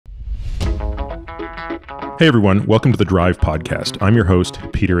Hey everyone, welcome to the Drive Podcast. I'm your host,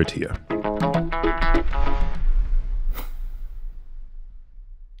 Peter Attia.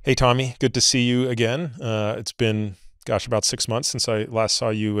 Hey Tommy, good to see you again. It's been, about 6 months since I last saw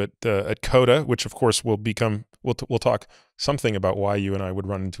you at CODA, which of course we'll talk something about why you and I would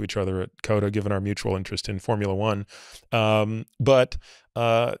run into each other at CODA, given our mutual interest in Formula One. But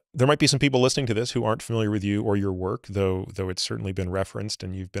there might be some people listening to this who aren't familiar with you or your work, though it's certainly been referenced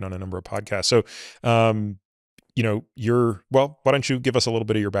and you've been on a number of podcasts. So, why don't you give us a little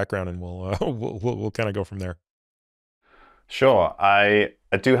bit of your background and we'll kind of go from there. Sure. I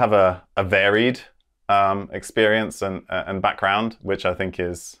do have a varied experience and background, which I think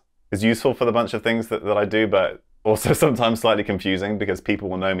is useful for the bunch of things that I do, but also sometimes slightly confusing because people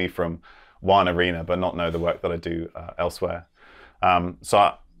will know me from one arena but not know the work that I do elsewhere.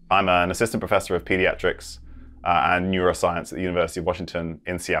 So I'm an assistant professor of pediatrics and neuroscience at the University of Washington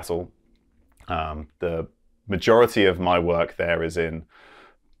in Seattle. The majority of my work there is in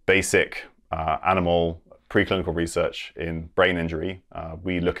basic animal preclinical research in brain injury.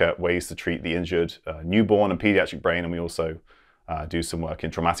 We look at ways to treat the injured newborn and pediatric brain, and we also do some work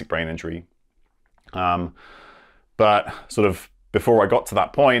in traumatic brain injury. But sort of before I got to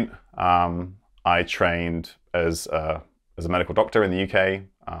that point, I trained as a medical doctor in the UK.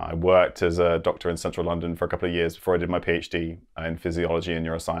 I worked as a doctor in central London for a couple of years before I did my PhD in physiology and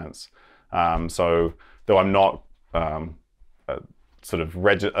neuroscience. So though I'm not a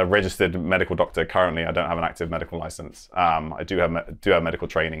registered medical doctor currently, I don't have an active medical license. I do have medical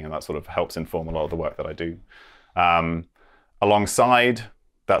training, and that sort of helps inform a lot of the work that I do. Alongside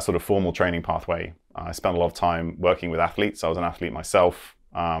that sort of formal training pathway, I spent a lot of time working with athletes. I was an athlete myself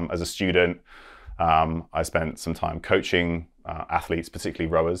as a student. I spent some time coaching athletes, particularly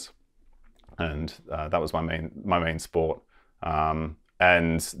rowers, and that was my main sport.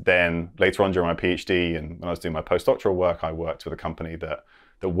 And then later on during my PhD and when I was doing my postdoctoral work, I worked with a company that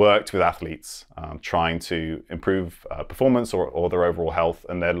worked with athletes, trying to improve performance or their overall health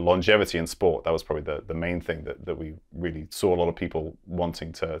and their longevity in sport. That was probably the main thing that we really saw a lot of people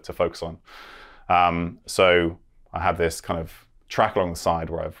wanting to focus on. So I have this kind of track along the side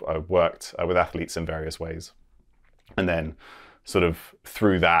where I've worked with athletes in various ways. And then sort of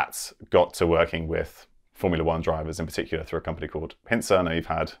through that got to working with Formula One drivers in particular through a company called Hintsa. I know you've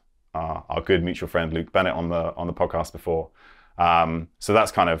had our good mutual friend Luke Bennett on the podcast before. So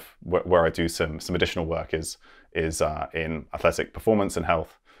that's kind of where I do some additional work is in athletic performance and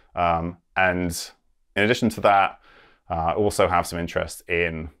health. And in addition to that, I also have some interest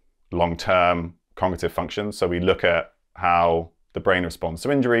in long-term cognitive function. So we look at how the brain responds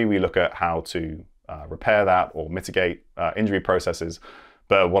to injury. We look at how to repair that or mitigate injury processes.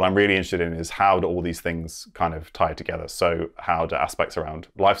 But what I'm really interested in is how do all these things kind of tie together? So how do aspects around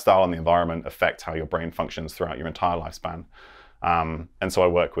lifestyle and the environment affect how your brain functions throughout your entire lifespan? And so I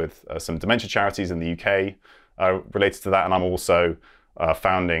work with some dementia charities in the UK related to that. And I'm also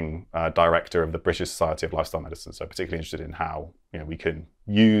founding director of the British Society of Lifestyle Medicine. So particularly interested in how we can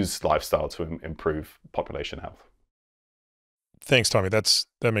use lifestyle to improve population health. Thanks, Tommy. That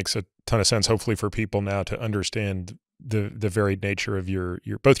makes a ton of sense, hopefully for people now to understand the varied nature of your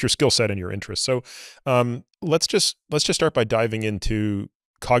both your skill set and your interests. So let's just start by diving into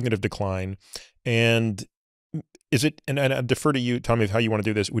cognitive decline. And I defer to you, Tommy, how you want to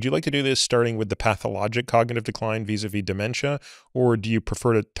do this. Would you like to do this starting with the pathologic cognitive decline vis-a-vis dementia, or do you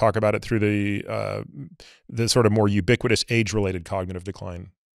prefer to talk about it through the sort of more ubiquitous age-related cognitive decline?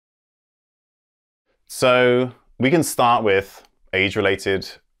 So we can start with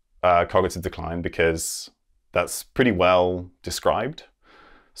age-related cognitive decline because that's pretty well described.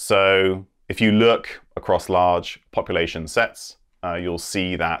 So if you look across large population sets, you'll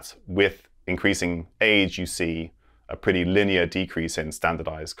see that with increasing age, you see a pretty linear decrease in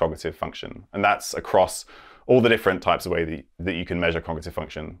standardized cognitive function. And that's across all the different types of way that you can measure cognitive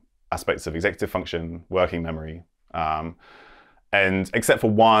function, aspects of executive function, working memory, and except for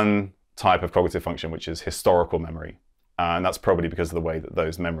one type of cognitive function, which is historical memory. And that's probably because of the way that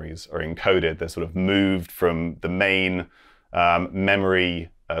those memories are encoded. They're sort of moved from the main memory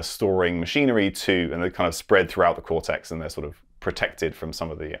storing machinery and they kind of spread throughout the cortex, and they're sort of protected from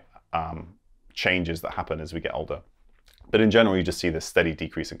some of the changes that happen as we get older. But in general, you just see this steady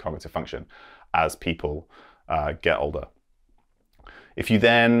decrease in cognitive function as people get older. If you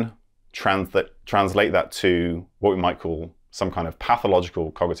then translate that to what we might call some kind of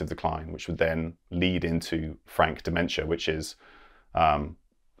pathological cognitive decline, which would then lead into frank dementia, which is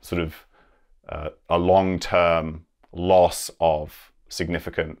sort of a long-term loss of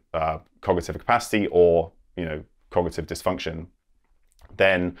significant cognitive capacity or cognitive dysfunction,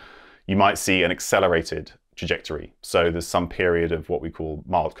 then you might see an accelerated trajectory. So there's some period of what we call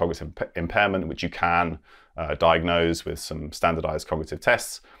mild cognitive impairment, which you can diagnose with some standardized cognitive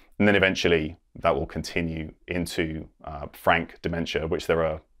tests. And then eventually that will continue into frank dementia, which there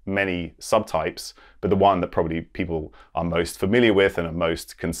are many subtypes, but the one that probably people are most familiar with and are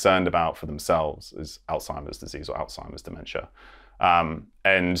most concerned about for themselves is Alzheimer's disease or Alzheimer's dementia.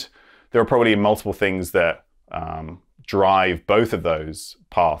 And there are probably multiple things that drive both of those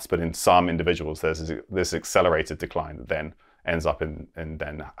paths, but in some individuals, there's this accelerated decline that then ends up in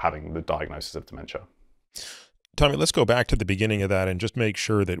then having the diagnosis of dementia. Tommy, let's go back to the beginning of that and just make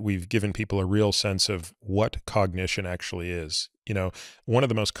sure that we've given people a real sense of what cognition actually is. You know, one of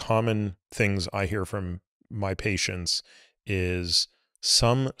the most common things I hear from my patients is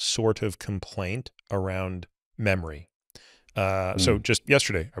some sort of complaint around memory. So just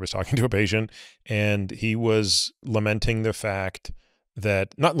yesterday, I was talking to a patient and he was lamenting the fact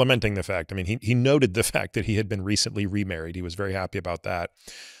that, not lamenting the fact, I mean, he noted the fact that he had been recently remarried. He was very happy about that,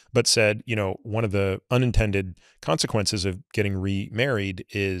 but said, you know, one of the unintended consequences of getting remarried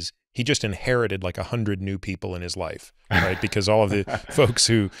is he just inherited like 100 new people in his life, right? Because all of the folks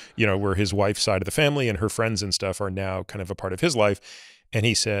who, you know, were his wife's side of the family and her friends and stuff are now kind of a part of his life. And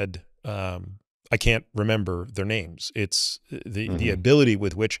he said, I can't remember their names. It's the ability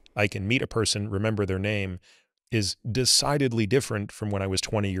with which I can meet a person, remember their name, is decidedly different from when I was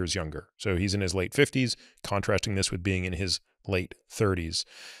 20 years younger. So he's in his late 50s, contrasting this with being in his late 30s.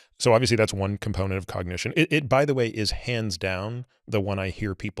 So obviously that's one component of cognition. It, by the way, is hands down the one I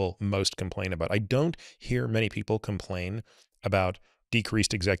hear people most complain about. I don't hear many people complain about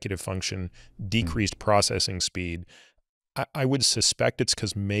decreased executive function, decreased processing speed. I would suspect it's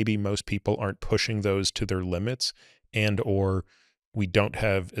because maybe most people aren't pushing those to their limits, and or we don't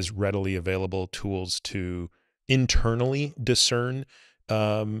have as readily available tools to internally discern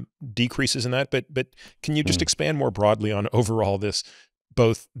decreases in that. But can you just expand more broadly on overall this,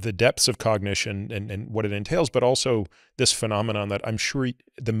 both the depths of cognition and what it entails, but also this phenomenon that I'm sure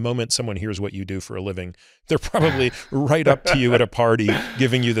the moment someone hears what you do for a living, they're probably right up to you at a party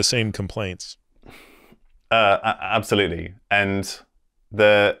giving you the same complaints. Absolutely. And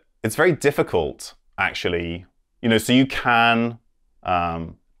it's very difficult, actually, you know, so you can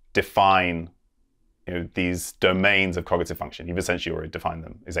define, you know, these domains of cognitive function. You've essentially already defined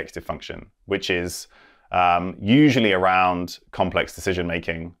them: executive function, which is usually around complex decision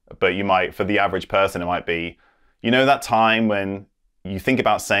making. But you might, for the average person, it might be, you know, that time when you think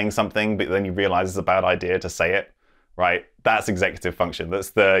about saying something, but then you realize it's a bad idea to say it, right? That's executive function.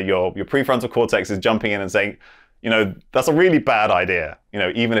 That's your prefrontal cortex is jumping in and saying, you know, that's a really bad idea, you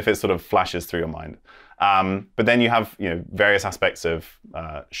know, even if it sort of flashes through your mind. But then you have, you know, various aspects of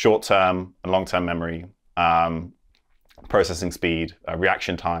short-term and long-term memory, processing speed,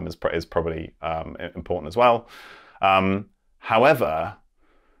 reaction time is probably important as well. However,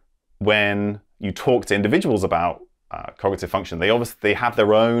 when you talk to individuals about cognitive function, they have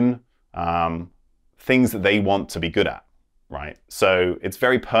their own things that they want to be good at, right? So it's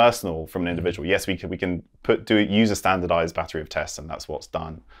very personal from an individual. Yes, we can use a standardized battery of tests, and that's what's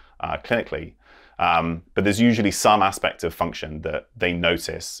done clinically. But there's usually some aspect of function that they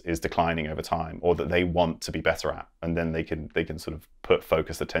notice is declining over time, or that they want to be better at, and then they can sort of put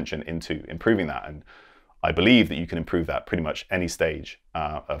focused attention into improving that. And I believe that you can improve that pretty much any stage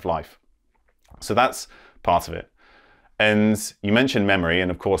of life. So that's part of it. And you mentioned memory,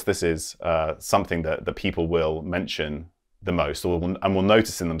 and of course this is something that people will mention the most, and will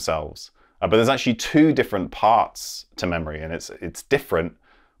notice in themselves. But there's actually two different parts to memory, and it's different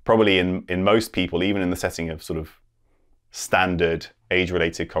probably in most people, even in the setting of sort of standard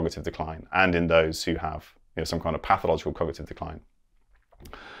age-related cognitive decline, and in those who have, you know, some kind of pathological cognitive decline.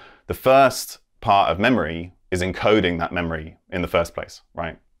 The first part of memory is encoding that memory in the first place,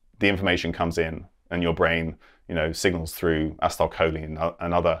 right? The information comes in, and your brain, you know, signals through acetylcholine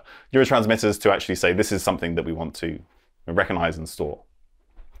and other neurotransmitters to actually say, this is something that we want to recognize and store.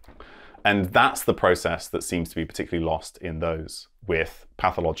 And that's the process that seems to be particularly lost in those with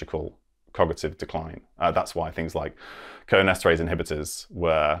pathological cognitive decline. That's why things like cholinesterase inhibitors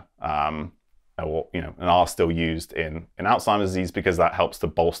were, or, you know, and are still used in Alzheimer's disease, because that helps to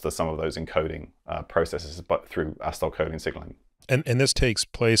bolster some of those encoding processes, but through acetylcholine signaling. And this takes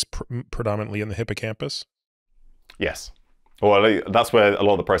place predominantly in the hippocampus? Yes. Well, that's where a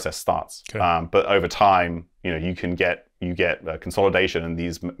lot of the process starts. Okay. But over time, you know, you get consolidation, and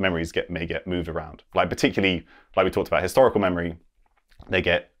these memories may get moved around. Like particularly, like we talked about historical memory, they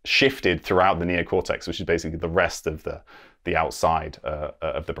get shifted throughout the neocortex, which is basically the rest of the outside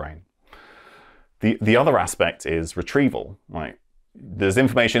of the brain. The other aspect is retrieval, right? there's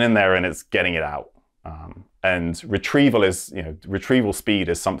information in there and it's getting it out. And retrieval is, retrieval speed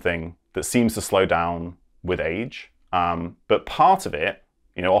is something that seems to slow down with age. But part of it,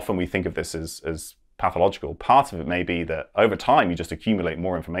 often we think of this as pathological. Part of it may be that over time you just accumulate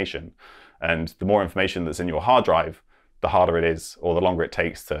more information, and the more information that's in your hard drive, the harder it is, or the longer it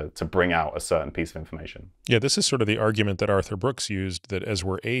takes to bring out a certain piece of information. Yeah, this is sort of the argument that Arthur Brooks used, that as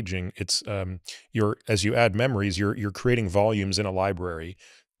we're aging, it's as you add memories, you're creating volumes in a library,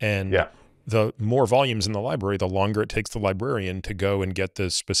 and Yeah. the more volumes in the library, the longer it takes the librarian to go and get the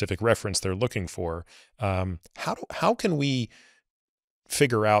specific reference they're looking for. How can we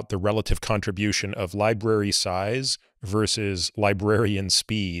figure out the relative contribution of library size versus librarian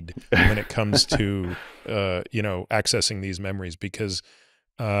speed when it comes to accessing these memories? Because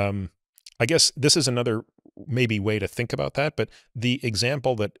I guess this is another maybe way to think about that, but the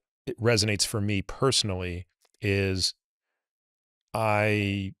example that resonates for me personally is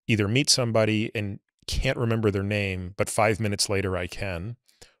I either meet somebody and can't remember their name, but 5 minutes later I can,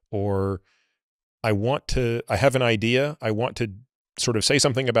 or I have an idea, I want to sort of say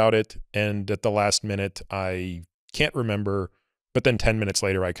something about it, and at the last minute I can't remember, but then 10 minutes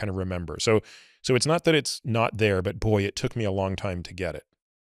later I kind of remember. So it's not that it's not there, but boy, it took me a long time to get it.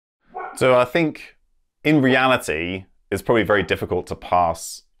 So I think in reality, it's probably very difficult to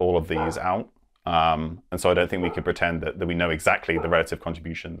pass all of these out. And so I don't think we could pretend that we know exactly the relative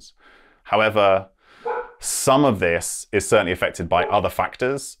contributions. However, some of this is certainly affected by other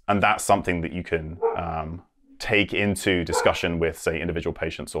factors, and that's something that you can take into discussion with, say, individual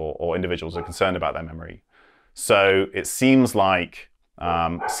patients or individuals who are concerned about their memory. So it seems like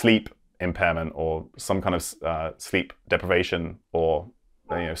sleep impairment or some kind of sleep deprivation or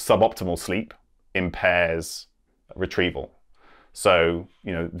suboptimal sleep impairs retrieval. So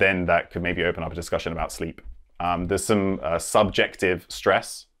then that could maybe open up a discussion about sleep. There's some subjective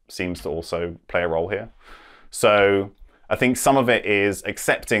stress seems to also play a role here. So I think some of it is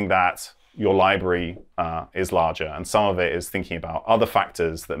accepting that your library is larger, and some of it is thinking about other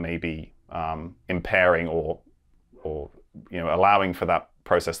factors that may be impairing or allowing for that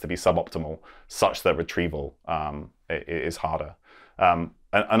process to be suboptimal, such that retrieval is harder.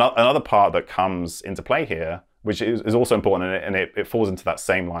 Another part that comes into play here, which is also important, and it falls into that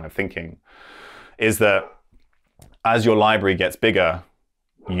same line of thinking, is that as your library gets bigger,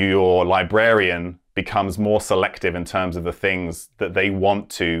 your librarian becomes more selective in terms of the things that they want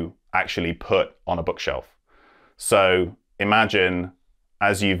to actually put on a bookshelf. So imagine,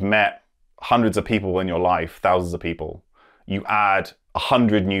 as you've met hundreds of people in your life, thousands of people, you add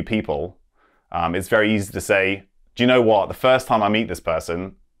 100 new people, it's very easy to say, do you know what? The first time I meet this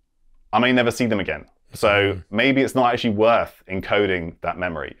person, I may never see them again. So maybe it's not actually worth encoding that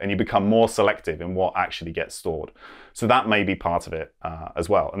memory, and you become more selective in what actually gets stored. So that may be part of it as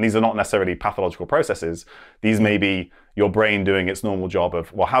well. And these are not necessarily pathological processes. These may be your brain doing its normal job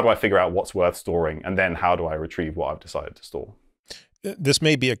of, well, how do I figure out what's worth storing? And then how do I retrieve what I've decided to store? This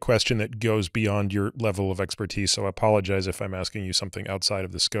may be a question that goes beyond your level of expertise, so I apologize if I'm asking you something outside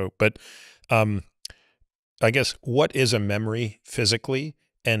of the scope. But I guess, what is a memory physically?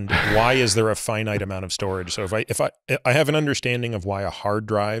 And why is there a finite amount of storage? So if I have an understanding of why a hard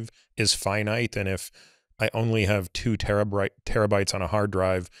drive is finite, and if I only have 2 terabytes on a hard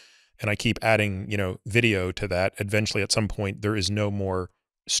drive, and I keep adding video to that, eventually at some point there is no more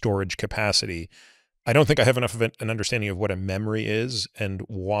storage capacity. I don't think I have enough of an understanding of what a memory is and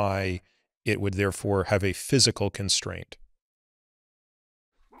why it would therefore have a physical constraint.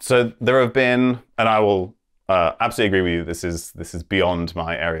 So there have been, and I will absolutely agree with you, this is beyond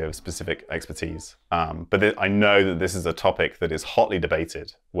my area of specific expertise. But I know that this is a topic that is hotly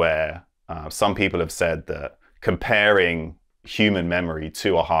debated, where some people have said that comparing human memory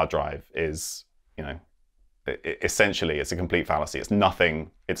to a hard drive is, essentially it's a complete fallacy. It's nothing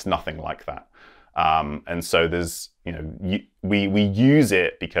like that. And so there's, we use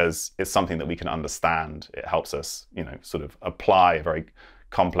it because it's something that we can understand. It helps us, sort of apply a very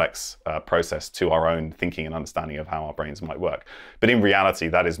complex process to our own thinking and understanding of how our brains might work. But in reality,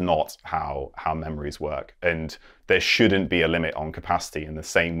 that is not how memories work. And there shouldn't be a limit on capacity in the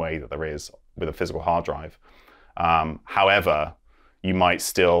same way that there is with a physical hard drive. However, you might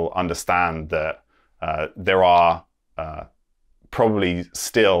still understand that there are probably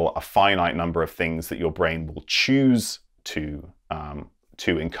still a finite number of things that your brain will choose to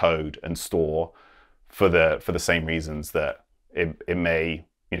encode and store for the same reasons that it may,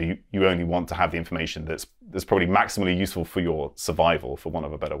 you only want to have the information that's probably maximally useful for your survival, for want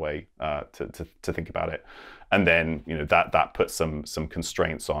of a better way to think about it. And then that puts some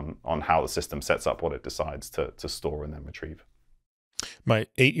constraints on how the system sets up what it decides to store and then retrieve. My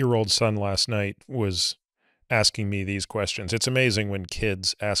 8-year-old son last night was asking me these questions. It's amazing when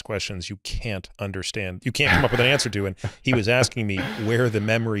kids ask questions you can't understand, you can't come up with an answer to. And he was asking me where the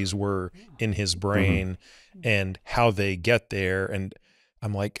memories were in his Hmm. brain and how they get there. And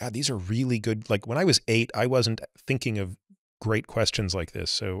I'm like, God, these are really good. Like when I was 8, I wasn't thinking of great questions like this.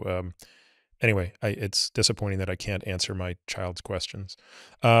 So anyway, it's disappointing that I can't answer my child's questions.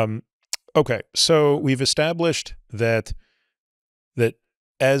 Okay, so we've established that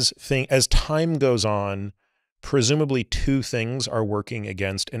as time goes on, presumably two things are working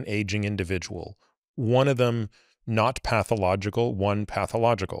against an aging individual. One of them not pathological, one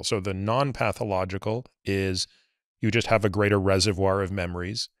pathological. So the non-pathological is you just have a greater reservoir of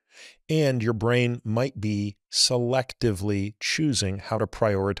memories, and your brain might be selectively choosing how to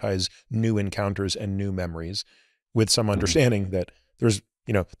prioritize new encounters and new memories with some Hmm. understanding that there's,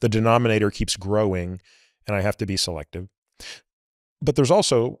 the denominator keeps growing and I have to be selective. But there's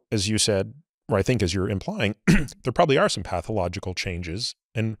also, as you said, or I think as you're implying, there probably are some pathological changes.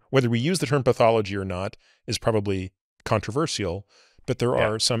 And whether we use the term pathology or not is probably controversial, but there Yeah.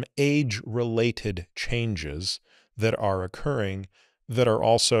 are some age-related changes that are occurring that are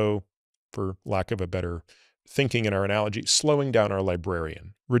also, for lack of a better thinking in our analogy, slowing down our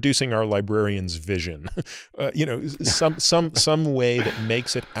librarian, reducing our librarian's vision, some way that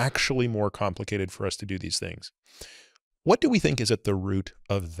makes it actually more complicated for us to do these things. What do we think is at the root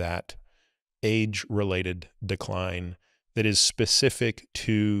of that age-related decline that is specific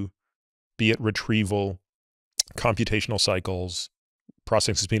to, be it retrieval, computational cycles,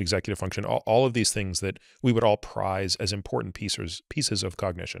 processing speed, executive function, all of these things that we would all prize as important pieces of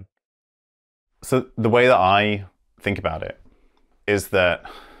cognition? So the way that I think about it is that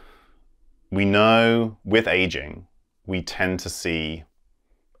we know with aging, we tend to see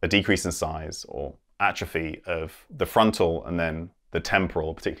a decrease in size or atrophy of the frontal and then the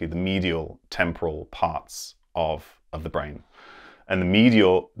temporal, particularly the medial temporal parts of the brain. And the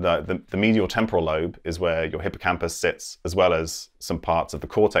medial temporal lobe is where your hippocampus sits, as well as some parts of the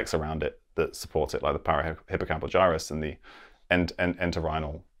cortex around it that support it, like the parahippocampal gyrus and the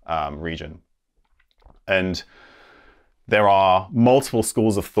entorhinal region. And there are multiple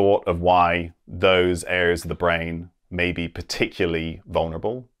schools of thought of why those areas of the brain may be particularly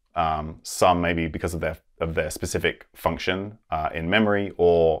vulnerable. Some maybe because of their specific function in memory,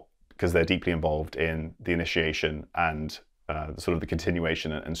 or because they're deeply involved in the initiation and sort of the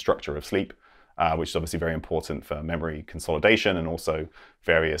continuation and structure of sleep, which is obviously very important for memory consolidation and also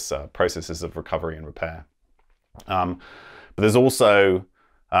various processes of recovery and repair. But there's also,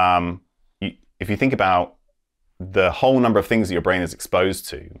 if you think about the whole number of things that your brain is exposed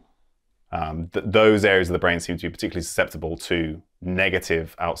to, those areas of the brain seem to be particularly susceptible to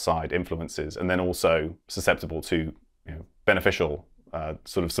negative outside influences, and then also susceptible to beneficial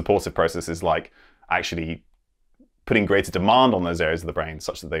sort of supportive processes, like actually putting greater demand on those areas of the brain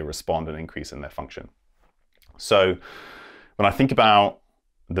such that they respond and increase in their function. So when I think about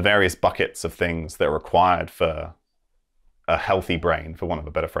the various buckets of things that are required for a healthy brain, for want of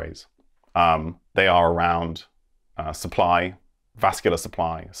a better phrase, they are around supply, vascular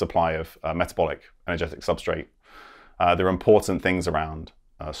supply of metabolic energetic substrate. There are important things around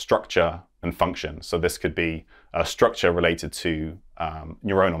structure and function. So this could be structure related to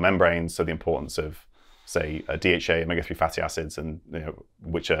neuronal membranes, so the importance of, say, DHA, omega-3 fatty acids, and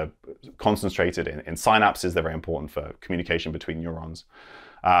which are concentrated in synapses. They're very important for communication between neurons.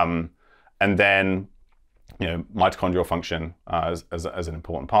 And then mitochondrial function as an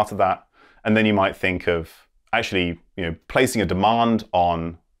important part of that. And then you might think of actually placing a demand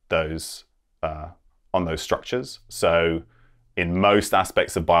on those structures. So in most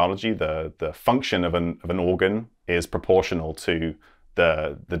aspects of biology, the function of an organ is proportional to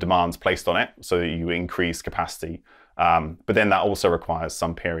the demands placed on it, so that you increase capacity. But then that also requires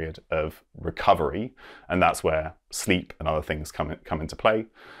some period of recovery, and that's where sleep and other things come into play.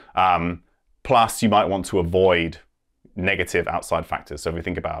 Plus, you might want to avoid negative outside factors. So if we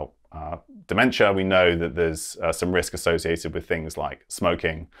think about dementia, we know that there's some risk associated with things like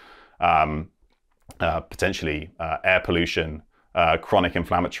smoking, potentially air pollution, chronic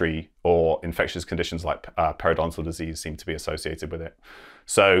inflammatory or infectious conditions like periodontal disease seem to be associated with it.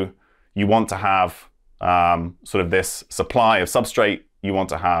 So you want to have sort of this supply of substrate, you want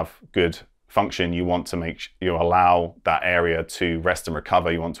to have good function, you want to make you allow that area to rest and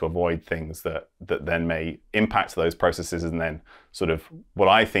recover, you want to avoid things that then may impact those processes. And then sort of what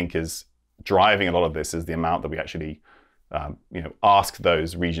I think is driving a lot of this is the amount that we actually ask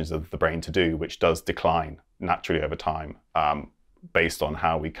those regions of the brain to do, which does decline naturally over time, based on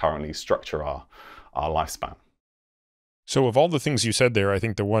how we currently structure our lifespan. So of all the things you said there, I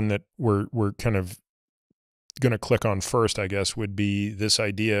think the one that we're kind of going to click on first, I guess, would be this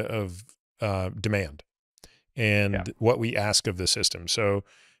idea of demand Yeah. and what we ask of the system. So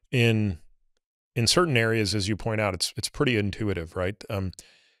in certain areas, as you point out, it's pretty intuitive, right?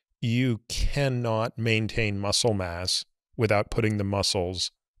 You cannot maintain muscle mass without putting the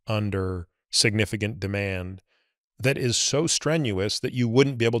muscles under significant demand that is so strenuous that you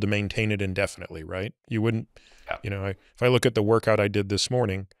wouldn't be able to maintain it indefinitely, right? You wouldn't, Yeah. if I look at the workout I did this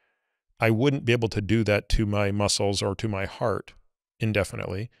morning, I wouldn't be able to do that to my muscles or to my heart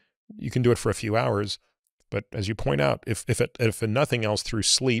indefinitely. You can do it for a few hours, but as you point out, if nothing else through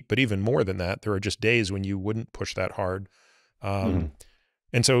sleep, but even more than that, there are just days when you wouldn't push that hard. Hmm.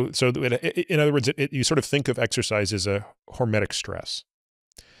 And so in other words, you sort of think of exercise as a hormetic stress.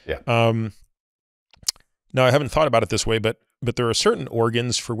 Yeah. Now I haven't thought about it this way, but there are certain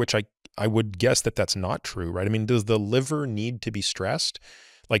organs for which I would guess that that's not true, right? I mean, does the liver need to be stressed?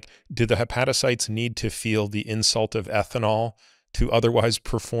 Like, do the hepatocytes need to feel the insult of ethanol to otherwise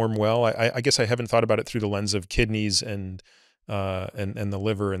perform well? I guess I haven't thought about it through the lens of kidneys and the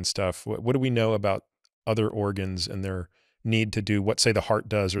liver and stuff. What do we know about other organs and their need to do what, say, the heart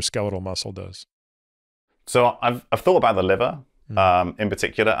does or skeletal muscle does? So I've thought about the liver Mm. in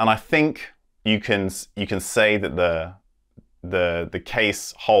particular, and I think you can say that the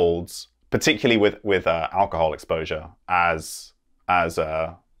case holds, particularly with alcohol exposure as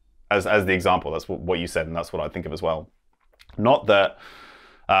the example. That's what you said, and that's what I think of as well. Not that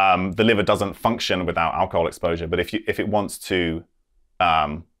the liver doesn't function without alcohol exposure, but if it wants to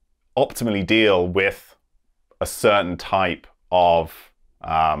optimally deal with a certain type of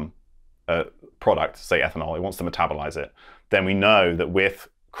product, say ethanol, it wants to metabolize it, then we know that with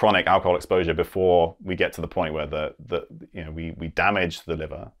chronic alcohol exposure, before we get to the point where we damage the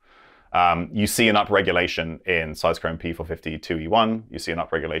liver, you see an upregulation in cytochrome P450-2E1. You see an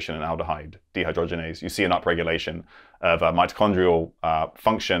upregulation in aldehyde dehydrogenase. You see an upregulation of mitochondrial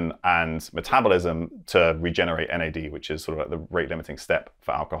function and metabolism to regenerate NAD, which is sort of like the rate-limiting step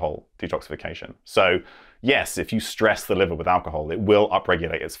for alcohol detoxification. So yes, if you stress the liver with alcohol, it will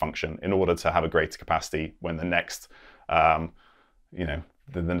upregulate its function in order to have a greater capacity when the next, the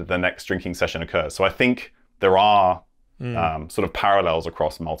next drinking session occurs. So I think there are sort of parallels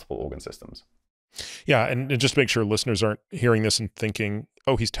across multiple organ systems. Yeah, and just to make sure listeners aren't hearing this and thinking,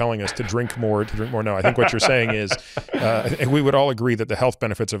 oh, he's telling us to drink more, to drink more. No, I think what you're saying is, we would all agree that the health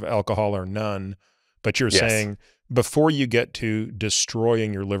benefits of alcohol are none, but you're Yes. saying before you get to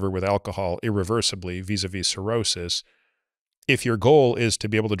destroying your liver with alcohol irreversibly vis-a-vis cirrhosis, if your goal is to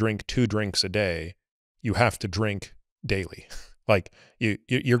be able to drink 2 drinks a day, you have to drink daily. Like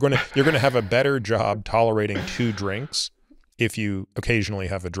you're going to have a better job tolerating 2 drinks if you occasionally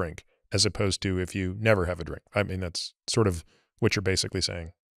have a drink, as opposed to if you never have a drink. I mean, that's sort of what you're basically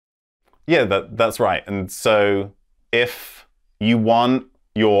saying. Yeah, that's right. And so if you want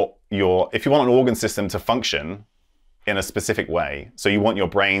if you want an organ system to function in a specific way, so you want your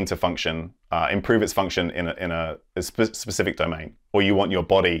brain to function, improve its function in a specific domain, or you want your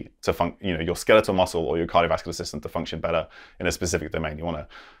body to your skeletal muscle or your cardiovascular system to function better in a specific domain. You want to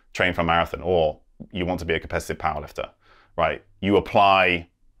train for a marathon, or you want to be a competitive powerlifter, right? You apply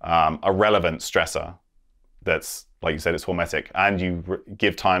a relevant stressor that's, like you said, it's hormetic, and you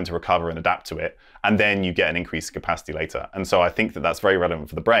give time to recover and adapt to it, and then you get an increased capacity later. And so I think that that's very relevant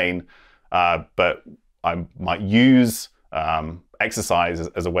for the brain, but I might use exercise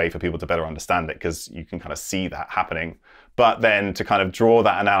as a way for people to better understand it, because you can kind of see that happening. But then to kind of draw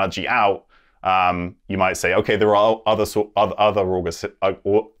that analogy out, you might say, okay, there are other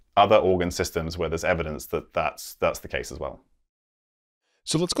organ systems where there's evidence that that's the case as well.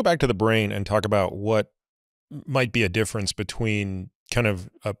 So let's go back to the brain and talk about what might be a difference between kind of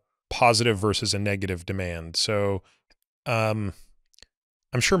a positive versus a negative demand. So I'm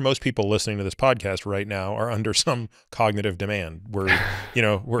sure most people listening to this podcast right now are under some cognitive demand.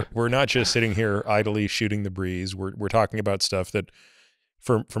 We're not just sitting here idly shooting the breeze. We're talking about stuff that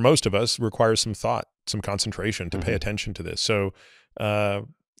for most of us requires some thought, some concentration to pay attention to this. So,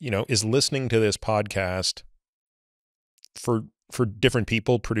 is listening to this podcast for different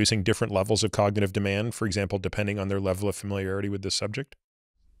people producing different levels of cognitive demand, for example, depending on their level of familiarity with this subject?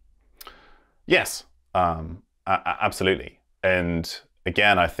 Yes, absolutely. And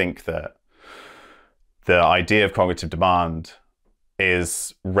again, I think that the idea of cognitive demand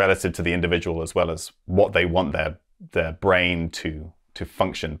is relative to the individual as well as what they want their brain to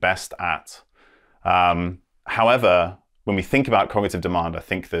function best at. However, when we think about cognitive demand, I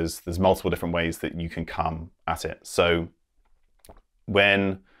think there's multiple different ways that you can come at it. So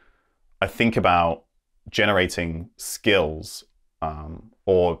when I think about generating skills,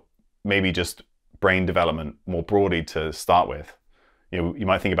 or maybe just brain development more broadly to start with. You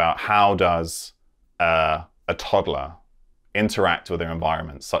might think about, how does a toddler interact with their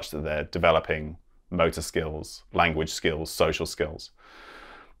environment such that they're developing motor skills, language skills, social skills.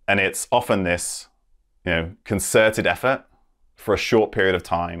 And it's often this, concerted effort for a short period of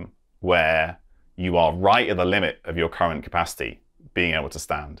time where you are right at the limit of your current capacity, being able to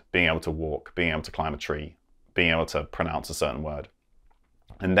stand, being able to walk, being able to climb a tree, being able to pronounce a certain word.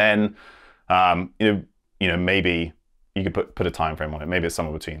 And then, maybe you could put a time frame on it. Maybe it's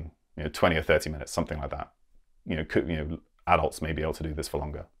somewhere between 20 or 30 minutes, something like that. Adults may be able to do this for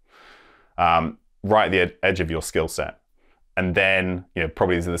longer. Right at the edge of your skill set. And then,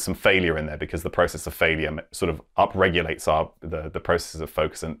 probably there's some failure in there, because the process of failure sort of upregulates the processes of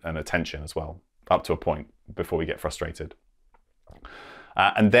focus and attention as well, up to a point before we get frustrated.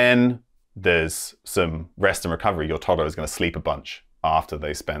 And then there's some rest and recovery. Your toddler is going to sleep a bunch after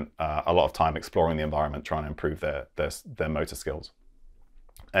they spent a lot of time exploring the environment, trying to improve their motor skills.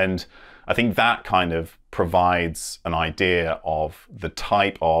 And I think that kind of provides an idea of the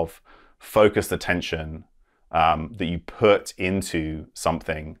type of focused attention that you put into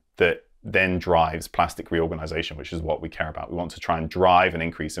something that then drives plastic reorganization, which is what we care about. We want to try and drive an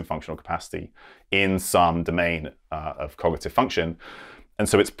increase in functional capacity in some domain of cognitive function. And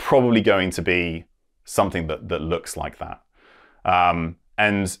so it's probably going to be something that looks like that.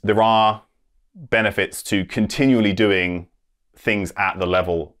 And there are benefits to continually doing things at the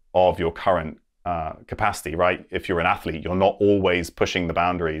level of your current capacity, right? If you're an athlete, you're not always pushing the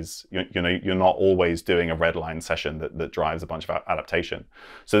boundaries. You're not always doing a red line session that drives a bunch of adaptation.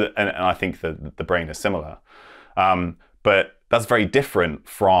 So, and I think that the brain is similar. But that's very different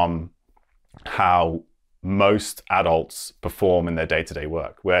from how most adults perform in their day-to-day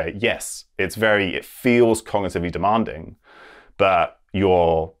work, where yes, it feels cognitively demanding, but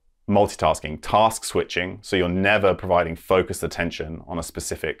you're multitasking, task switching, so you're never providing focused attention on a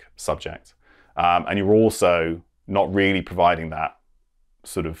specific subject. And you're also not really providing that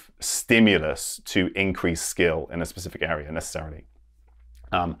sort of stimulus to increase skill in a specific area necessarily.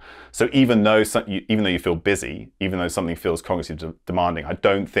 So even though you feel busy, even though something feels cognitively demanding, I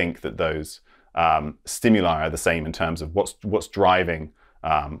don't think that those stimuli are the same in terms of what's driving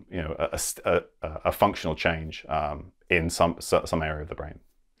a functional change in some area of the brain.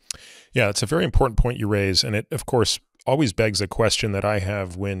 Yeah, it's a very important point you raise, and it of course always begs a question that I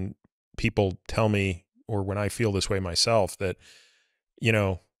have when people tell me, or when I feel this way myself, that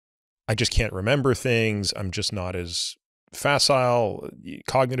I just can't remember things. I'm just not as facile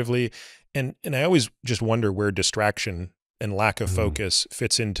cognitively, and I always just wonder where distraction and lack of focus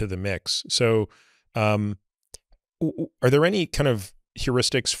fits into the mix. So, are there any kind of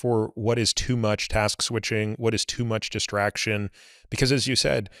heuristics for what is too much task switching, what is too much distraction? Because as you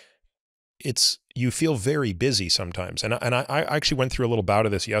said, you feel very busy sometimes. And I actually went through a little bout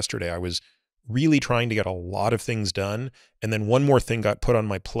of this yesterday. I was really trying to get a lot of things done, and then one more thing got put on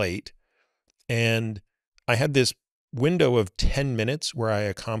my plate, and I had this window of 10 minutes where I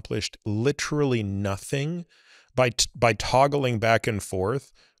accomplished literally nothing by toggling back and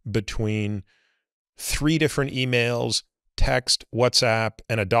forth between 3 different emails, text, WhatsApp,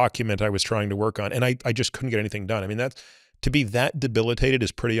 and a document I was trying to work on. And I just couldn't get anything done. I mean, to be that debilitated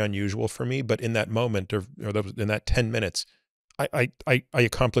is pretty unusual for me. But in that moment, or in that 10 minutes, I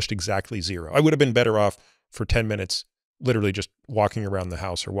accomplished exactly 0. I would have been better off for 10 minutes, literally just walking around the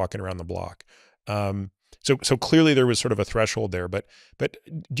house or walking around the block. So clearly there was sort of a threshold there, but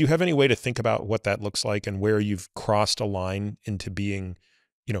do you have any way to think about what that looks like and where you've crossed a line into being,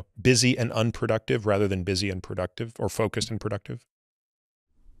 busy and unproductive rather than busy and productive, or focused and productive?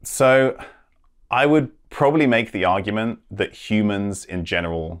 So I would probably make the argument that humans in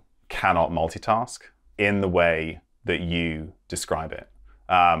general cannot multitask in the way that you describe it.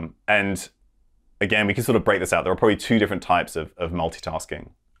 And again, we can sort of break this out. There are probably 2 different types of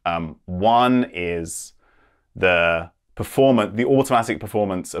multitasking. One is the automatic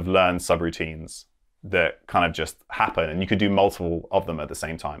performance of learned subroutines that kind of just happen, and you could do multiple of them at the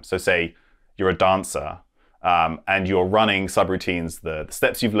same time. So say you're a dancer, and you're running subroutines, the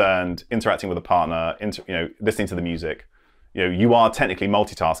steps you've learned, interacting with a partner, listening to the music. You are technically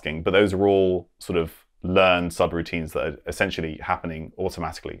multitasking, but those are all sort of learned subroutines that are essentially happening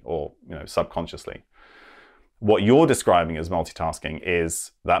automatically or subconsciously. What you're describing as multitasking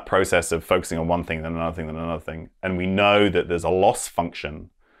is that process of focusing on one thing, then another thing, then another thing. And we know that there's a loss function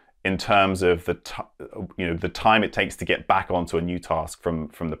in terms of the time it takes to get back onto a new task from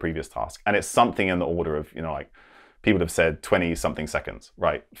the previous task. And it's something in the order of, like people have said 20 something seconds,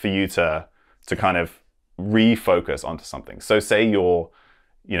 right? For you to kind of refocus onto something. So say you're,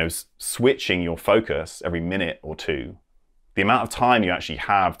 switching your focus every minute or two, the amount of time you actually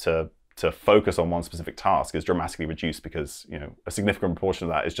have to focus on one specific task is dramatically reduced, because a significant proportion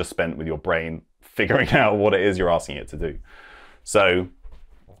of that is just spent with your brain figuring out what it is you're asking it to do. So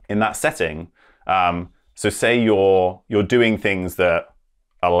in that setting, so say you're doing things that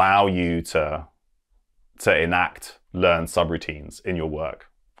allow you to learn subroutines in your work.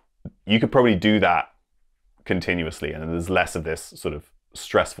 You could probably do that continuously, and there's less of this sort of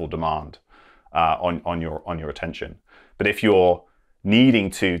stressful demand on your attention. But if you're needing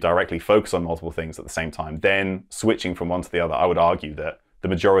to directly focus on multiple things at the same time, then switching from one to the other, I would argue that the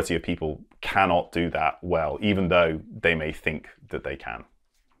majority of people cannot do that well, even though they may think that they can.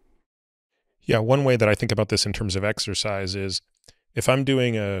 Yeah, one way that I think about this in terms of exercise is if I'm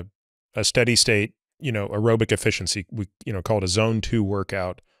doing a steady state, aerobic efficiency, we call it a zone 2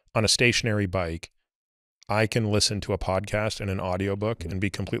 workout on a stationary bike, I can listen to a podcast and an audiobook and be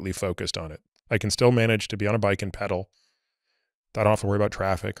completely focused on it. I can still manage to be on a bike and pedal. I don't have to worry about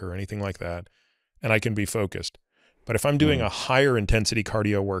traffic or anything like that, and I can be focused. But if I'm doing a higher intensity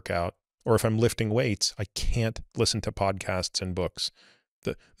cardio workout, or if I'm lifting weights, I can't listen to podcasts and books.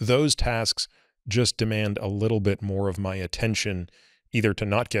 Those tasks just demand a little bit more of my attention, either to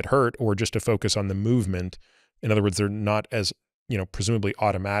not get hurt or just to focus on the movement. In other words, they're not as, presumably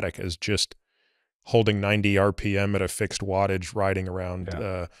automatic as just holding 90 RPM at a fixed wattage riding around.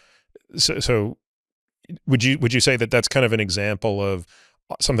 Yeah. So would you say that that's kind of an example of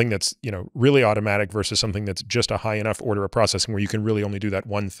something that's, really automatic versus something that's just a high enough order of processing where you can really only do that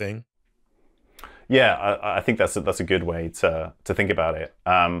one thing? Yeah, I think that's a good way to think about it.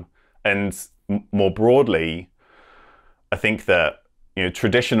 And more broadly, I think that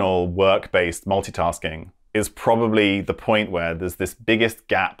traditional work-based multitasking is probably the point where there's this biggest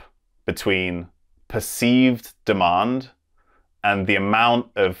gap between perceived demand and the amount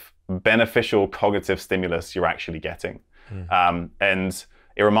of beneficial cognitive stimulus you're actually getting. And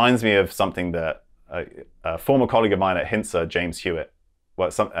it reminds me of something that a former colleague of mine at Hinsa, James Hewitt,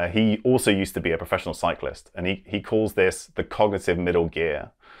 he also used to be a professional cyclist, and he calls this the cognitive middle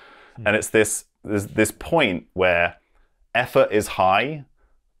gear. And it's this point where effort is high,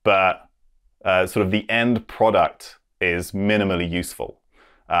 but sort of the end product is minimally useful.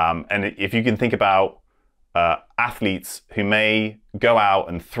 And if you can think about athletes who may go out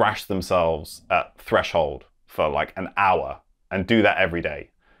and thrash themselves at threshold for like an hour and do that every day,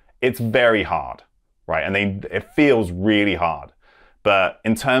 it's very hard, right? And it feels really hard. But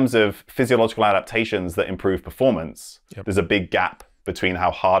in terms of physiological adaptations that improve performance, there's a big gap between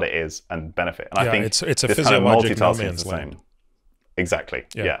how hard it is and benefit. And I think it's a physiologic no man's land. Exactly.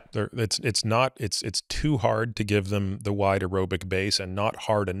 Yeah. It's too hard to give them the wide aerobic base and not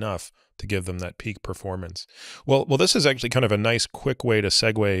hard enough to give them that peak performance. Well, this is actually kind of a nice quick way to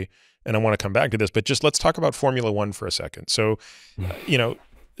segue, and I want to come back to this, but just let's talk about Formula One for a second. So,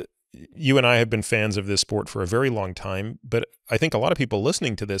 you and I have been fans of this sport for a very long time, but I think a lot of people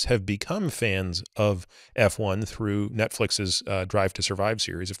listening to this have become fans of F1 through Netflix's Drive to Survive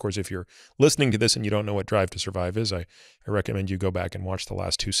series. Of course, if you're listening to this and you don't know what Drive to Survive is, I recommend you go back and watch the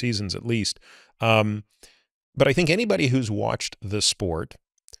last 2 seasons at least. But I think anybody who's watched the sport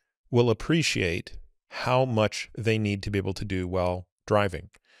will appreciate how much they need to be able to do while driving.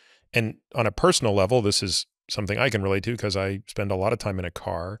 And on a personal level, this is something I can relate to because I spend a lot of time in a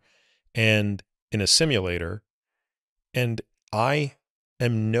car and in a simulator, and I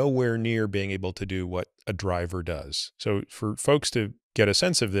am nowhere near being able to do what a driver does. So for folks to get a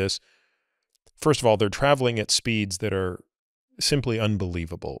sense of this, first of all, they're traveling at speeds that are simply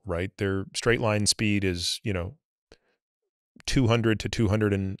unbelievable, right? Their straight line speed is, 200 to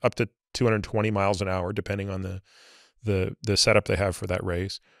 200 and up to 220 miles an hour, depending on the setup they have for that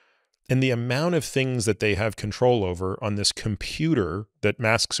race. And the amount of things that they have control over on this computer that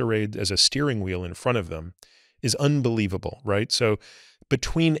masquerades as a steering wheel in front of them is unbelievable, right? So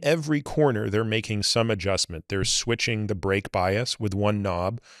between every corner, they're making some adjustment. They're switching the brake bias with one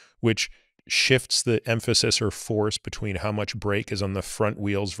knob, which shifts the emphasis or force between how much brake is on the front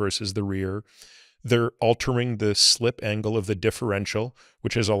wheels versus the rear. They're altering the slip angle of the differential,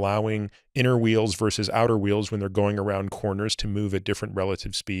 which is allowing inner wheels versus outer wheels when they're going around corners to move at different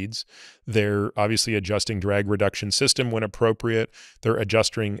relative speeds. They're obviously adjusting drag reduction system when appropriate. They're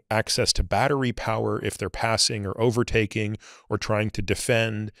adjusting access to battery power if they're passing or overtaking or trying to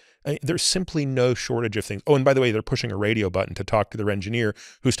defend. There's simply no shortage of things. Oh, and by the way, they're pushing a radio button to talk to their engineer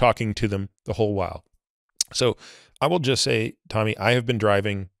who's talking to them the whole while. So I will just say, Tommy, I have been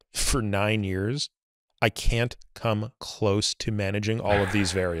driving for 9 years. I can't come close to managing all of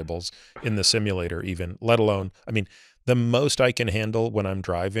these variables in the simulator even, let alone, I mean, the most I can handle when I'm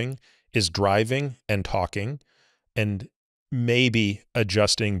driving is driving and talking and maybe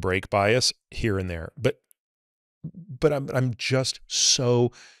adjusting brake bias here and there. But I'm just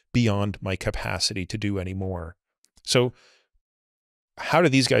so beyond my capacity to do any more. So how do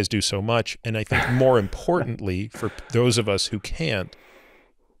these guys do so much? And I think more importantly, for those of us who can't,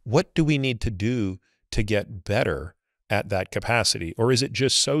 what do we need to do to get better at that capacity? Or is it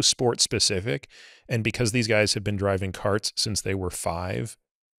just so sport specific? And because these guys have been driving karts since they were 5,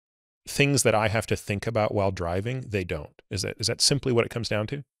 things that I have to think about while driving, they don't. Is that simply what it comes down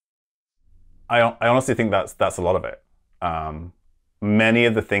to? I honestly think that's a lot of it. Many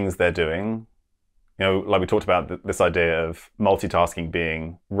of the things they're doing, you know, like we talked about this idea of multitasking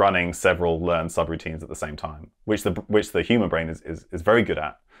being running several learned subroutines at the same time, which the human brain is very good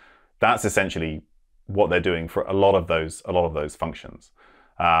at. That's essentially what they're doing for a lot of those functions.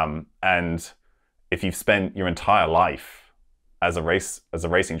 And if you've spent your entire life as a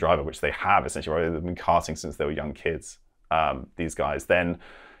racing driver, which they have essentially, right? They've been karting since they were young kids, these guys, then,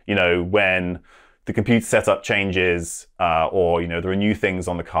 you know, when the computer setup changes, or, you know, there are new things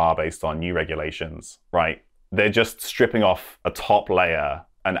on the car based on new regulations, right? They're just stripping off a top layer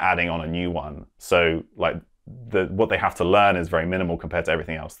and adding on a new one. So like what they have to learn is very minimal compared to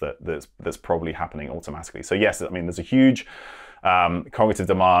everything else that's probably happening automatically. So yes, I mean, there's a huge cognitive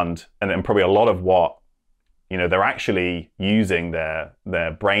demand, and probably a lot of what, you know, they're actually using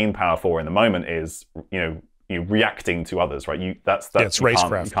their brain power for in the moment is, you know, reacting to others, right? That's it's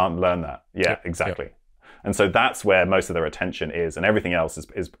racecraft. You can't learn that. Yeah, Yep. exactly. Yep. And so that's where most of their attention is, and everything else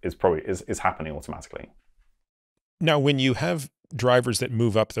is probably happening automatically. Now, when you have drivers that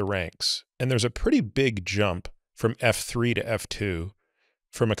move up the ranks, and there's a pretty big jump from F3 to F2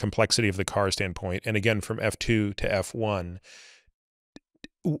 from a complexity of the car standpoint, and again from F2 to F1,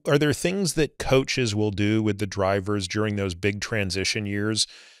 are there things that coaches will do with the drivers during those big transition years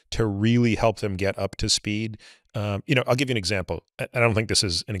to really help them get up to speed? You know, I'll give you an example. I don't think this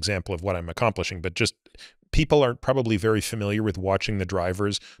is an example of what I'm accomplishing, but just people are probably very familiar with watching the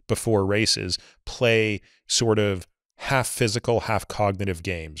drivers before races play sort of half physical, half cognitive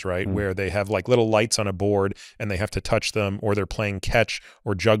games, right? Where they have like little lights on a board and they have to touch them, or they're playing catch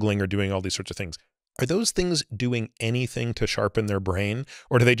or juggling or doing all these sorts of things. Are those things doing anything to sharpen their brain,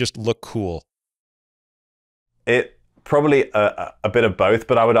 or do they just look cool? It probably a bit of both,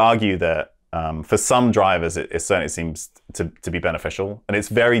 but I would argue that for some drivers, it certainly seems to be beneficial, and it's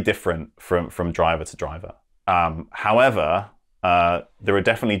very different from driver to driver. However, there are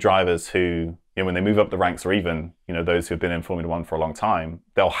definitely drivers who, you know, when they move up the ranks, or even, you know, those who've been in Formula One for a long time,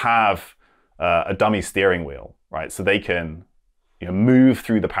 they'll have a dummy steering wheel, right? So they can, you know, move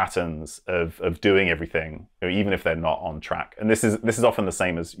through the patterns of doing everything, you know, even if they're not on track. And this is often the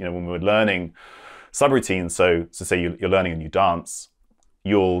same as, you know, when we were learning subroutines. So say you're learning a new dance,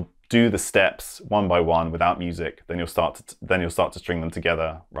 you'll do the steps one by one without music. Then you'll start to string them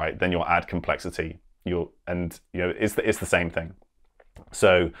together, right? Then you'll add complexity. And you know, it's the same thing.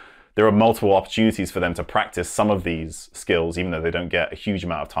 So there are multiple opportunities for them to practice some of these skills, even though they don't get a huge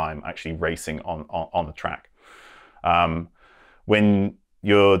amount of time actually racing on the track. When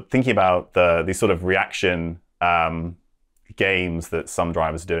you're thinking about these sort of reaction games that some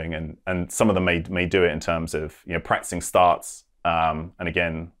drivers are doing, and some of them may do it in terms of, you know, practicing starts, and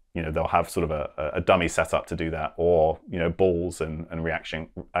again, you know, they'll have sort of a dummy setup to do that, or, you know, balls and reacting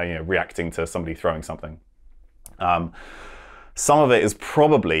to somebody throwing something. Some of it is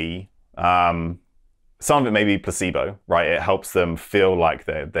probably, some of it may be placebo, right? It helps them feel like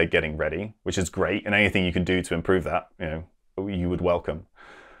they're getting ready, which is great. And anything you can do to improve that, you know, you would welcome.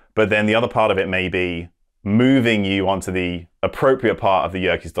 But then the other part of it may be moving you onto the appropriate part of the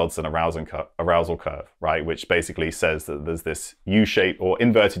Yerkes-Dodson arousal curve, right? Which basically says that there's this U-shape or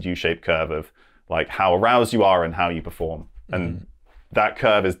inverted U-shaped curve of like how aroused you are and how you perform. And that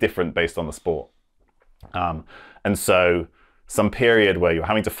curve is different based on the sport. And so some period where you're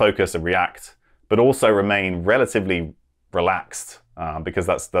having to focus and react, but also remain relatively relaxed, because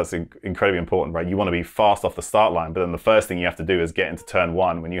that's incredibly important, right? You want to be fast off the start line, but then the first thing you have to do is get into turn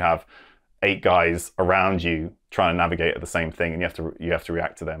one when you have 8 guys around you trying to navigate at the same thing, and you have to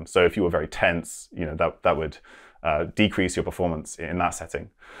react to them. So if you were very tense, you know, that would decrease your performance in that setting.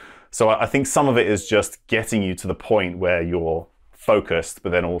 So I think some of it is just getting you to the point where you're focused,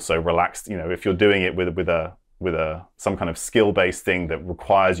 but then also relaxed. You know, if you're doing it with some kind of skill-based thing that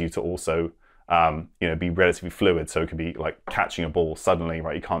requires you to also you know, be relatively fluid. So it could be like catching a ball suddenly,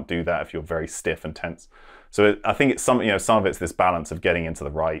 right? You can't do that if you're very stiff and tense. So I think it's some of it's this balance of getting into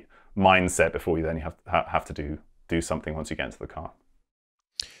the right mindset before you then have to do something once you get into the car.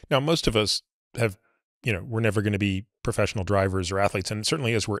 Now, most of us have, we're never going to be professional drivers or athletes. And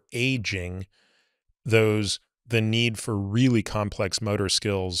certainly as we're aging, the need for really complex motor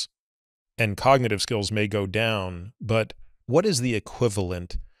skills and cognitive skills may go down. But what is the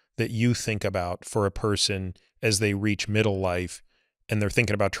equivalent that you think about for a person as they reach middle life and they're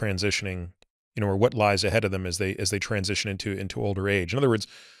thinking about transitioning, or what lies ahead of them as they transition into older age? In other words,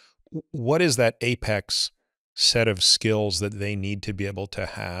 what is that apex set of skills that they need to be able to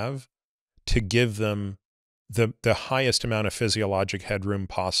have to give them the highest amount of physiologic headroom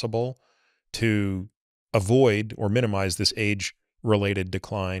possible to avoid or minimize this age-related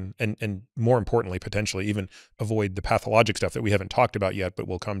decline, and more importantly, potentially even avoid the pathologic stuff that we haven't talked about yet, but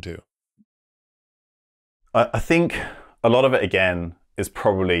we'll come to? I think a lot of it, again, is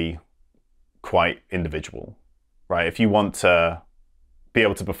probably quite individual, right? If you want to be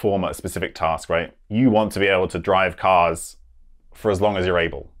able to perform at a specific task, right? You want to be able to drive cars for as long as you're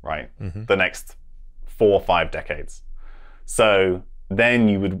able, right? The next 4 or 5 decades. So then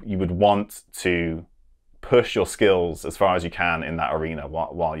you would want to push your skills as far as you can in that arena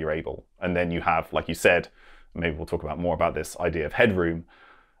while you're able. And then you have, like you said, maybe we'll talk about more about this idea of headroom.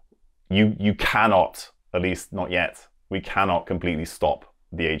 You cannot, at least not yet, we cannot completely stop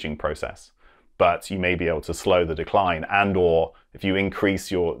the aging process. But you may be able to slow the decline, and or if you increase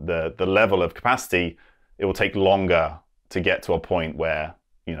the level of capacity, it will take longer to get to a point where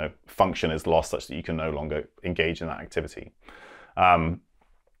function is lost such that you can no longer engage in that activity. When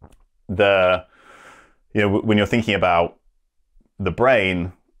you're thinking about the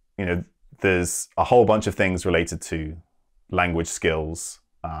brain, there's a whole bunch of things related to language skills.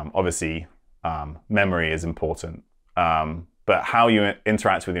 Obviously, memory is important, but how you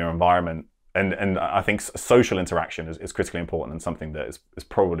interact with your environment. And I think social interaction is critically important, and something that is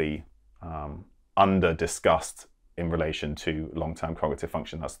probably under discussed in relation to long-term cognitive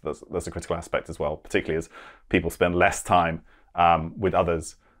function. That's a critical aspect as well, particularly as people spend less time with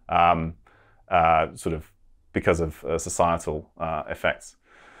others, sort of because of societal effects.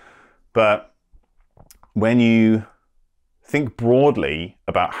 But when you think broadly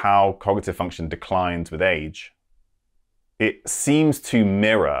about how cognitive function declines with age, it seems to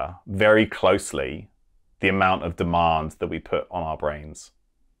mirror very closely the amount of demand that we put on our brains.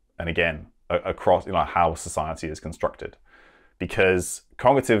 And again, across how society is constructed. Because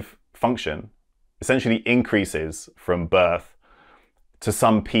cognitive function essentially increases from birth to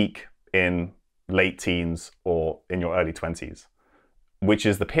some peak in late teens or in your early 20s, which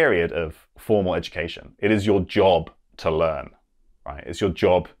is the period of formal education. It is your job to learn, right? It's your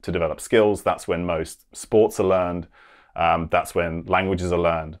job to develop skills. That's when most sports are learned. That's when languages are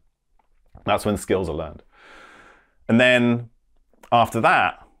learned. That's when skills are learned. And then after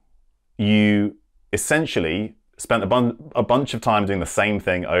that, you essentially spent a bunch of time doing the same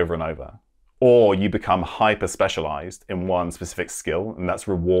thing over and over. Or you become hyper specialized in one specific skill, and that's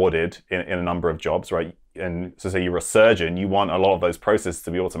rewarded in a number of jobs, right? And so say you're a surgeon, you want a lot of those processes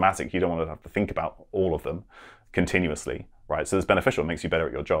to be automatic. You don't want to have to think about all of them continuously, right? So it's beneficial, it makes you better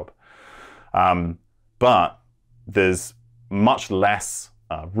at your job. But there's much less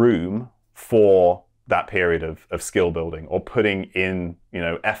room for that period of skill building or putting in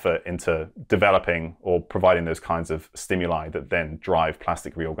effort into developing or providing those kinds of stimuli that then drive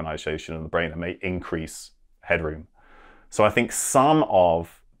plastic reorganization in the brain and may increase headroom. So I think some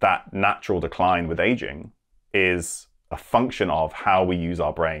of that natural decline with aging is a function of how we use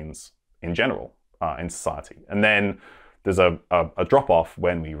our brains in general in society. And then there's a drop-off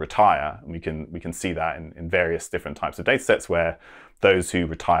when we retire, and we can see that in various different types of data sets where those who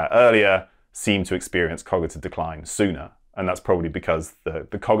retire earlier seem to experience cognitive decline sooner. And that's probably because the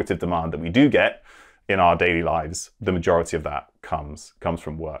cognitive demand that we do get in our daily lives, the majority of that comes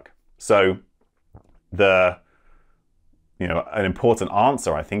from work. So an important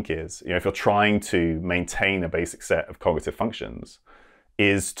answer, I think, is if you're trying to maintain a basic set of cognitive functions,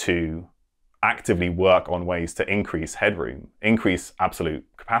 is to actively work on ways to increase headroom, increase absolute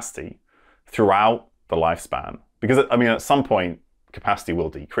capacity throughout the lifespan. Because at some point, capacity will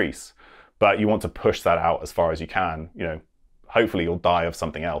decrease, but you want to push that out as far as you can. Hopefully you'll die of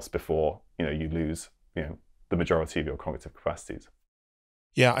something else before you lose the majority of your cognitive capacities.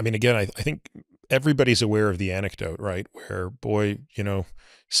 Yeah, again, I think everybody's aware of the anecdote, right? Where, boy,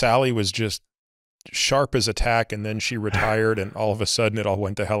 Sally was just sharp as a tack, and then she retired, and all of a sudden it all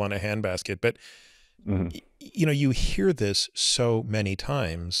went to hell in a handbasket. But you hear this so many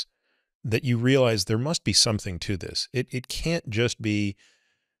times that you realize there must be something to this. It can't just be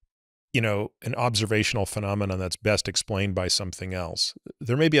an observational phenomenon that's best explained by something else.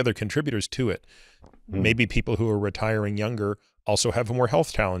 There may be other contributors to it. Mm. Maybe people who are retiring younger also have more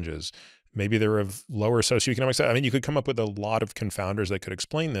health challenges. Maybe they're of lower socioeconomic status. I mean, you could come up with a lot of confounders that could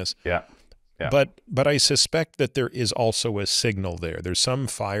explain this. Yeah. Yeah. But I suspect that there is also a signal there. There's some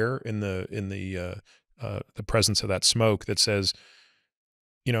fire in the presence of that smoke that says,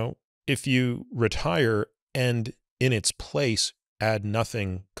 if you retire and in its place add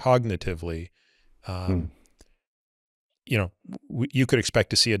nothing cognitively, Mm. you could expect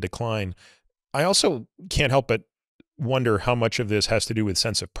to see a decline. I also can't help but wonder how much of this has to do with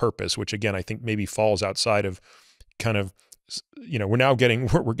sense of purpose, which again, I think maybe falls outside of kind of,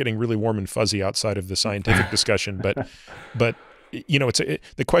 we're getting really warm and fuzzy outside of the scientific discussion, but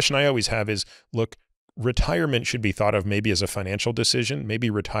the question I always have is, look, retirement should be thought of maybe as a financial decision. Maybe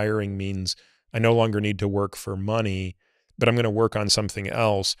retiring means I no longer need to work for money, but I'm going to work on something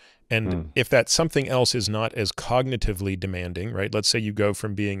else. And if that something else is not as cognitively demanding, right? Let's say you go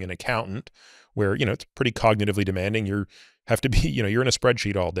from being an accountant where, it's pretty cognitively demanding. You're in a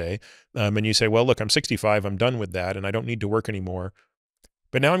spreadsheet all day. And you say, well, look, I'm 65, I'm done with that and I don't need to work anymore.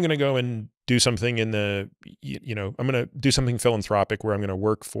 But now I'm going to go and do something I'm going to do something philanthropic where I'm going to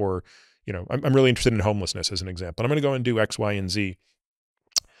work for, I'm really interested in homelessness as an example. I'm going to go and do X, Y, and Z.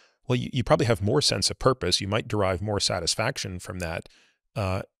 Well, you probably have more sense of purpose. You might derive more satisfaction from that,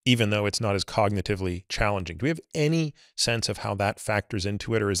 even though it's not as cognitively challenging. Do we have any sense of how that factors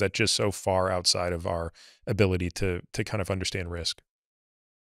into it, or is that just so far outside of our ability to kind of understand risk?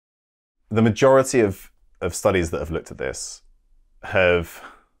 The majority of studies that have looked at this I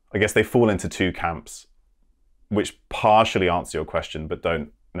guess they fall into two camps, which partially answer your question, but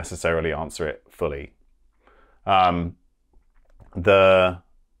don't necessarily answer it fully.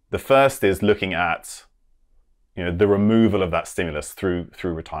 The first is looking at the removal of that stimulus through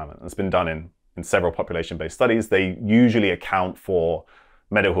retirement. It's been done in several population-based studies. They usually account for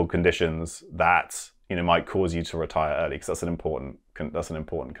medical conditions that might cause you to retire early, because that's an important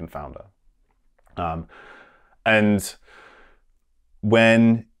confounder. And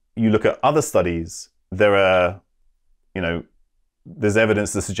when you look at other studies, there's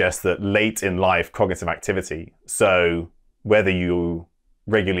evidence to suggest that late in life cognitive activity, so whether you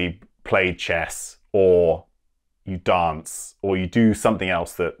regularly play chess or you dance or you do something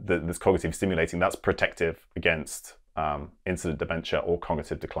else that's cognitive stimulating, that's protective against incident dementia or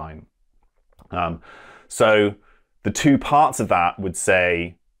cognitive decline. So the two parts of that would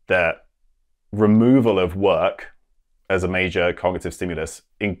say that removal of work as a major cognitive stimulus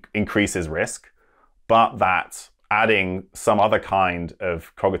increases risk, but that adding some other kind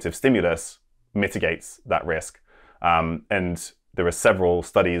of cognitive stimulus mitigates that risk. And there are several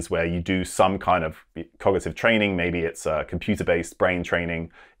studies where you do some kind of cognitive training. Maybe it's computer-based brain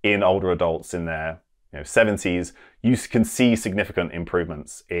training in older adults in their 70s. You can see significant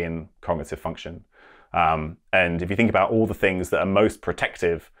improvements in cognitive function. And if you think about all the things that are most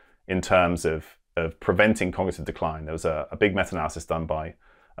protective in terms of preventing cognitive decline, there was a big meta-analysis done by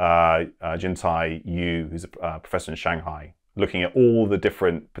Jintai Yu, who's a professor in Shanghai, looking at all the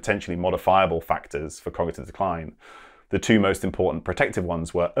different potentially modifiable factors for cognitive decline. The two most important protective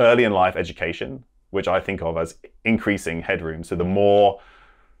ones were early in life education, which I think of as increasing headroom. So the more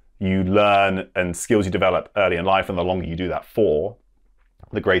you learn and skills you develop early in life and the longer you do that for,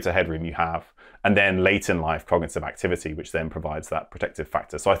 the greater headroom you have. And then late in life cognitive activity, which then provides that protective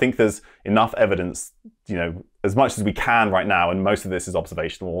factor. So I think there's enough evidence, as much as we can right now, and most of this is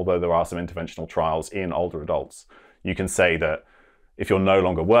observational, although there are some interventional trials in older adults, you can say that if you're no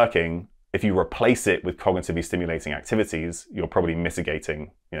longer working, if you replace it with cognitively stimulating activities, you're probably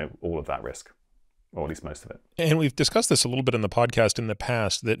mitigating, all of that risk, or at least most of it. And we've discussed this a little bit in the podcast in the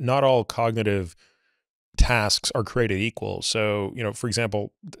past, that not all cognitive tasks are created equal. So, for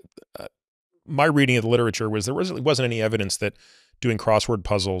example, my reading of the literature was there wasn't any evidence that doing crossword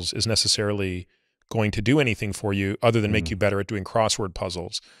puzzles is necessarily going to do anything for you other than make you better at doing crossword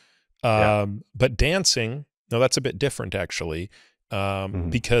puzzles. But dancing, no, that's a bit different actually,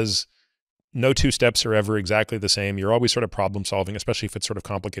 because no two steps are ever exactly the same. You're always sort of problem solving, especially if it's sort of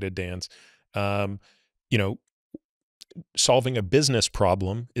complicated dance. Solving a business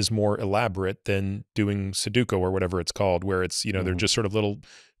problem is more elaborate than doing Sudoku or whatever it's called, where it's, they're just sort of little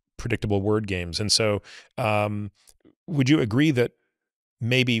predictable word games. And so would you agree that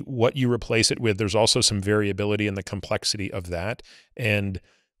maybe what you replace it with, there's also some variability in the complexity of that, and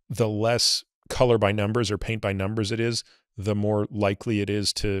the less color by numbers or paint by numbers it is, the more likely it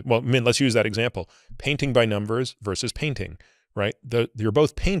is to, well, let's use that example. Painting by numbers versus painting, right? You're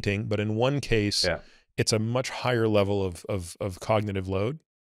both painting, but in one case, it's a much higher level of cognitive load.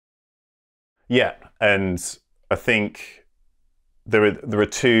 Yeah, and I think there are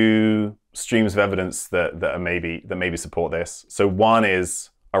two streams of evidence that maybe support this. So one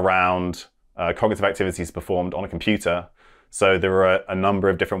is around cognitive activities performed on a computer. So there are a number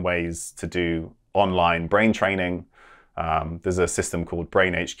of different ways to do online brain training. There's a system called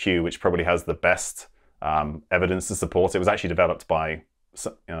Brain HQ, which probably has the best evidence to support it. It was actually developed by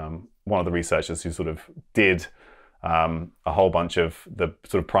one of the researchers who sort of did a whole bunch of the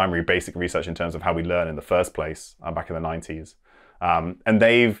sort of primary basic research in terms of how we learn in the first place back in the 90s. And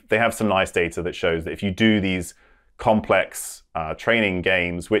they have some nice data that shows that if you do these complex training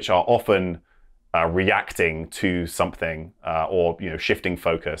games, which are often reacting to something or shifting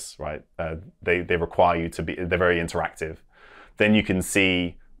focus, right? They require you to be, they're very interactive. Then you can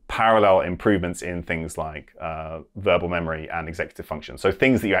see parallel improvements in things like verbal memory and executive function. So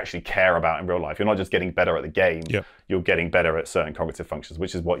things that you actually care about in real life. You're not just getting better at the game, Yep. You're getting better at certain cognitive functions,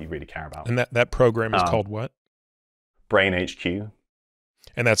 which is what you really care about. And that program is called what? Brain HQ.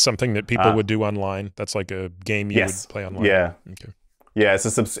 And that's something that people would do online? That's like a game you would play online? Yeah. Okay. Yeah, it's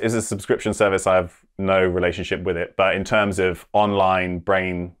a subscription service. I have no relationship with it. But in terms of online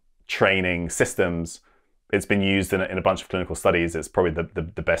brain training systems, it's been used in a bunch of clinical studies. It's probably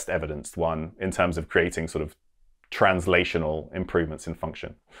the best evidenced one in terms of creating sort of translational improvements in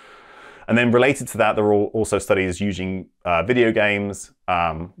function. And then related to that, there are also studies using video games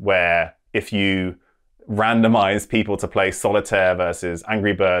where if you randomize people to play Solitaire versus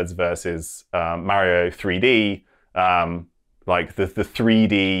Angry Birds versus Mario 3D, like the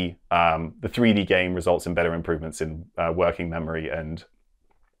 3D game results in better improvements in working memory, and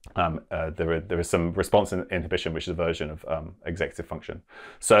there is some response inhibition, which is a version of executive function.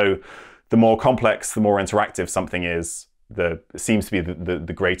 So the more complex, the more interactive something is, it seems to be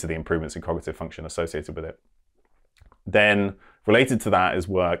the greater the improvements in cognitive function associated with it. Then related to that is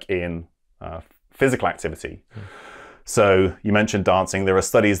work in physical activity. So you mentioned dancing. There are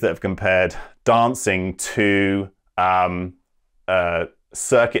studies that have compared dancing to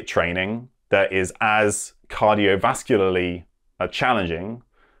circuit training that is as cardiovascularly challenging,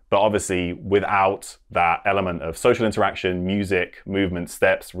 but obviously without that element of social interaction, music, movement,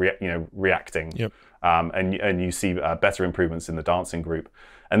 steps, reacting. Yep. And you see better improvements in the dancing group.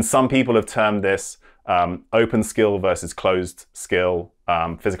 And some people have termed this open skill versus closed skill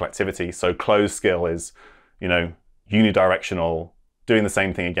physical activity. So closed skill is, unidirectional, doing the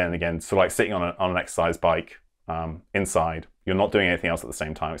same thing again and again. So like sitting on an exercise bike inside, you're not doing anything else at the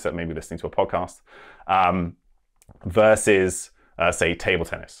same time except maybe listening to a podcast, versus say table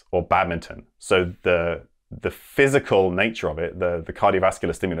tennis or badminton. So the physical nature of it, the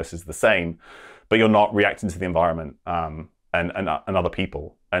cardiovascular stimulus is the same, but you're not reacting to the environment and other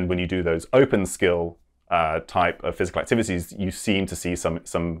people. And when you do those open skill type of physical activities, you seem to see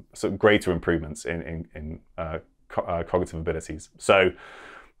some greater improvements in cognitive abilities. So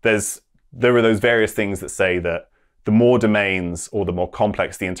there are those various things that say that the more domains or the more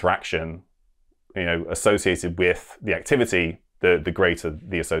complex the interaction, associated with the activity, the greater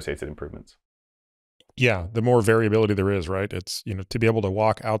the associated improvements. Yeah, the more variability there is, right? It's, to be able to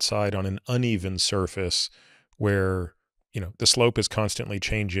walk outside on an uneven surface where, the slope is constantly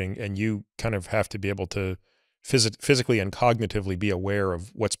changing, and you kind of have to be able to physically and cognitively be aware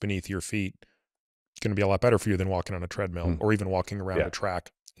of what's beneath your feet. It's going to be a lot better for you than walking on a treadmill or even walking around a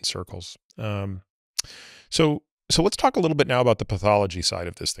track in circles. So let's talk a little bit now about the pathology side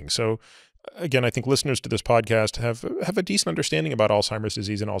of this thing. So again, I think listeners to this podcast have a decent understanding about Alzheimer's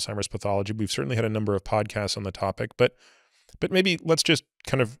disease and Alzheimer's pathology. We've certainly had a number of podcasts on the topic, but maybe let's just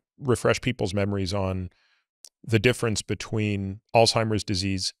kind of refresh people's memories on the difference between Alzheimer's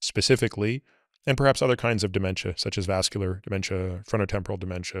disease specifically and perhaps other kinds of dementia, such as vascular dementia, frontotemporal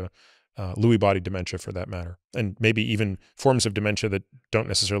dementia, Lewy body dementia for that matter, and maybe even forms of dementia that don't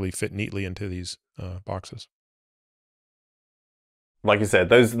necessarily fit neatly into these boxes. Like you said,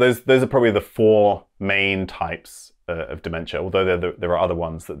 those are probably the four main types of dementia, although there are other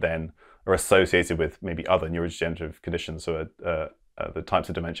ones that then are associated with maybe other neurodegenerative conditions. So the types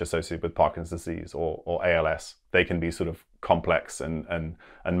of dementia associated with Parkinson's disease or ALS, they can be sort of complex and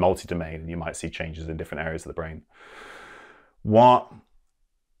multi-domain, and you might see changes in different areas of the brain.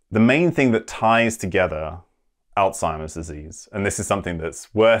 The main thing that ties together Alzheimer's disease, and this is something that's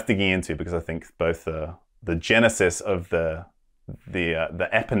worth digging into because I think both the genesis of the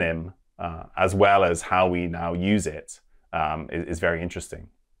eponym as well as how we now use it is very interesting.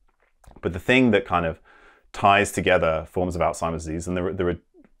 But the thing that kind of ties together forms of Alzheimer's disease, and there are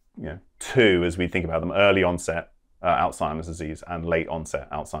two as we think about them: early onset Alzheimer's disease and late onset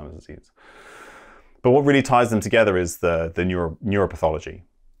Alzheimer's disease. But what really ties them together is the neuropathology.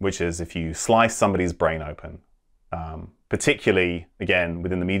 which is if you slice somebody's brain open, particularly, again,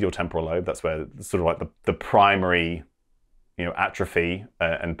 within the medial temporal lobe, that's where sort of like the primary atrophy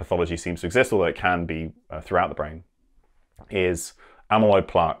and pathology seems to exist, although it can be throughout the brain, is amyloid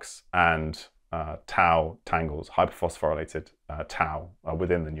plaques and tau tangles, hyperphosphorylated tau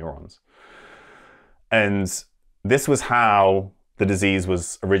within the neurons. And this was how the disease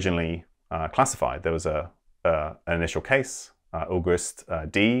was originally classified. There was an initial case, August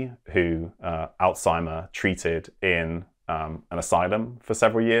D, who Alzheimer treated in an asylum for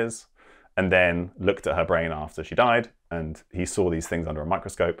several years, and then looked at her brain after she died, and he saw these things under a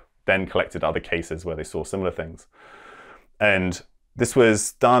microscope, then collected other cases where they saw similar things. And this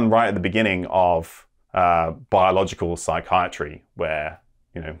was done right at the beginning of biological psychiatry, where,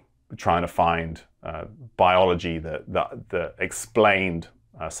 trying to find biology that explained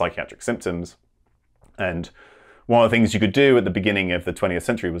psychiatric symptoms. And one of the things you could do at the beginning of the 20th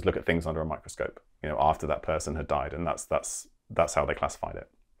century was look at things under a microscope, after that person had died, and that's how they classified it.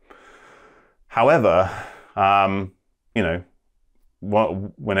 However,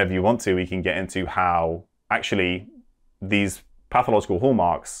 whenever you want to, we can get into how actually these pathological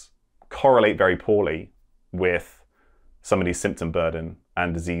hallmarks correlate very poorly with somebody's symptom burden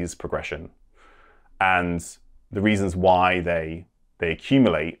and disease progression. And the reasons why they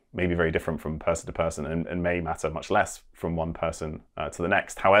accumulate may be very different from person to person and may matter much less from one person to the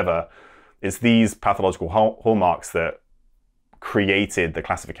next. However, it's these pathological hallmarks that created the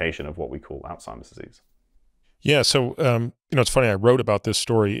classification of what we call Alzheimer's disease. Yeah, so it's funny. I wrote about this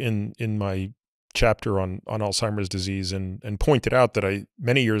story in my chapter on Alzheimer's disease, and pointed out that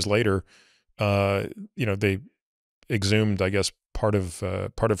many years later, they exhumed, I guess, part of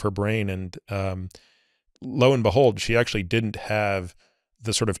her brain, and lo and behold, she actually didn't have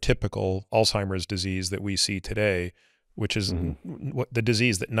the sort of typical Alzheimer's disease that we see today, which is the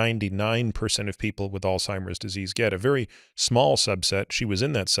disease that 99% of people with Alzheimer's disease get. A very small subset, she was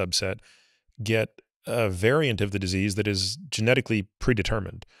in that subset, get a variant of the disease that is genetically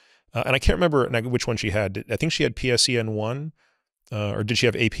predetermined. And I can't remember which one she had. I think she had PSEN1, or did she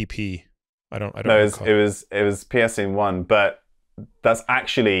have APP? I don't know. It was PSEN1, but that's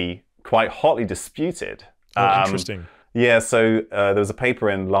actually quite hotly disputed. Oh, interesting. Yeah, so there was a paper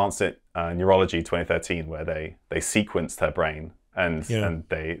in Lancet Neurology 2013 where they sequenced her brain, and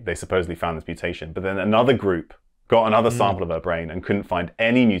they supposedly found this mutation. But then another group got another sample of her brain and couldn't find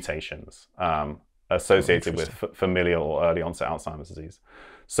any mutations associated with familial or early onset Alzheimer's disease.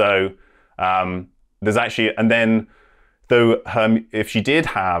 So there's actually, and then though if she did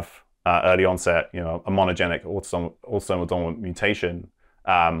have early onset, a monogenic autosomal dominant mutation,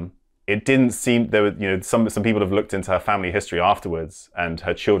 it didn't seem, there were, some people have looked into her family history afterwards, and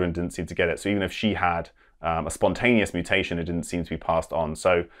her children didn't seem to get it. So even if she had a spontaneous mutation, it didn't seem to be passed on.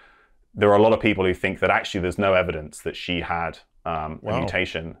 So there are a lot of people who think that actually there's no evidence that she had a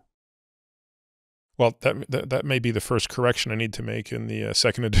mutation. Well, that may be the first correction I need to make in the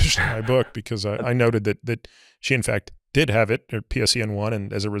second edition of my book, because I noted that she in fact did have it, or PSEN1,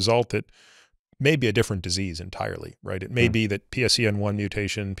 and as a result, it may be a different disease entirely, right? It may be that PSEN1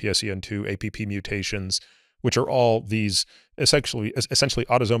 mutation, PSEN2, APP mutations, which are all these essentially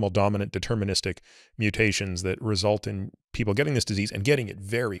autosomal dominant deterministic mutations that result in people getting this disease and getting it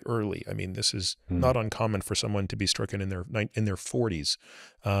very early. I mean, this is not uncommon for someone to be stricken in their 40s,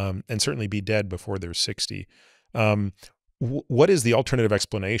 and certainly be dead before they're 60. What is the alternative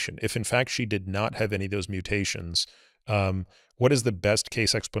explanation? If in fact she did not have any of those mutations, what is the best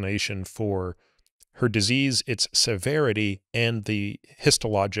case explanation for her disease, its severity, and the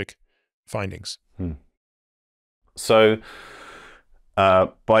histologic findings? So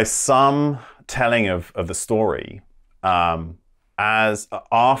by some telling of the story, as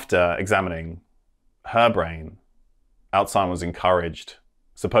after examining her brain, Alzheimer was encouraged,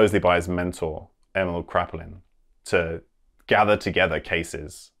 supposedly by his mentor, Emil Kraepelin, to gather together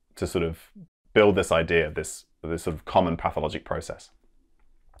cases to sort of build this idea of this sort of common pathologic process.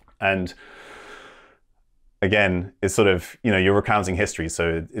 And again, it's sort of, you're recounting history,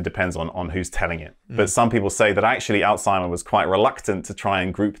 so it depends on who's telling it. But some people say that actually Alzheimer was quite reluctant to try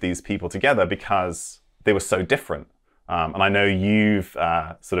and group these people together because they were so different. And I know you've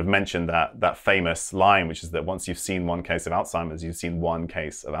sort of mentioned that famous line, which is that once you've seen one case of Alzheimer's, you've seen one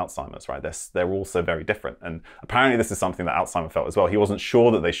case of Alzheimer's, right? They're all so very different. And apparently this is something that Alzheimer felt as well. He wasn't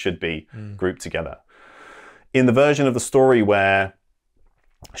sure that they should be grouped together. In the version of the story where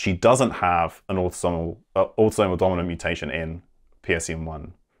she doesn't have an autosomal dominant mutation in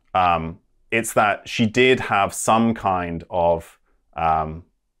PSEN1, it's that she did have some kind of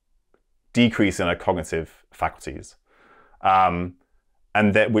decrease in her cognitive faculties.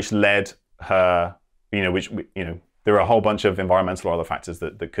 and that which led her, there are a whole bunch of environmental or other factors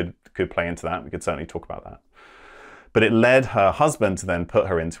that could play into that. We could certainly talk about that. But it led her husband to then put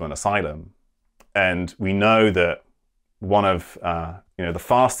her into an asylum. And we know that one of the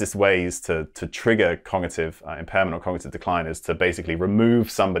fastest ways to trigger cognitive impairment or cognitive decline is to basically remove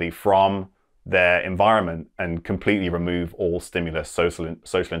somebody from their environment and completely remove all stimulus, social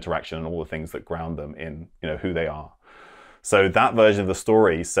interaction, and all the things that ground them in who they are. So that version of the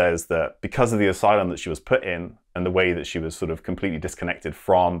story says that because of the asylum that she was put in and the way that she was sort of completely disconnected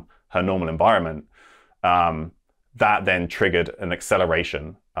from her normal environment, that then triggered an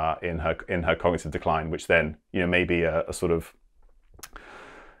acceleration in her cognitive decline, which then may be a sort of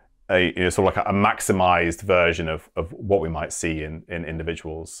a maximized version of what we might see in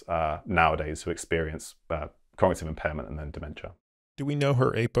individuals nowadays who experience cognitive impairment and then dementia. Do we know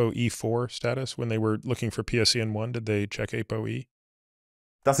her ApoE4 status when they were looking for PSEN1? Did they check ApoE?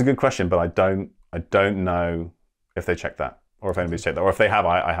 That's a good question, but I don't know if they checked that, or if anybody's checked that, or if they have,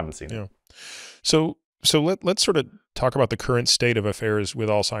 I haven't seen it. So let's sort of talk about the current state of affairs with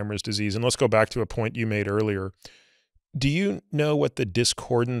Alzheimer's disease, and let's go back to a point you made earlier. Do you know what the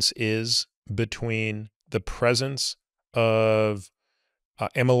discordance is between the presence of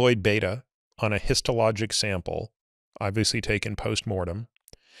amyloid beta on a histologic sample, obviously taken post-mortem,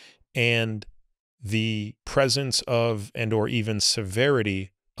 and the presence of and/or even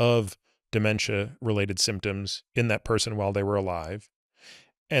severity of dementia-related symptoms in that person while they were alive,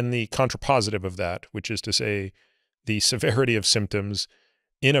 and the contrapositive of that, which is to say the severity of symptoms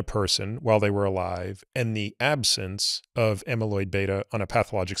in a person while they were alive and the absence of amyloid beta on a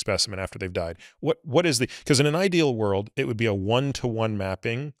pathologic specimen after they've died? What is the, because in an ideal world, it would be a one-to-one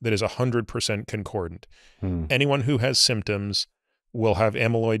mapping that is 100% concordant. Anyone who has symptoms will have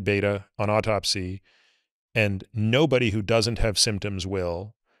amyloid beta on autopsy, and nobody who doesn't have symptoms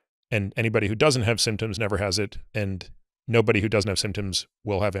will, and anybody who doesn't have symptoms never has it, and nobody who doesn't have symptoms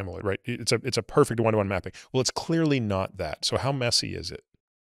will have amyloid, right? It's a perfect one-to-one mapping. Well, it's clearly not that. So how messy is it?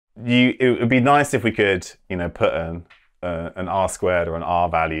 It would be nice if we could, put an R squared or an R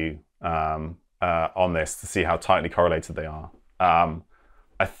value on this to see how tightly correlated they are.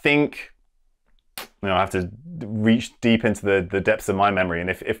 I think, I have to reach deep into the depths of my memory, and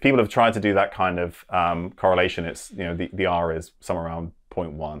if people have tried to do that kind of correlation, it's the R is somewhere around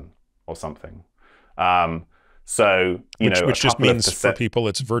 0.1 or something. Which just means for people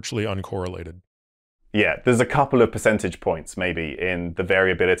it's virtually uncorrelated. Yeah, there's a couple of percentage points maybe in the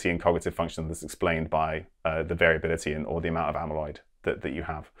variability in cognitive function that's explained by the variability in or the amount of amyloid that you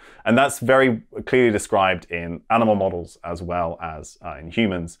have. And that's very clearly described in animal models as well as in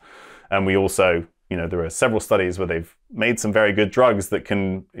humans. And we also, there are several studies where they've made some very good drugs that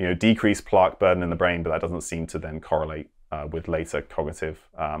can decrease plaque burden in the brain, but that doesn't seem to then correlate with later cognitive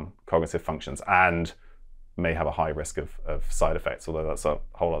functions, and may have a high risk of side effects, although that's a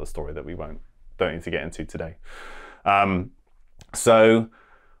whole other story that we don't need to get into today. So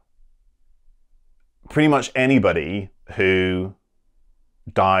pretty much anybody who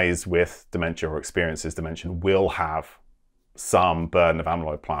dies with dementia or experiences dementia will have some burden of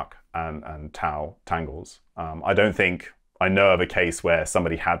amyloid plaque and tau tangles. I don't think I know of a case where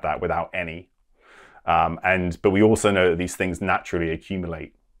somebody had that without any. But we also know that these things naturally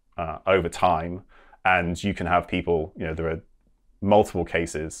accumulate over time, and you can have people, there are multiple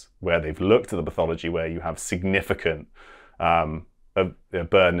cases where they've looked at the pathology where you have significant burden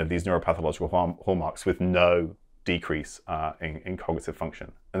of these neuropathological hallmarks with no decrease in cognitive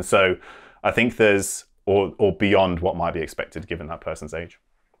function. And so I think there's, or beyond what might be expected given that person's age.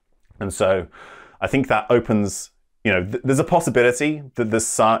 And so I think that opens, there's a possibility that there's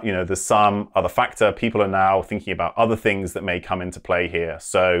some other factor. People are now thinking about other things that may come into play here.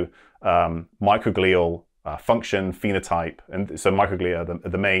 So microglial function, phenotype, and so microglia are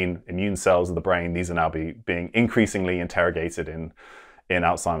the main immune cells of the brain. These are now being increasingly interrogated in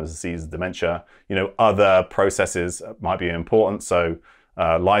Alzheimer's disease, dementia. Other processes might be important. So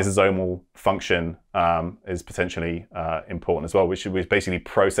lysosomal function is potentially important as well, which basically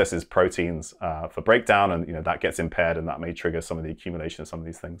processes proteins for breakdown, and that gets impaired, and that may trigger some of the accumulation of some of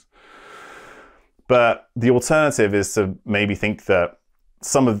these things. But the alternative is to maybe think that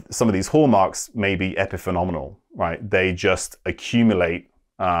some of these hallmarks may be epiphenomenal, right? They just accumulate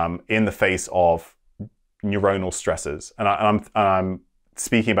in the face of neuronal stresses, and I'm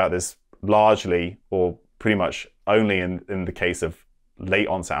speaking about this largely or pretty much only in the case of late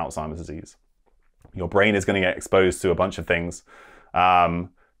onset Alzheimer's disease. Your brain is going to get exposed to a bunch of things,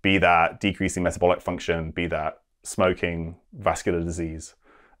 be that decreasing metabolic function, be that smoking, vascular disease.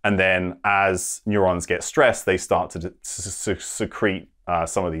 And then as neurons get stressed, they start to secrete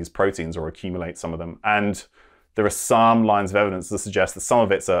some of these proteins or accumulate some of them. And there are some lines of evidence that suggest that some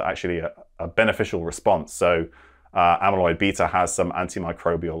of it's actually a beneficial response. So amyloid beta has some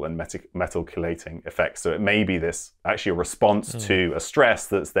antimicrobial and metal chelating effects. So it may be this actually a response to a stress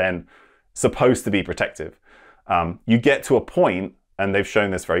that's then supposed to be protective. You get to a point, and they've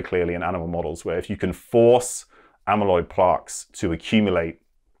shown this very clearly in animal models, where if you can force amyloid plaques to accumulate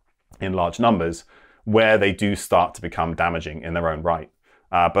in large numbers, where they do start to become damaging in their own right.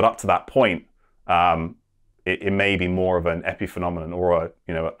 But up to that point, it may be more of an epiphenomenon or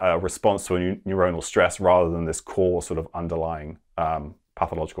a response to a neuronal stress rather than this core sort of underlying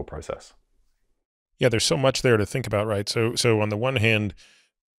pathological process. Yeah, there's so much there to think about, right? So on the one hand,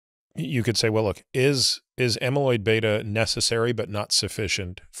 you could say, well, look, is amyloid beta necessary but not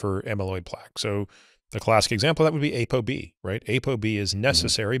sufficient for amyloid plaque? So the classic example, that would be ApoB, right? ApoB is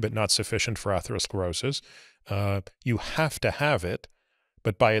necessary but not sufficient for atherosclerosis. You have to have it,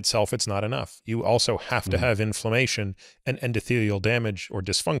 but by itself, it's not enough. You also have to have inflammation and endothelial damage or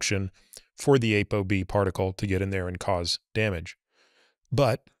dysfunction for the ApoB particle to get in there and cause damage.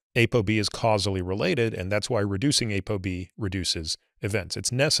 But ApoB is causally related, and that's why reducing ApoB reduces events.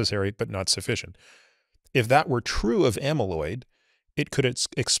 It's necessary, but not sufficient. If that were true of amyloid, it could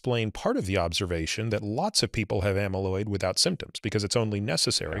explain part of the observation that lots of people have amyloid without symptoms because it's only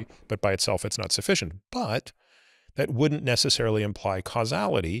necessary, but by itself, it's not sufficient. But that wouldn't necessarily imply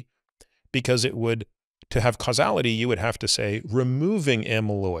causality, because to have causality, you would have to say removing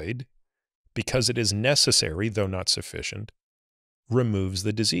amyloid because it is necessary, though not sufficient, removes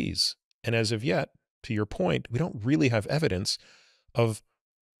the disease. And as of yet, to your point, we don't really have evidence of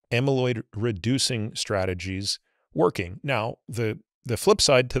amyloid reducing strategies working. Now, the flip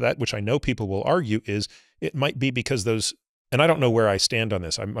side to that, which I know people will argue, is it might be because those, and I don't know where I stand on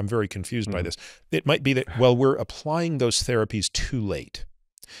this, I'm very confused by this. It might be that, well, we're applying those therapies too late.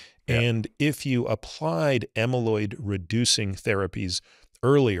 And if you applied amyloid reducing therapies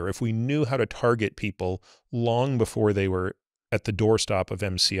earlier, if we knew how to target people long before they were at the doorstep of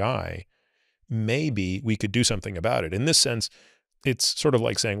MCI, maybe we could do something about it. In this sense, it's sort of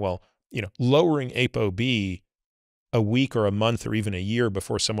like saying, well, lowering ApoB a week or a month or even a year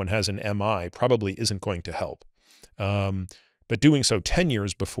before someone has an MI probably isn't going to help. But doing so 10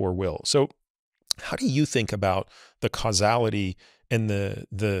 years before will. So how do you think about the causality and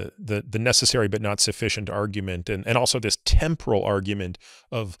the necessary but not sufficient argument, and also this temporal argument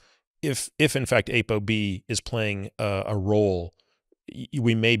of if in fact ApoB is playing a role,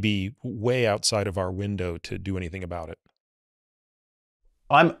 we may be way outside of our window to do anything about it?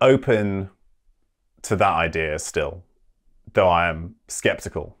 I'm open to that idea still, though I am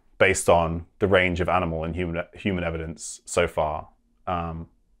skeptical based on the range of animal and human evidence so far.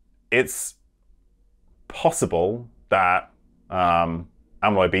 It's possible that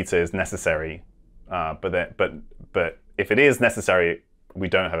amyloid beta is necessary, but if it is necessary, we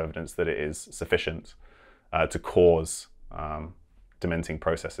don't have evidence that it is sufficient to cause dementing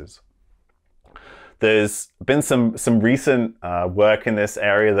processes. There's been some recent work in this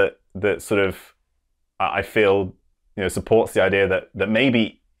area that sort of I feel supports the idea that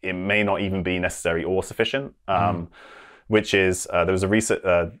maybe it may not even be necessary or sufficient. Which is there was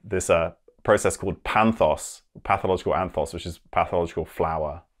this process called pathological anthos, which is pathological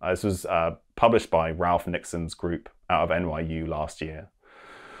flower. This was published by Ralph Nixon's group out of NYU last year,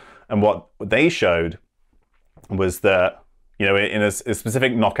 and what they showed was that in a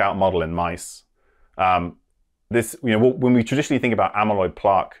specific knockout model in mice. When we traditionally think about amyloid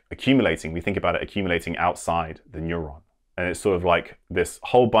plaque accumulating, we think about it accumulating outside the neuron. And it's sort of like this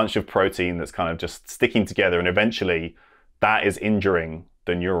whole bunch of protein that's kind of just sticking together, and eventually that is injuring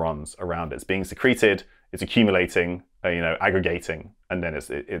the neurons around it. It's being secreted, it's accumulating, aggregating, and then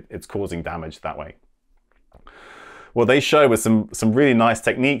it's causing damage that way. What they show with some really nice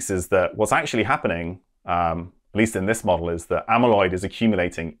techniques is that what's actually happening, at least in this model, is that amyloid is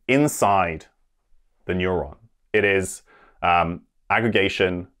accumulating inside the neuron. It is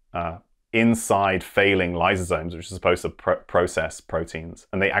aggregation inside failing lysosomes, which are supposed to process proteins,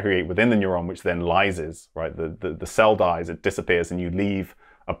 and they aggregate within the neuron, which then lyses, right? The cell dies, it disappears, and you leave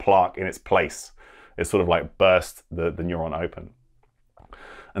a plaque in its place. It's sort of like burst the neuron open.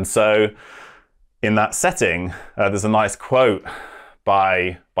 And so in that setting, there's a nice quote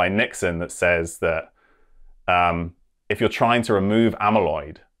by Nixon that says that if you're trying to remove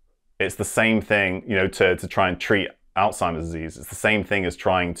amyloid, it's the same thing, to try and treat Alzheimer's disease. It's the same thing as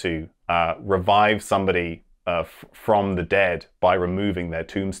trying to revive somebody from the dead by removing their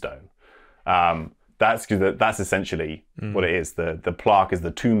tombstone. That's essentially what it is. The plaque is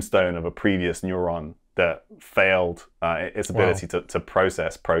the tombstone of a previous neuron that failed its ability to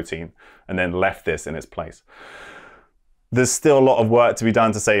process protein and then left this in its place. There's still a lot of work to be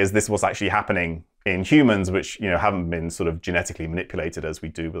done to say, is this what's actually happening in humans, which haven't been sort of genetically manipulated as we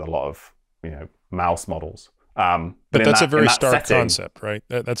do with a lot of mouse models. But that's a very stark concept, right?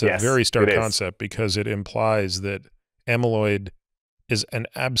 That's a very stark concept, because it implies that amyloid is an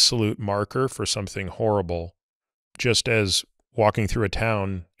absolute marker for something horrible, just as walking through a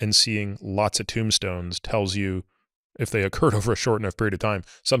town and seeing lots of tombstones tells you, if they occurred over a short enough period of time,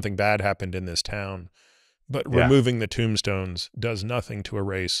 something bad happened in this town. But removing the tombstones does nothing to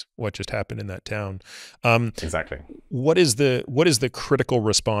erase what just happened in that town. Exactly. What is the critical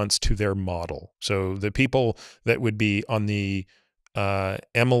response to their model? So the people that would be on the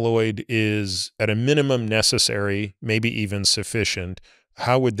amyloid is at a minimum necessary, maybe even sufficient,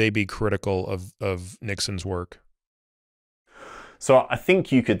 how would they be critical of Nixon's work? So I think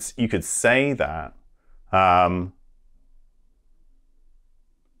you could say that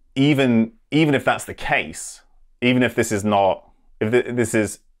even if that's the case, even if this is not, if this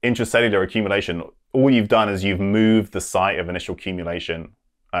is intracellular accumulation, all you've done is you've moved the site of initial accumulation.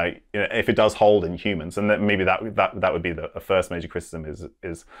 If it does hold in humans, and that maybe that would be the first major criticism,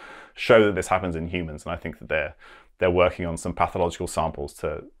 is show that this happens in humans. And I think that they're working on some pathological samples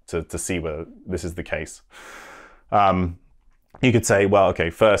to see whether this is the case. You could say, well, okay,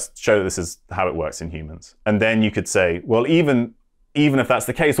 first show that this is how it works in humans, and then you could say, well, even if that's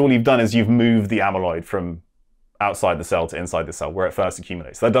the case, all you've done is you've moved the amyloid from outside the cell to inside the cell where it first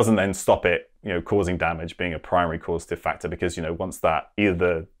accumulates. That doesn't then stop it, causing damage, being a primary causative factor, because, once that,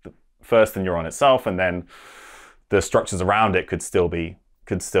 either the first the neuron itself and then the structures around it could still be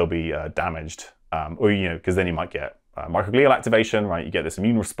damaged, or, because then you might get microglial activation, right? You get this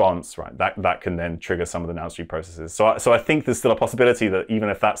immune response, right? That can then trigger some of the downstream processes. So I think there's still a possibility that even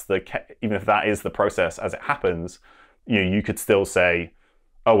if that is the process as it happens, you could still say,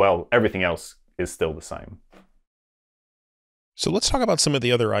 oh, well, everything else is still the same. So let's talk about some of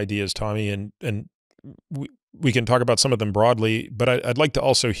the other ideas, Tommy, and we can talk about some of them broadly, but I'd like to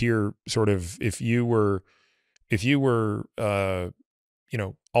also hear sort of if you were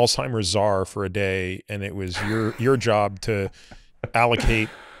Alzheimer's czar for a day, and it was your job to allocate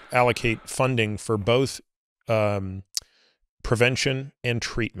funding for both prevention and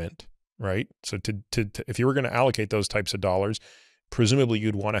treatment, right? So if you were going to allocate those types of dollars, presumably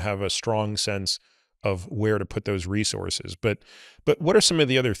you'd want to have a strong sense of where to put those resources. But what are some of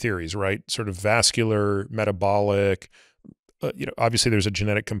the other theories, right? Sort of vascular, metabolic, obviously there's a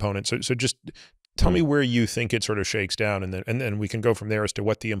genetic component. So just tell me where you think it sort of shakes down, and then we can go from there as to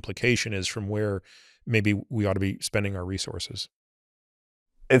what the implication is from where maybe we ought to be spending our resources.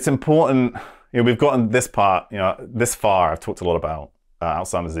 It's important, we've gotten this part, this far. I've talked a lot about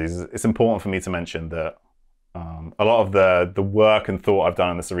Alzheimer's disease. It's important for me to mention that a lot of the work and thought I've done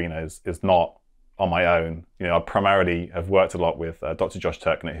in this arena is not on my own. I primarily have worked a lot with Dr. Josh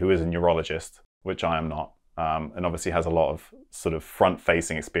Turknett, who is a neurologist, which I am not, and obviously has a lot of sort of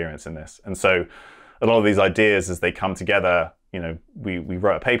front-facing experience in this. And so a lot of these ideas, as they come together, we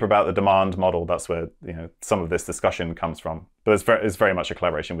wrote a paper about the demand model. That's where some of this discussion comes from. But it's very much a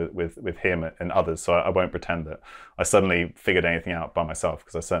collaboration with him and others. So I won't pretend that I suddenly figured anything out by myself,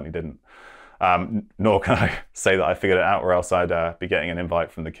 because I certainly didn't. Nor can I say that I figured it out, or else I'd be getting an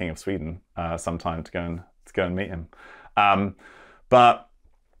invite from the King of Sweden sometime to go and meet him. But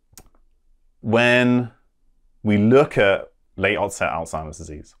when we look at late onset Alzheimer's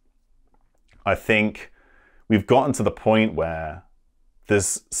disease, I think we've gotten to the point where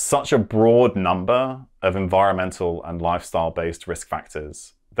there's such a broad number of environmental and lifestyle-based risk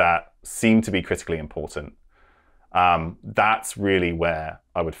factors that seem to be critically important. That's really where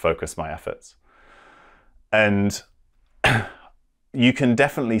I would focus my efforts. And you can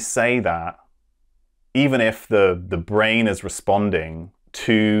definitely say that even if the brain is responding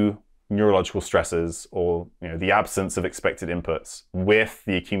to neurological stresses, or the absence of expected inputs with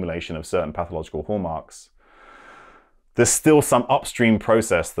the accumulation of certain pathological hallmarks, there's still some upstream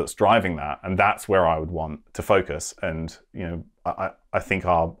process that's driving that, and that's where I would want to focus. And I think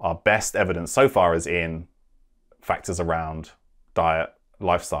our best evidence so far is in factors around diet,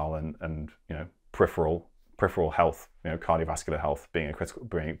 lifestyle, and peripheral health, cardiovascular health being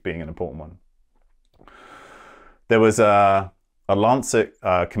an important one. There was a Lancet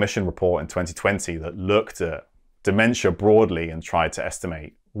Commission report in 2020 that looked at dementia broadly and tried to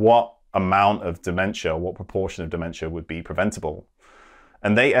estimate what amount of dementia, what proportion of dementia would be preventable.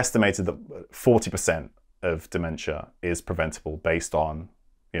 And they estimated that 40% of dementia is preventable based on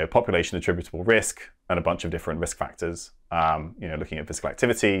population attributable risk, and a bunch of different risk factors, looking at physical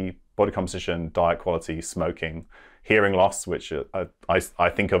activity, body composition, diet quality, smoking, hearing loss, which I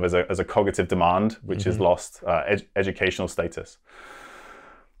think of as a cognitive demand, which is lost, educational status.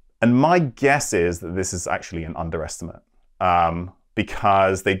 And my guess is that this is actually an underestimate,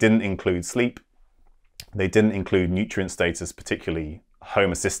 because they didn't include sleep, they didn't include nutrient status, particularly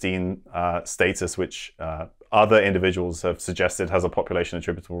homocysteine status, which other individuals have suggested has a population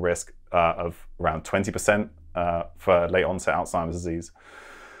attributable risk of around 20% for late onset Alzheimer's disease.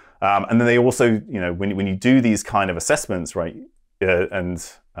 And then they also, when you do these kind of assessments, right,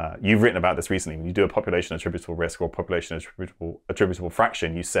 and you've written about this recently, when you do a population attributable risk or population attributable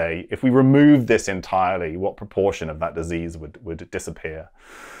fraction, you say, if we remove this entirely, what proportion of that disease would disappear?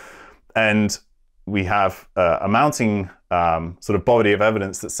 And we have a mounting sort of body of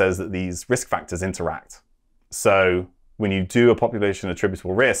evidence that says that these risk factors interact. So when you do a population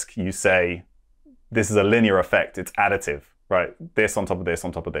attributable risk, you say, this is a linear effect, it's additive, right? This on top of this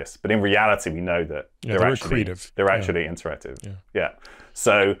on top of this. But in reality, we know that they're actually interactive. Yeah.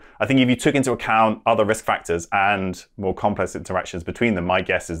 So I think if you took into account other risk factors and more complex interactions between them, my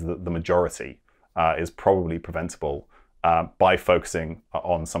guess is that the majority is probably preventable by focusing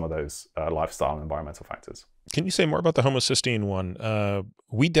on some of those lifestyle and environmental factors. Can you say more about the homocysteine one?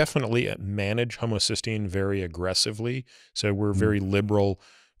 We definitely manage homocysteine very aggressively. So we're very liberal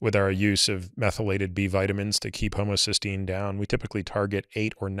with our use of methylated B vitamins to keep homocysteine down. We typically target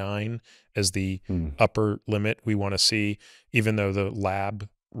 8 or 9 as the upper limit we want to see, even though the lab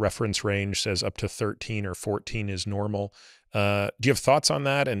reference range says up to 13 or 14 is normal. Do you have thoughts on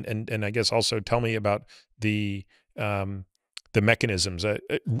that? And I guess also tell me about the mechanisms.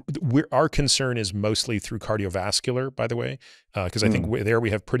 Our concern is mostly through cardiovascular, by the way, because I think there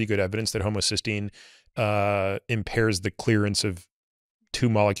we have pretty good evidence that homocysteine impairs the clearance of 2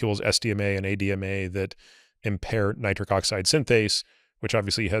 molecules, SDMA and ADMA, that impair nitric oxide synthase, which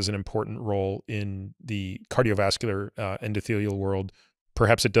obviously has an important role in the cardiovascular endothelial world.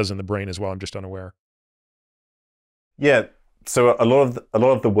 Perhaps it does in the brain as well. I'm just unaware. Yeah. So a lot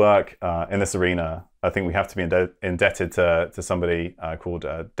of the work in this arena, I think we have to be indebted to somebody called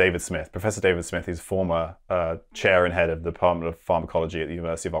David Smith, Professor David Smith. He's former chair and head of the Department of Pharmacology at the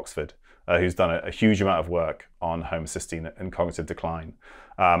University of Oxford, who's done a huge amount of work on homocysteine and cognitive decline.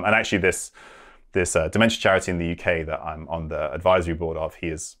 And actually this dementia charity in the UK that I'm on the advisory board of, he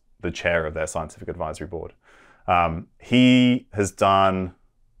is the chair of their scientific advisory board. He has done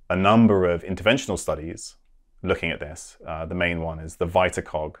a number of interventional studies looking at this. The main one is the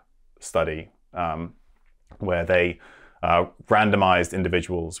VitaCog study, where they randomized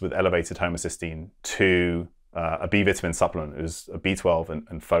individuals with elevated homocysteine to a B vitamin supplement. It was a B12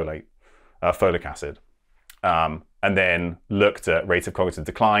 and folic acid, and then looked at rate of cognitive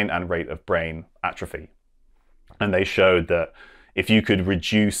decline and rate of brain atrophy. And they showed that if you could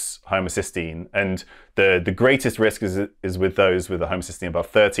reduce homocysteine, and the greatest risk is with those with a homocysteine above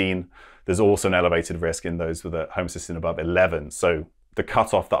 13. There's also an elevated risk in those with a homocysteine above 11. So the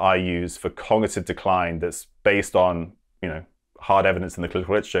cutoff that I use for cognitive decline that's based on hard evidence in the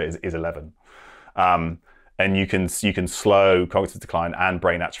clinical literature is 11. And you can slow cognitive decline and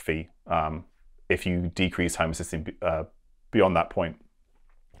brain atrophy if you decrease homocysteine beyond that point.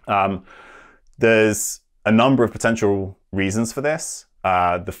 There's a number of potential reasons for this.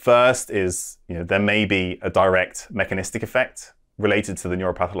 The first is there may be a direct mechanistic effect related to the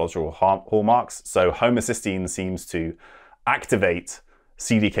neuropathological hallmarks. So homocysteine seems to activate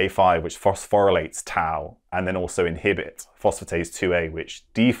CDK5, which phosphorylates tau, and then also inhibit phosphatase 2A, which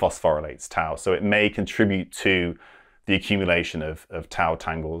dephosphorylates tau. So it may contribute to the accumulation of tau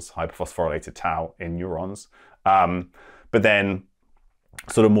tangles, hyperphosphorylated tau in neurons. But then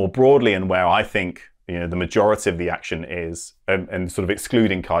sort of more broadly, and where I think the majority of the action is, and sort of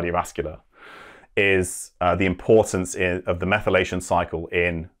excluding cardiovascular, is the importance of the methylation cycle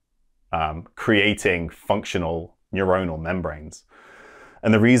in creating functional neuronal membranes.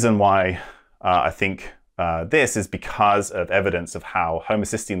 And the reason why I think this is because of evidence of how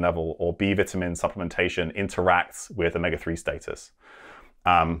homocysteine level or B vitamin supplementation interacts with omega-3 status.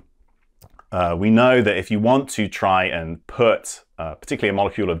 We know that if you want to try and put particularly a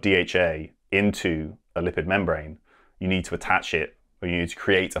molecule of DHA into a lipid membrane, you need to attach it, or you need to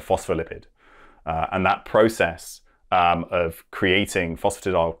create a phospholipid. And that process of creating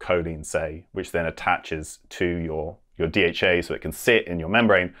phosphatidylcholine, say, which then attaches to your DHA so it can sit in your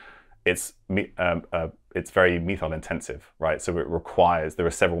membrane, it's very methyl intensive, right? So there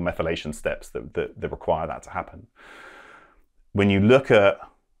are several methylation steps that require that to happen. When you look at,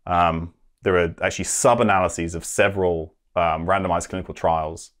 there are actually sub-analyses of several randomized clinical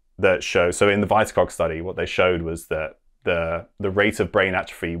trials that show, so in the VitaCog study, what they showed was that the rate of brain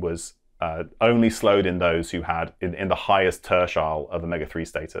atrophy was only slowed in those who had in the highest tertile of omega-3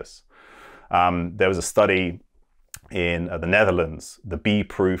 status. There was a study in the Netherlands, the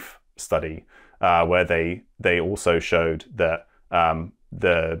B-proof study, where they also showed that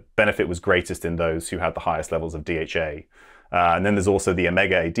the benefit was greatest in those who had the highest levels of DHA. And then there's also the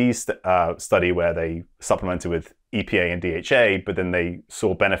Omega-AD study where they supplemented with EPA and DHA, but then they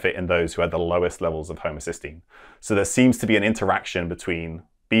saw benefit in those who had the lowest levels of homocysteine. So there seems to be an interaction between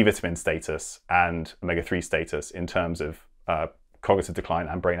B vitamin status and omega-3 status in terms of cognitive decline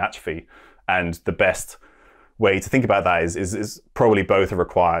and brain atrophy. And the best way to think about that is probably both are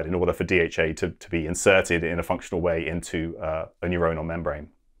required in order for DHA to be inserted in a functional way into a neuronal membrane.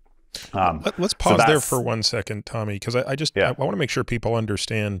 Let's pause there for 1 second, Tommy, because I want to make sure people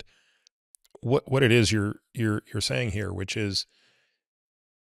understand what it is you're saying here, which is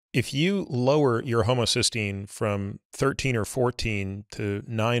if you lower your homocysteine from 13 or 14 to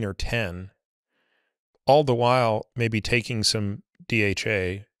 9 or 10, all the while maybe taking some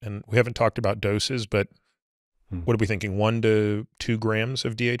DHA, and we haven't talked about doses, but what are we thinking? 1 to 2 grams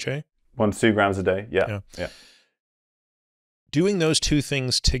of DHA? 1 to 2 grams a day. Yeah. Doing those two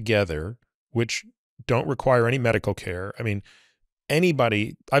things together, which don't require any medical care. I mean,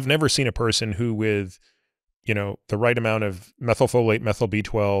 anybody, I've never seen a person who with, you know, the right amount of methylfolate, methyl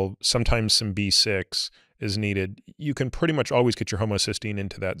B12, sometimes some B6 is needed. You can pretty much always get your homocysteine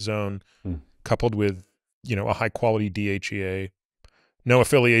into that zone, coupled with, you know, a high quality DHEA. No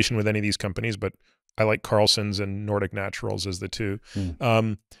affiliation with any of these companies, but I like Carlson's and Nordic Naturals as the two.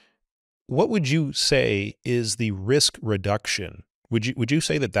 What would you say is the risk reduction? Would you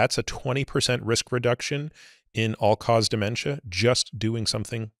say that that's a 20% risk reduction in all-cause dementia, just doing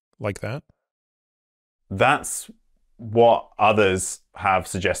something like that? That's what others have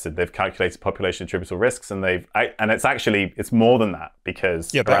suggested. They've calculated population attributable risks, and it's more than that,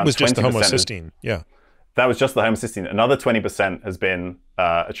 because that was just the homocysteine. That was just the homocysteine. Another 20% has been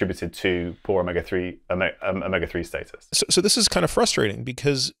attributed to poor omega-3 status. So this is kind of frustrating,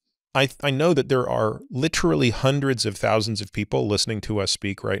 because I know that there are literally hundreds of thousands of people listening to us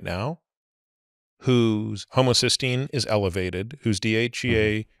speak right now whose homocysteine is elevated, whose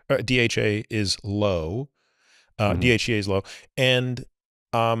DHA is low, DHEA is low, and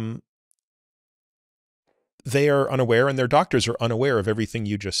they are unaware, and their doctors are unaware of everything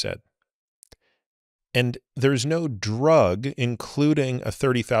you just said. And there's no drug, including a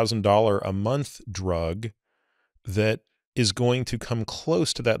 $30,000 a month drug, that is going to come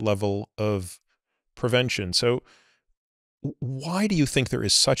close to that level of prevention. So why do you think there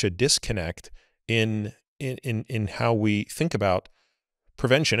is such a disconnect in how we think about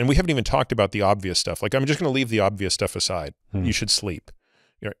prevention? And we haven't even talked about the obvious stuff. Like, I'm just going to leave the obvious stuff aside. You should sleep.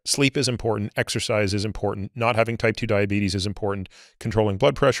 You know, sleep is important. Exercise is important. Not having type 2 diabetes is important. Controlling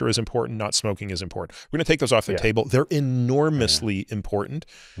blood pressure is important. Not smoking is important. We're going to take those off the table. They're enormously important,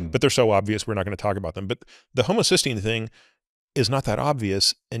 but they're so obvious we're not going to talk about them. But the homocysteine thing is not that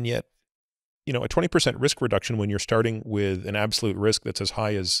obvious, and yet, you know, a 20% risk reduction when you're starting with an absolute risk that's as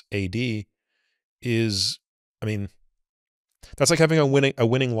high as AD is, I mean, that's like having a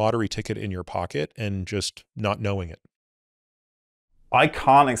winning lottery ticket in your pocket and just not knowing it. I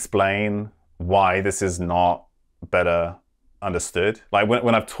can't explain why this is not better understood. Like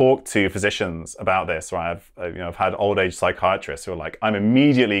when I've talked to physicians about this, right, I've had old age psychiatrists who are like, I'm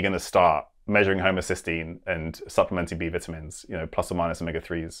immediately going to start measuring homocysteine and supplementing B vitamins, you know, plus or minus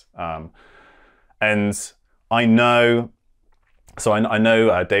omega-3s. And I know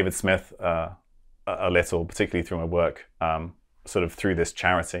David Smith a little, particularly through my work, sort of through this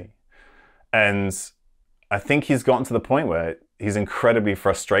charity. And I think he's gotten to the point where he's incredibly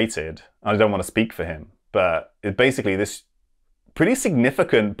frustrated. I don't want to speak for him, but it's basically this pretty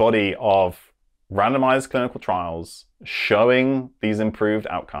significant body of randomized clinical trials showing these improved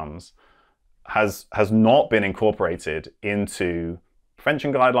outcomes has not been incorporated into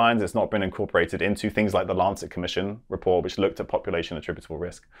prevention guidelines. It's not been incorporated into things like the Lancet Commission report, which looked at population attributable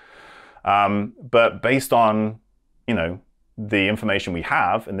risk. But based on, you know, the information we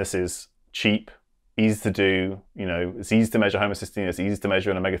have, and this is cheap, easy to do, you know, it's easy to measure homocysteine, it's easy to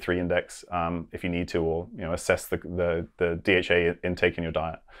measure an omega-3 index if you need to, or, you know, assess the DHA intake in your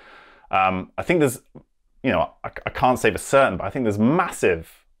diet. I think there's, you know, I can't say for certain, but I think there's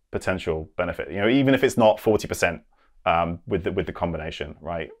massive potential benefit, you know, even if it's not 40% with the combination,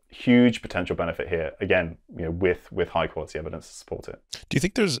 right? Huge potential benefit here, again, you know, with high quality evidence to support it. Do you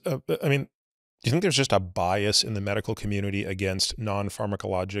think there's do you think there's just a bias in the medical community against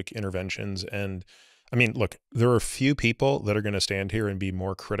non-pharmacologic interventions? And I mean, look, there are few people that are going to stand here and be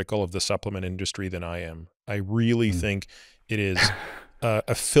more critical of the supplement industry than I am. I really Mm. think it is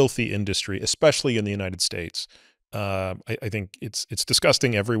a filthy industry, especially in the United States. I think it's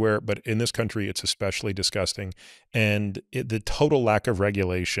disgusting everywhere, but in this country, it's especially disgusting. And the total lack of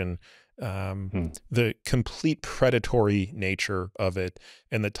regulation, Mm. the complete predatory nature of it,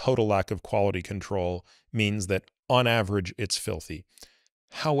 and the total lack of quality control means that on average, it's filthy.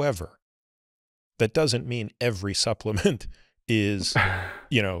 However, that doesn't mean every supplement is,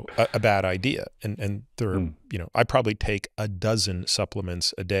 a bad idea. And there are, Mm. I probably take a dozen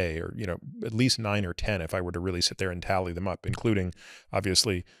supplements a day, or, at least 9 or 10 if I were to really sit there and tally them up, including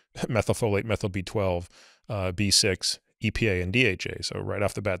obviously methylfolate, methyl B12, B6, EPA, and DHA. So right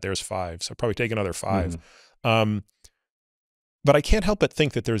off the bat, there's 5. So I'll probably take another 5. Mm. Um, but I can't help but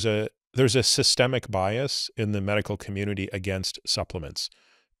think that there's a systemic bias in the medical community against supplements.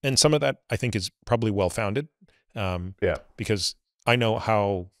 And some of that I think is probably well-founded, Yeah. because I know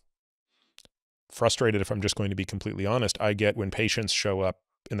how frustrated, if I'm just going to be completely honest, I get when patients show up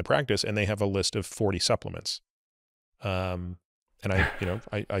in the practice and they have a list of 40 supplements. And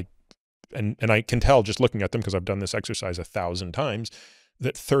I can tell just looking at them, because I've done this exercise 1,000 times,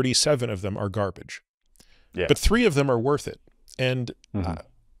 that 37 of them are garbage. Yeah. But 3 of them are worth it. And Mm-hmm.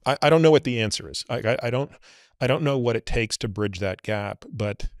 I don't know what the answer is. I don't know what it takes to bridge that gap,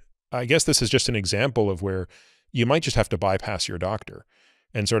 but I guess this is just an example of where you might just have to bypass your doctor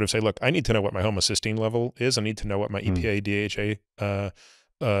and sort of say, look, I need to know what my homocysteine level is. I need to know what my EPA,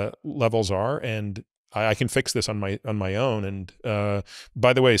 DHA levels are, and I can fix this on my own. And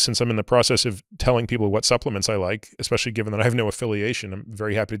by the way, since I'm in the process of telling people what supplements I like, especially given that I have no affiliation, I'm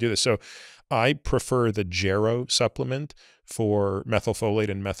very happy to do this. So I prefer the Gero supplement for methylfolate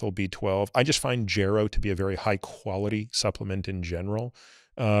and methyl B12. I just find Gero to be a very high quality supplement in general.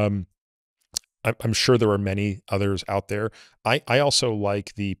 I'm sure there are many others out there. I also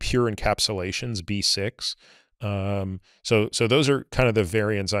like the pure encapsulations B6. So those are kind of the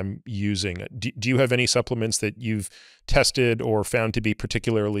variants I'm using. Do you have any supplements that you've tested or found to be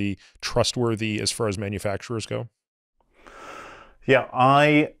particularly trustworthy as far as manufacturers go? Yeah,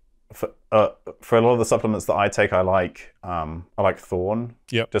 for a lot of the supplements that I take, I like Thorn.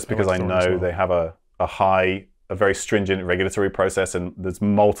 Yep, Just I because like I Thorn as know well. they have a very stringent regulatory process, and there's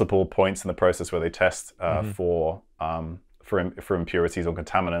multiple points in the process where they test for impurities or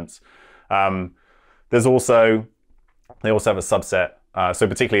contaminants. They also have a subset. So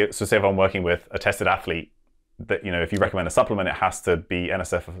particularly, say if I'm working with a tested athlete, that if you recommend a supplement, it has to be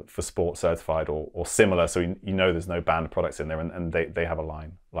NSF for sport certified or similar, so you know there's no banned products in there, and they have a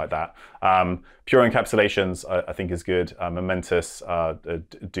line like that. Pure encapsulations I think is good. Momentous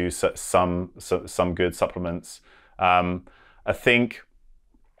do some good supplements. I think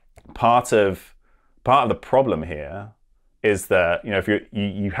part of the problem here is that if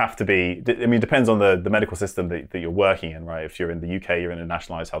you have to be, I mean, it depends on the medical system that you're working in, right? If you're in the UK, you're in a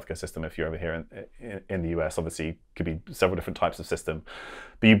nationalized healthcare system. If you're over here in the US, obviously it could be several different types of system,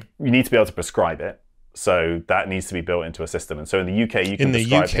 but you need to be able to prescribe it. So that needs to be built into a system. And so in the UK, you can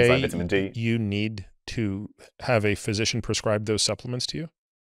prescribe things like vitamin D. You need to have a physician prescribe those supplements to you?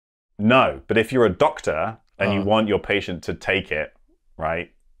 No, but if you're a doctor and you want your patient to take it,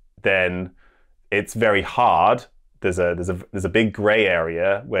 right, then it's very hard. There's a big gray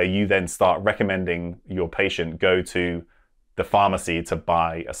area where you then start recommending your patient go to the pharmacy to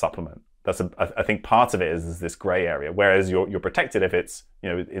buy a supplement. I think part of it is this gray area. Whereas you're protected if it's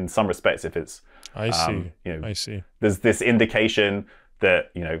in some respects if it's I see. There's this indication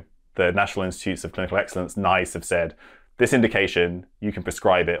that the National Institutes of Clinical Excellence, NICE, have said this indication you can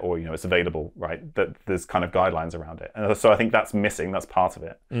prescribe it, or it's available, right? That there's kind of guidelines around it, and so I think that's missing. That's part of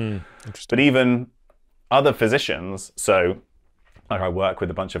it. But even other physicians, so like I work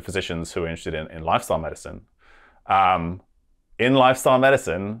with a bunch of physicians who are interested in lifestyle medicine. In lifestyle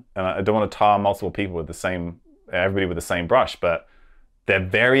medicine, and I don't want to tar multiple people with everybody with the same brush, but they're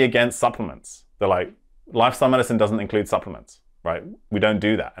very against supplements. They're like, lifestyle medicine doesn't include supplements, right? We don't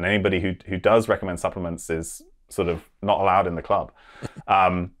do that. And anybody who does recommend supplements is sort of not allowed in the club,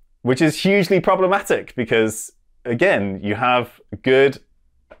 which is hugely problematic because, again, you have good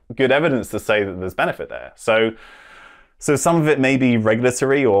evidence to say that there's benefit there. So some of it may be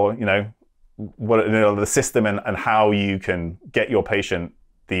regulatory, or the system and how you can get your patient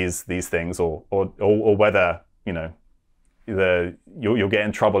these things, or whether you'll get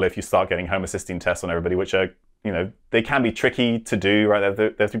in trouble if you start getting homocysteine tests on everybody, which are they can be tricky to do, right?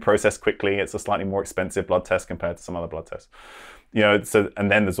 They have to be processed quickly. It's a slightly more expensive blood test compared to some other blood tests. So, and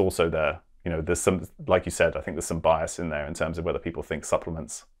then there's also there's some, like you said, I think there's some bias in there in terms of whether people think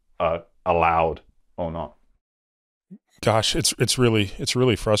supplements are allowed or not. Gosh, it's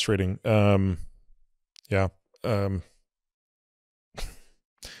really frustrating. Yeah. Um,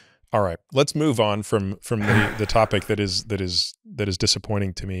 all right, let's move on from the topic that is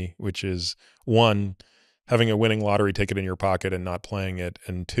disappointing to me, which is one, having a winning lottery ticket in your pocket and not playing it,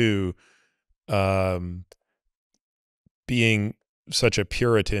 and two, um, being such a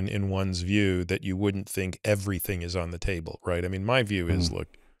Puritan in one's view that you wouldn't think everything is on the table, right? I mean, my view is, look,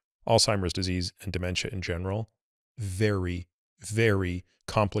 Alzheimer's disease and dementia in general, very, very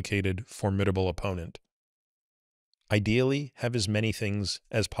complicated, formidable opponent. Ideally, have as many things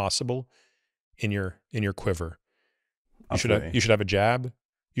as possible in your quiver. You should have a jab.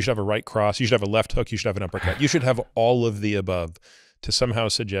 You should have a right cross. You should have a left hook. You should have an uppercut. You should have all of the above to somehow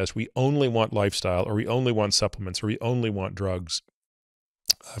suggest we only want lifestyle, or we only want supplements, or we only want drugs.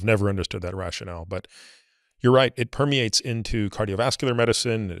 I've never understood that rationale, but you're right. It permeates into cardiovascular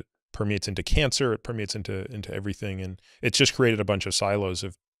medicine. It permeates into cancer. It permeates into everything, and it's just created a bunch of silos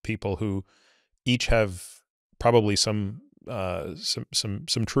of people who each have probably some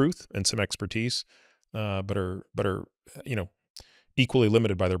truth and some expertise, but are equally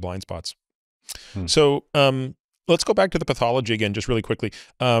limited by their blind spots. So let's go back to the pathology again, just really quickly.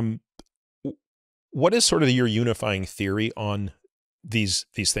 What is sort of your unifying theory on these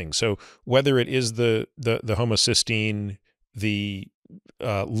things? So whether it is the homocysteine, the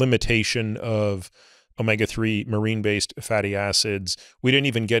limitation of omega-3 marine-based fatty acids. We didn't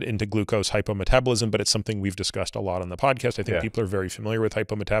even get into glucose hypometabolism, but it's something we've discussed a lot on the podcast. I think people are very familiar with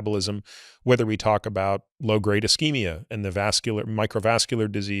hypometabolism, whether we talk about low-grade ischemia and the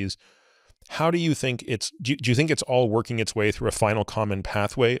microvascular disease. How do you think do you think it's all working its way through a final common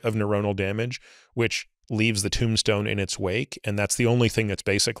pathway of neuronal damage, which leaves the tombstone in its wake, and that's the only thing that's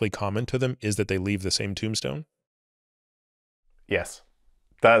basically common to them, is that they leave the same tombstone? Yes.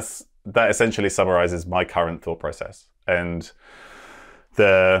 That essentially summarizes my current thought process. And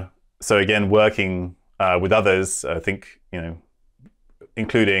so again, working with others, I think,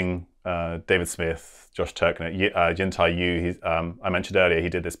 including David Smith, Josh Turkner, Yintai Yu, I mentioned earlier, he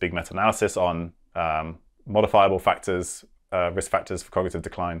did this big meta-analysis on modifiable factors, risk factors for cognitive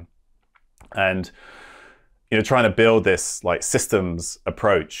decline. And, trying to build this like systems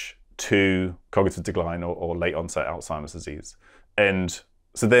approach to cognitive decline or late onset Alzheimer's disease. And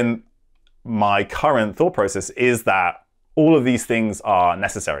so then my current thought process is that all of these things are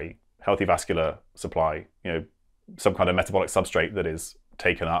necessary. Healthy vascular supply, some kind of metabolic substrate that is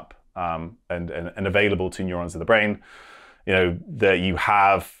taken up and available to neurons in the brain, that you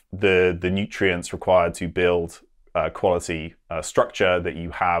have the nutrients required to build quality structure, that you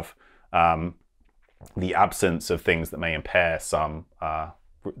have the absence of things that may impair some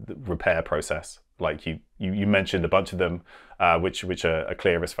repair process. Like you mentioned a bunch of them, which are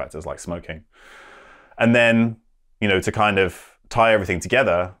clear risk factors like smoking. And then, to kind of tie everything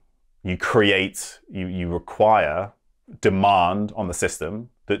together, you require demand on the system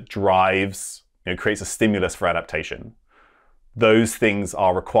that drives, creates a stimulus for adaptation. Those things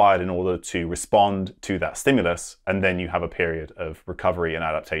are required in order to respond to that stimulus, and then you have a period of recovery and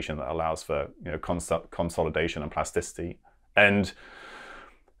adaptation that allows for consolidation and plasticity. And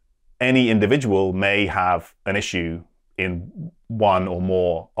any individual may have an issue in one or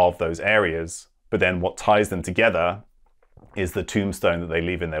more of those areas, but then what ties them together is the tombstone that they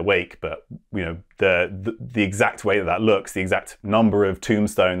leave in their wake. But the exact way that looks, the exact number of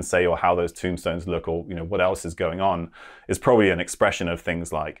tombstones, say, or how those tombstones look, or what else is going on, is probably an expression of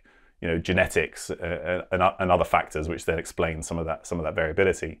things like genetics and other factors, which then explain some of that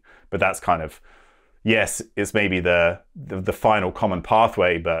variability. But that's kind of, yes, it's maybe the final common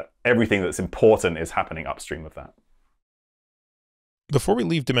pathway, but everything that's important is happening upstream of that. Before we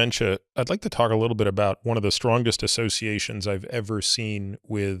leave dementia, I'd like to talk a little bit about one of the strongest associations I've ever seen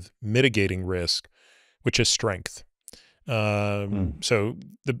with mitigating risk, which is strength. So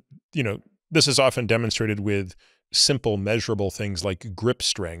this is often demonstrated with simple measurable things like grip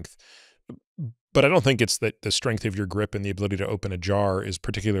strength, but I don't think it's that the strength of your grip and the ability to open a jar is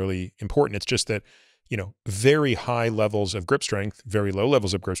particularly important. It's just that very high levels of grip strength, very low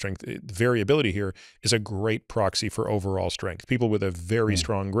levels of grip strength, variability here is a great proxy for overall strength. People with a very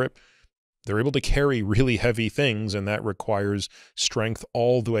strong grip, they're able to carry really heavy things, and that requires strength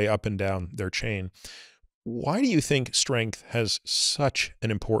all the way up and down their chain. Why do you think strength has such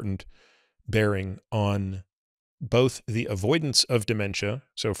an important bearing on both the avoidance of dementia,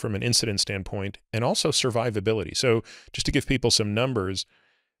 so from an incidence standpoint, and also survivability? So just to give people some numbers,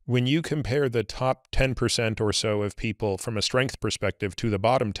 when you compare the top 10% or so of people from a strength perspective to the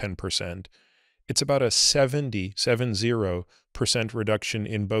bottom 10%, it's about a 70% reduction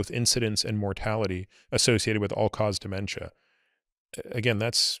in both incidence and mortality associated with all-cause dementia. Again,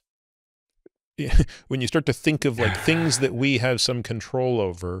 that's when you start to think of like things that we have some control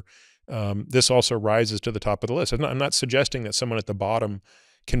over, this also rises to the top of the list. I'm not suggesting that someone at the bottom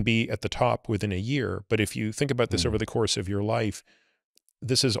can be at the top within a year, but if you think about this over the course of your life,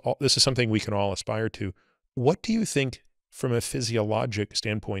 this is something we can all aspire to. What do you think, from a physiologic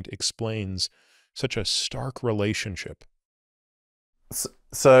standpoint, explains such a stark relationship?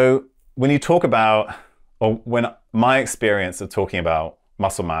 So when you talk about, or when my experience of talking about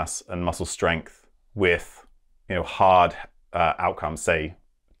muscle mass and muscle strength with, hard outcomes, say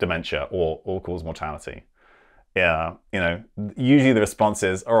dementia or all-cause mortality, usually the response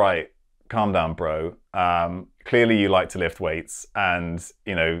is, all right, calm down, bro. Clearly you like to lift weights, and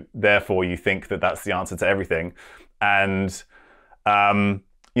therefore you think that that's the answer to everything. And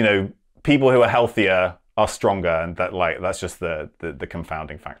people who are healthier are stronger, and that's just the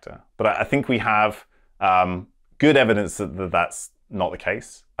confounding factor. But I think we have good evidence that that's not the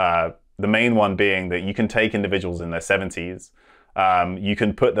case. The main one being that you can take individuals in their 70s, you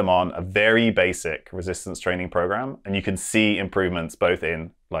can put them on a very basic resistance training program, and you can see improvements both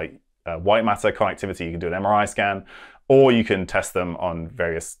in white matter connectivity. You can do an MRI scan, or you can test them on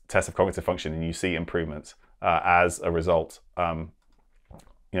various tests of cognitive function, and you see improvements as a result of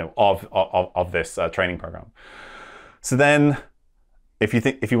this training program. So then,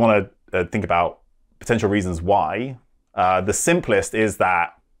 if you want to think about potential reasons why, the simplest is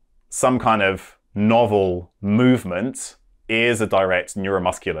that some kind of novel movement is a direct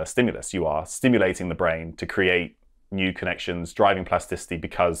neuromuscular stimulus. You are stimulating the brain to create new connections, driving plasticity,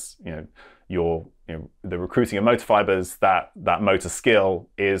 because the recruiting of motor fibers, that motor skill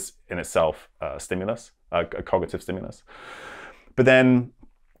is in itself a stimulus, a cognitive stimulus. But then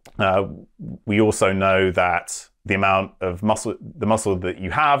we also know that the amount of muscle that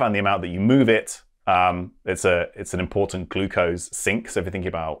you have and the amount that you move it, it's an important glucose sink. So if you're thinking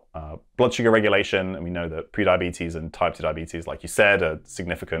about blood sugar regulation, and we know that prediabetes and type 2 diabetes, like you said, are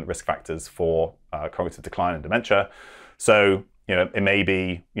significant risk factors for cognitive decline and dementia. So it may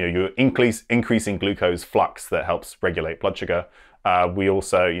be you're increasing glucose flux that helps regulate blood sugar. We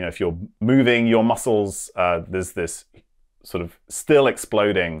also, if you're moving your muscles, there's this sort of still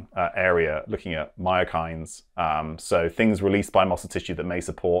exploding area looking at myokines. So things released by muscle tissue that may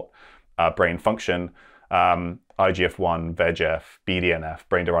support brain function, IGF-1, VEGF, BDNF,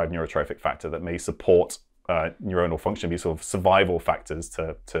 brain-derived neurotrophic factor, that may support neuronal function, be sort of survival factors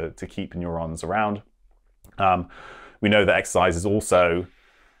to keep neurons around. We know that exercise is also,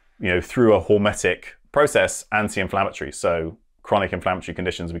 through a hormetic process, anti-inflammatory. So chronic inflammatory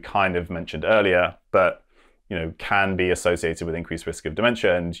conditions we kind of mentioned earlier, but can be associated with increased risk of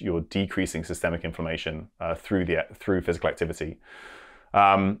dementia, and you're decreasing systemic inflammation through physical activity.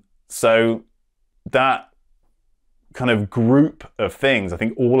 So that kind of group of things, I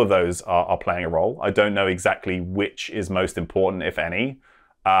think all of those are playing a role. I don't know exactly which is most important, if any.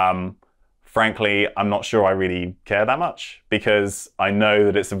 Frankly, I'm not sure I really care that much, because I know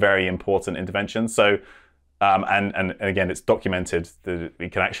that it's a very important intervention. So, and again, it's documented that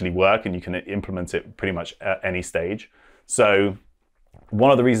it can actually work, and you can implement it pretty much at any stage. So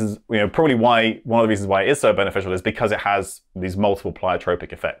one of the reasons, probably one of the reasons why it is so beneficial is because it has these multiple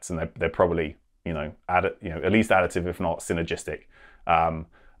pleiotropic effects, and they're probably, at least additive, if not synergistic.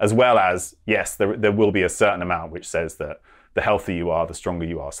 As well as, yes, there will be a certain amount which says that the healthier you are, the stronger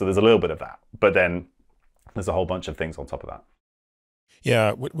you are. So there's a little bit of that, but then there's a whole bunch of things on top of that.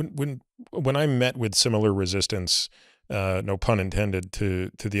 Yeah, when I met with similar resistance, no pun intended,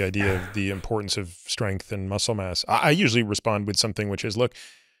 to the idea of the importance of strength and muscle mass, I usually respond with something which is, look,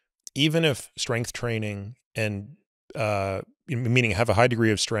 even if strength training and meaning have a high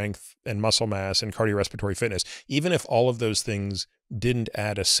degree of strength and muscle mass and cardiorespiratory fitness, even if all of those things didn't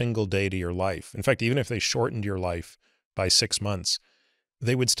add a single day to your life, in fact, even if they shortened your life by 6 months,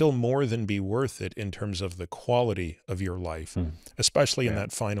 they would still more than be worth it in terms of the quality of your life, especially in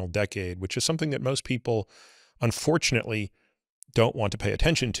that final decade, which is something that most people, unfortunately, don't want to pay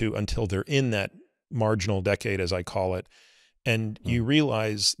attention to until they're in that marginal decade, as I call it. And you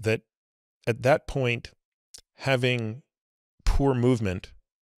realize that at that point, having poor movement,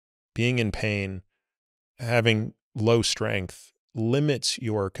 being in pain, having low strength limits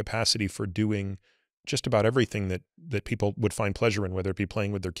your capacity for doing just about everything that people would find pleasure in, whether it be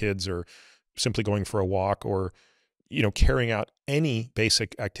playing with their kids or simply going for a walk, or carrying out any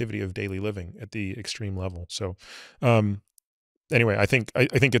basic activity of daily living at the extreme level. So anyway, I think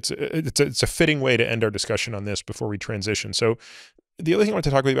it's a fitting way to end our discussion on this before we transition. So the other thing I want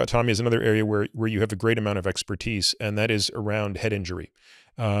to talk with you about, Tommy, is another area where you have a great amount of expertise, and that is around head injury.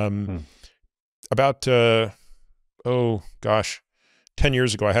 Um, Hmm. about, oh gosh, 10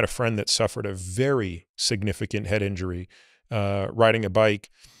 years ago, I had a friend that suffered a very significant head injury riding a bike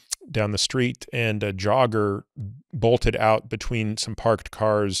down the street, and a jogger bolted out between some parked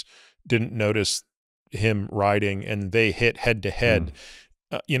cars, didn't notice him riding, and they hit head to Hmm. head.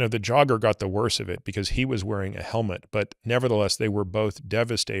 You know, the jogger got the worst of it because he was wearing a helmet, but nevertheless, they were both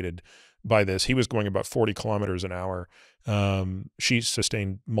devastated by this. He was going about 40 kilometers an hour. She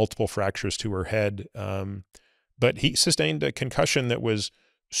sustained multiple fractures to her head, but he sustained a concussion that was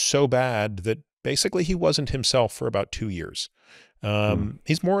so bad that basically he wasn't himself for about 2 years. Hmm.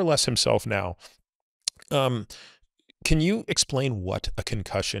 He's more or less himself now. Um, can you explain what a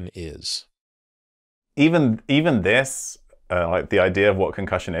concussion is? Even this, like the idea of what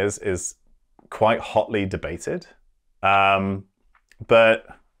concussion is quite hotly debated. But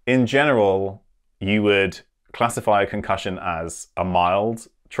in general, you would classify a concussion as a mild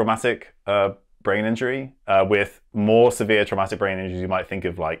traumatic brain injury. With more severe traumatic brain injuries, you might think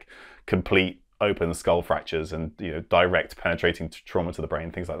of like complete open skull fractures and direct penetrating trauma to the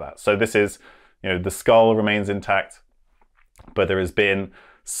brain, things like that. So this is, the skull remains intact, but there has been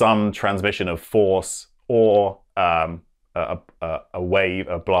some transmission of force or a wave,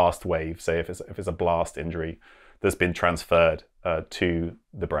 a blast wave, say if it's a blast injury that's been transferred to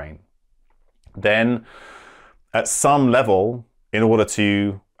the brain. Then at some level, in order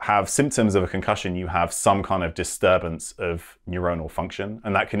to have symptoms of a concussion, you have some kind of disturbance of neuronal function.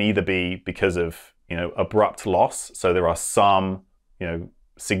 And that can either be because of, abrupt loss. So there are some,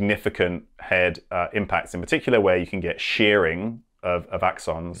 significant head impacts in particular where you can get shearing of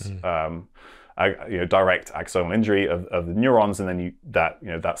axons, direct axonal injury of the neurons, and then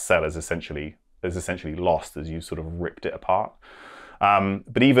that cell is essentially lost as you sort of ripped it apart.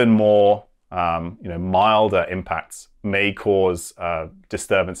 But even more milder impacts may cause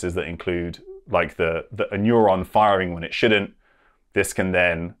disturbances that include like a neuron firing when it shouldn't. This can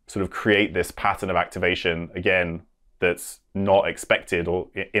then sort of create this pattern of activation again that's not expected, or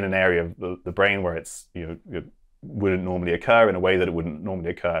in an area of the brain where it's it wouldn't normally occur in a way that it wouldn't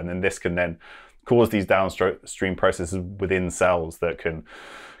normally occur, and then this can then cause these downstream processes within cells that can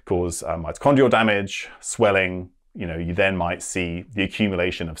cause mitochondrial damage, swelling. You then might see the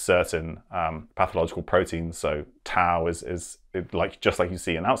accumulation of certain pathological proteins. So tau is like, just like you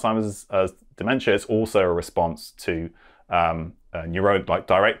see in Alzheimer's dementia, it's also a response to direct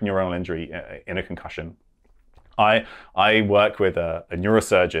neuronal injury in a concussion. I work with a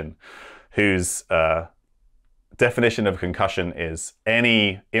neurosurgeon whose definition of concussion is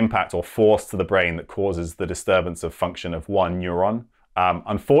any impact or force to the brain that causes the disturbance of function of one neuron.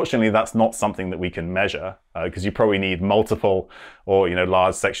 Unfortunately, that's not something that we can measure because you probably need multiple or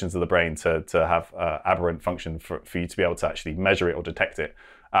large sections of the brain to have aberrant function for you to be able to actually measure it or detect it.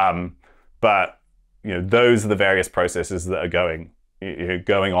 But those are the various processes that are going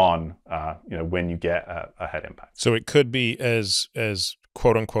on when you get a head impact. So it could be as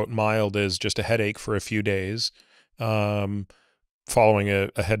quote unquote mild as just a headache for a few days, following a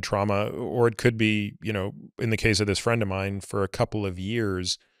head trauma, or it could be, in the case of this friend of mine, for a couple of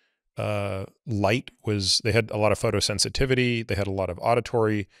years, they had a lot of photosensitivity, they had a lot of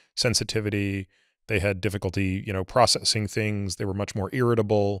auditory sensitivity, they had difficulty, processing things, they were much more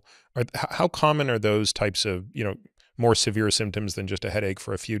irritable. How common are those types of, more severe symptoms than just a headache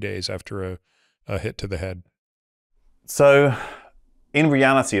for a few days after a hit to the head? So in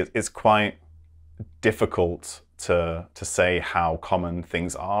reality, it's quite difficult to say how common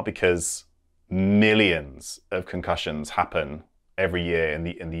things are because millions of concussions happen every year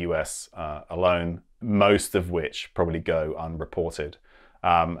in the US alone, most of which probably go unreported.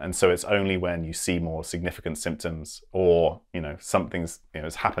 And so it's only when you see more significant symptoms, or something's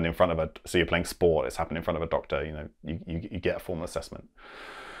it's happened in front of so you're playing sport, it's happened in front of a doctor, you get a formal assessment.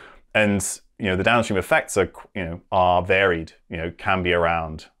 And the downstream effects are varied. Can be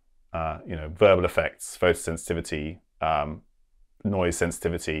around verbal effects, photosensitivity, noise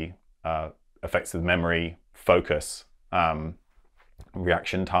sensitivity, effects of memory, focus,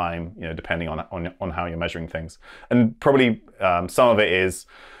 reaction time, depending on how you're measuring things. And probably some of it is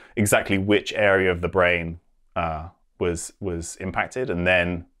exactly which area of the brain was impacted. And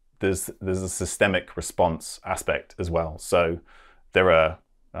then there's a systemic response aspect as well. So there are,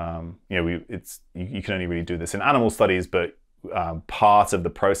 you can only really do this in animal studies, but part of the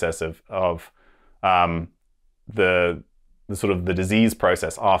process of the sort of the disease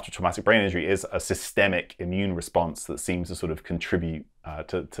process after traumatic brain injury is a systemic immune response that seems to sort of contribute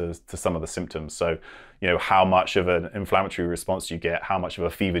to some of the symptoms. So, how much of an inflammatory response do you get? How much of a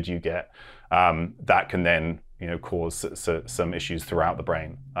fever do you get? That can then, cause some issues throughout the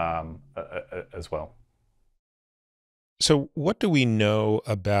brain as well. So what do we know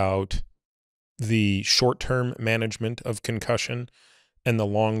about the short-term management of concussion and the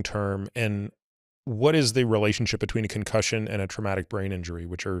long-term, and what is the relationship between a concussion and a traumatic brain injury,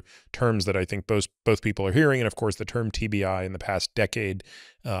 which are terms that I think both people are hearing, and of course the term TBI in the past decade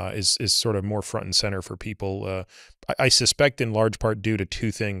is sort of more front and center for people. I suspect in large part due to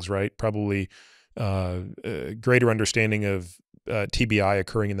two things, right? Probably greater understanding of TBI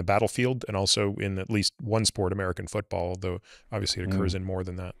occurring in the battlefield and also in at least one sport, American football, though obviously it occurs in more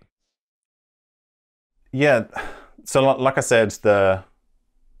than that. Yeah, so like I said, the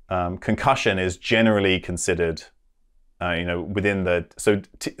concussion is generally considered, within the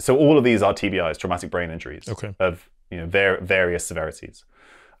so all of these are TBIs, traumatic brain injuries, okay, of various severities.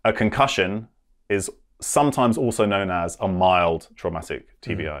 A concussion is sometimes also known as a mild traumatic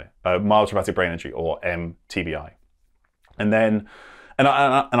TBI, mild traumatic brain injury, or MTBI. And then, and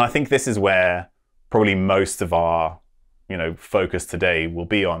I think this is where probably most of our focus today will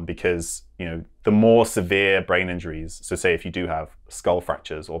be on, because the more severe brain injuries, so say if you do have skull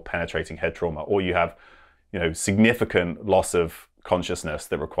fractures or penetrating head trauma, or you have significant loss of consciousness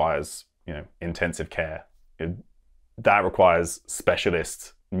that requires intensive care, that requires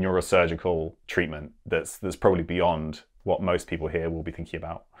specialist neurosurgical treatment that's probably beyond what most people here will be thinking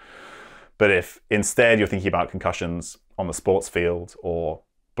about. But if instead you're thinking about concussions on the sports field, or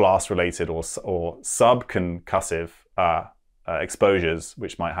blast related or subconcussive exposures,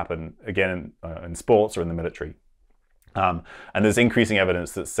 which might happen again in sports or in the military. And there's increasing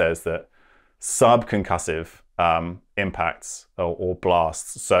evidence that says that subconcussive impacts or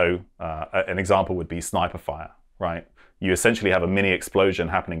blasts, so an example would be sniper fire, right? You essentially have a mini explosion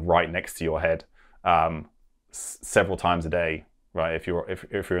happening right next to your head several times a day, right? If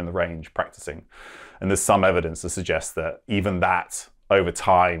you're in the range practicing. And there's some evidence to suggest that even that, over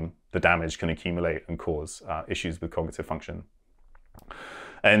time, the damage can accumulate and cause issues with cognitive function.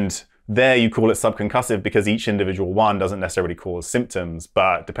 And there you call it subconcussive because each individual one doesn't necessarily cause symptoms,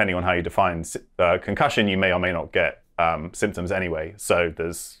 but depending on how you define concussion, you may or may not get symptoms anyway. So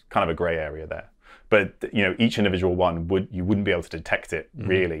there's kind of a gray area there. But each individual one you wouldn't be able to detect it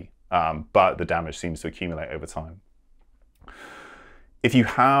really, but the damage seems to accumulate over time. If you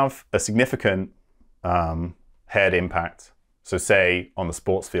have a significant head impact, so say on the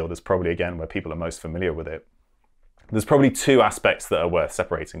sports field is probably again where people are most familiar with it, there's probably two aspects that are worth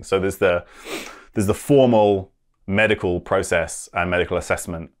separating. So there's the formal medical process and medical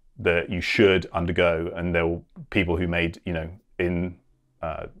assessment that you should undergo, and there will people who made in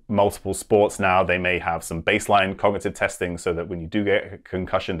multiple sports now, they may have some baseline cognitive testing so that when you do get a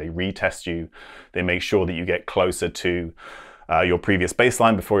concussion, they retest you. They make sure that you get closer to your previous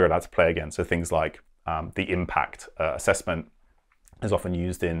baseline before you're allowed to play again. So things like the impact assessment is often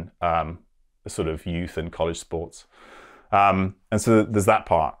used in sort of youth and college sports. And so there's that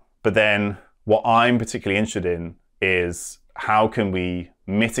part. But then what I'm particularly interested in is how can we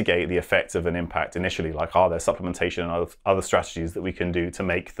mitigate the effects of an impact initially? Like, are there supplementation and other strategies that we can do to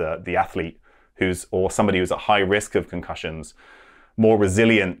make the athlete or somebody who's at high risk of concussions more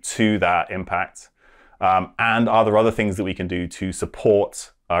resilient to that impact? And are there other things that we can do to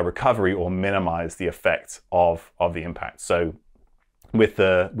support recovery or minimize the effect of the impact? So with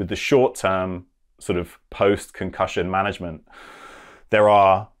the short-term sort of post-concussion management, there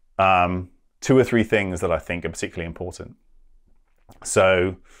are two or three things that I think are particularly important.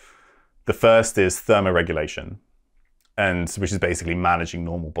 So the first is thermoregulation, which is basically managing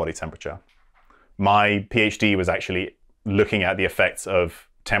normal body temperature. My PhD was actually looking at the effects of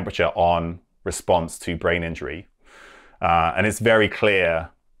temperature on response to brain injury. And it's very clear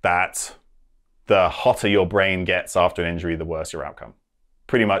that the hotter your brain gets after an injury, the worse your outcome.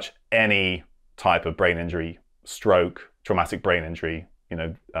 Pretty much any type of brain injury, stroke, traumatic brain injury,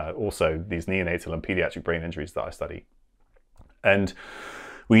 also these neonatal and pediatric brain injuries that I study. And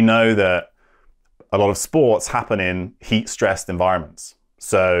we know that a lot of sports happen in heat-stressed environments.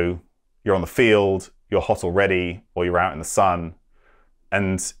 So you're on the field, you're hot already, or you're out in the sun.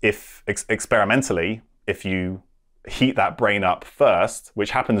 And if experimentally, if you heat that brain up first,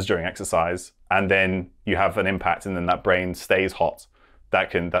 which happens during exercise, and then you have an impact and then that brain stays hot,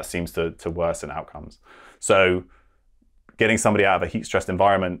 that seems to worsen outcomes. So getting somebody out of a heat-stressed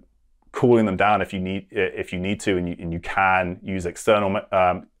environment, cooling them down if you need to, and you can use external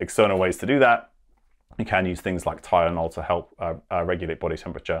ways to do that, You can use things like Tylenol to help regulate body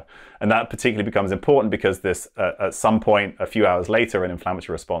temperature. And that particularly becomes important because this, at some point, a few hours later, an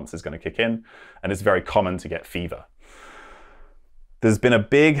inflammatory response is going to kick in, and it's very common to get fever. There's been a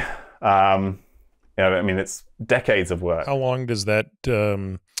big, I mean, it's decades of work. How long does that,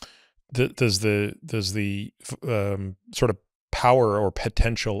 does the sort of power or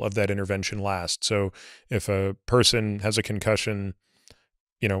potential of that intervention last? So if a person has a concussion,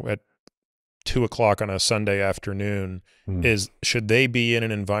 at 2 o'clock on a Sunday afternoon, should they be in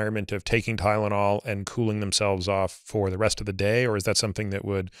an environment of taking Tylenol and cooling themselves off for the rest of the day? Or is that something that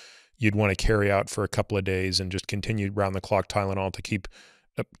you'd want to carry out for a couple of days and just continue round the clock Tylenol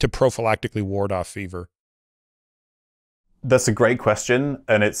to prophylactically ward off fever? That's a great question.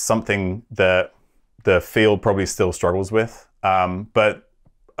 And it's something that the field probably still struggles with. But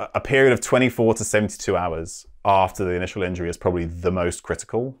a period of 24 to 72 hours after the initial injury is probably the most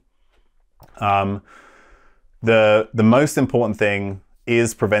critical. The most important thing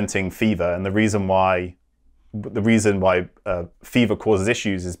is preventing fever, and the reason why fever causes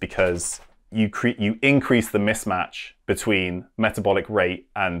issues is because you increase the mismatch between metabolic rate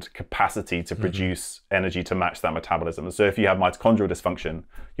and capacity to produce energy to match that metabolism. So if you have mitochondrial dysfunction,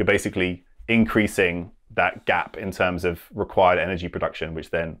 you're basically increasing that gap in terms of required energy production, which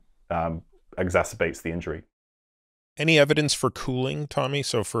then exacerbates the injury. Any evidence for cooling, Tommy?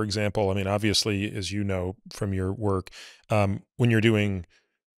 So for example, I mean, obviously, as you know from your work, when you're doing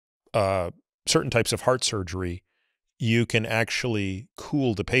certain types of heart surgery, you can actually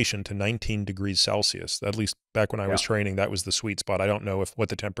cool the patient to 19 degrees Celsius. At least back when I was training, that was the sweet spot. I don't know what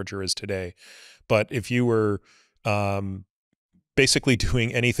the temperature is today. But if you were basically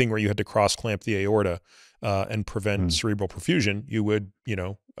doing anything where you had to cross clamp the aorta and prevent cerebral perfusion, you would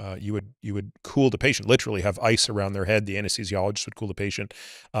cool the patient, literally have ice around their head. The anesthesiologist would cool the patient.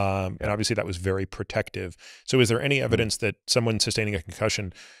 And obviously that was very protective. So is there any evidence that someone sustaining a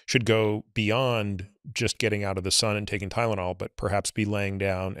concussion should go beyond just getting out of the sun and taking Tylenol, but perhaps be laying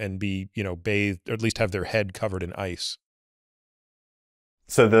down and be, bathed, or at least have their head covered in ice?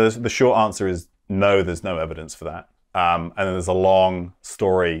 So the short answer is no, there's no evidence for that. And then there's a long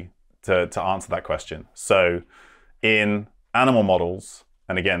story to answer that question. So in animal models,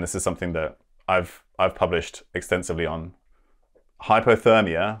 and again, this is something that I've published extensively on,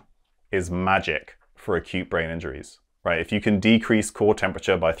 hypothermia is magic for acute brain injuries, right? If you can decrease core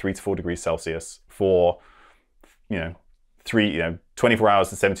temperature by 3 to 4 degrees Celsius for 24 hours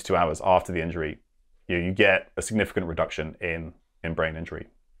to 72 hours after the injury, you get a significant reduction in brain injury.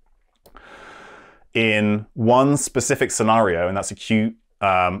 In one specific scenario, and that's acute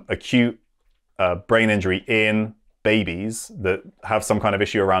brain injury in babies that have some kind of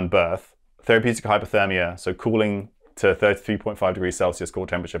issue around birth, therapeutic hypothermia, so cooling to 33.5 degrees Celsius core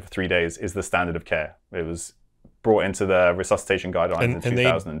temperature for 3 days, is the standard of care. It was brought into the resuscitation guidelines in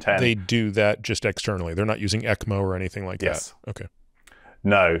 2010. They do that just externally. They're not using ECMO or anything like that. Okay.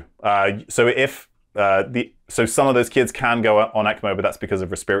 No. So some of those kids can go on ECMO, but that's because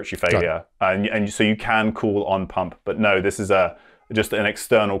of respiratory failure, and so you can cool on pump. But no, this is just an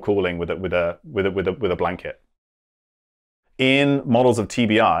external cooling with a blanket. In models of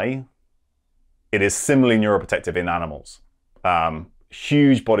TBI, it is similarly neuroprotective in animals.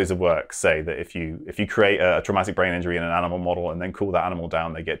 Huge bodies of work say that if you create a traumatic brain injury in an animal model and then cool that animal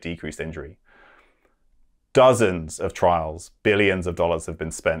down, they get decreased injury. Dozens of trials, billions of dollars have been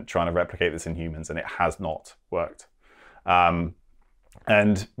spent trying to replicate this in humans, and it has not worked. And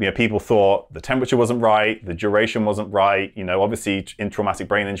people thought the temperature wasn't right, the duration wasn't right. Obviously in traumatic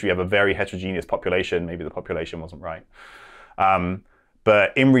brain injury, you have a very heterogeneous population. Maybe the population wasn't right.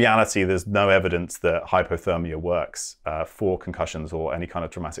 But in reality, there's no evidence that hypothermia works for concussions or any kind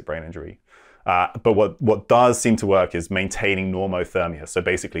of traumatic brain injury. But what does seem to work is maintaining normothermia. So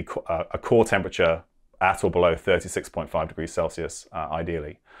basically a core temperature at or below 36.5 degrees Celsius,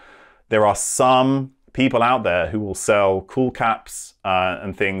 ideally. There are some people out there who will sell cool caps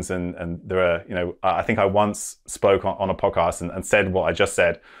and things, and there are, I think I once spoke on a podcast and said what I just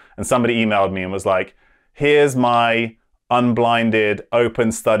said, and somebody emailed me and was like, here's my unblinded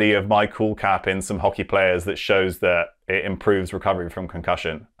open study of my cool cap in some hockey players that shows that it improves recovery from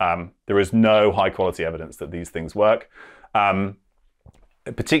concussion. There is no high quality evidence that these things work.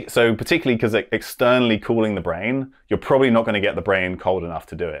 Particularly because externally cooling the brain, you're probably not going to get the brain cold enough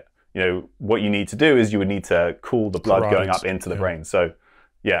to do it. What you need to do is you would need to cool the blood going up into the brain. So,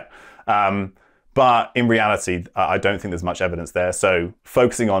 but in reality, I don't think there's much evidence there. So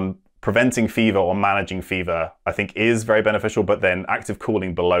focusing on preventing fever or managing fever, I think, is very beneficial. But then active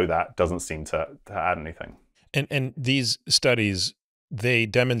cooling below that doesn't seem to add anything. And these studies, they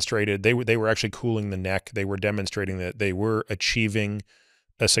demonstrated they were actually cooling the neck. They were demonstrating that they were achieving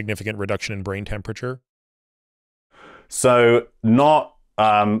a significant reduction in brain temperature. So not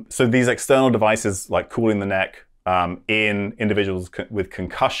so these external devices like cooling the neck in individuals with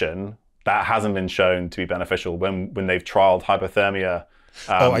concussion, that hasn't been shown to be beneficial when they've trialed hypothermia.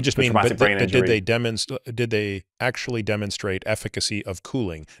 Oh, I just for mean, traumatic brain injury. did they actually demonstrate efficacy of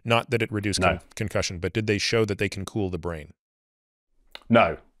cooling? Not that it reduced No. concussion, but did they show that they can cool the brain?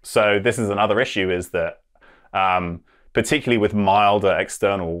 No. So this is another issue, is that particularly with milder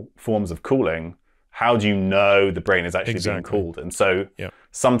external forms of cooling, how do you know the brain is actually being cooled? And so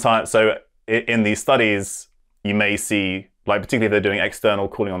sometimes, in these studies, you may see, like particularly if they're doing external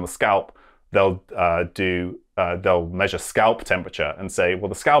cooling on the scalp, they'll measure scalp temperature and say, well,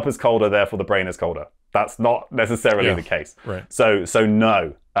 the scalp is colder, therefore the brain is colder. That's not necessarily the case. Right. So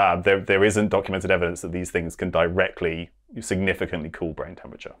no, there isn't documented evidence that these things can directly significantly cool brain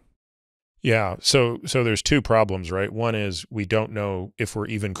temperature. Yeah. So there's two problems, right? One is we don't know if we're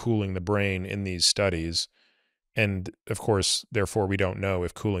even cooling the brain in these studies. And of course, therefore, we don't know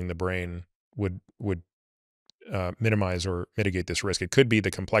if cooling the brain would minimize or mitigate this risk. It could be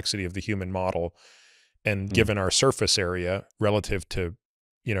the complexity of the human model. And given our surface area relative to,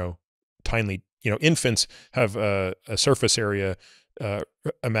 tiny, infants have a surface area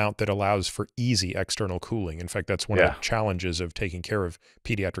amount that allows for easy external cooling. In fact, that's one of the challenges of taking care of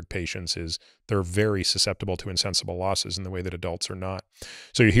pediatric patients is they're very susceptible to insensible losses in the way that adults are not.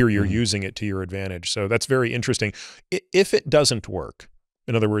 So here you're using it to your advantage. So that's very interesting. If it doesn't work,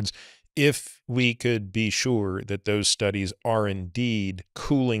 in other words, if we could be sure that those studies are indeed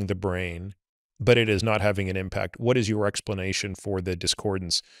cooling the brain, but it is not having an impact, what is your explanation for the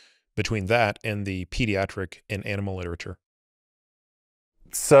discordance between that and the pediatric and animal literature?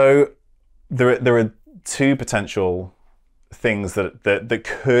 So there are two potential things that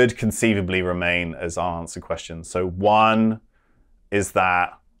could conceivably remain as unanswered questions. So one is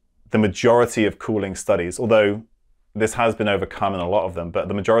that the majority of cooling studies, although this has been overcome in a lot of them, but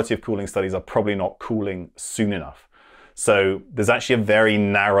the majority of cooling studies are probably not cooling soon enough. So there's actually a very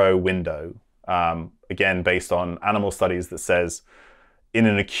narrow window, again, based on animal studies, that says in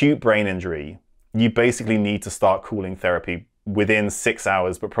an acute brain injury, you basically need to start cooling therapy within 6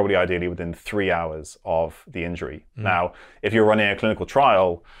 hours, but probably ideally within 3 hours of the injury. Now, if you're running a clinical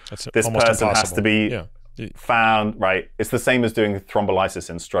trial, this person has to be found, right? It's the same as doing thrombolysis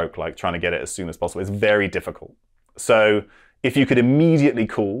in stroke, like trying to get it as soon as possible. It's very difficult. So if you could immediately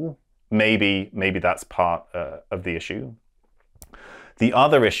cool, maybe that's part of the issue. The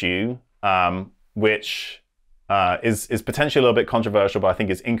other issue, which is potentially a little bit controversial, but I think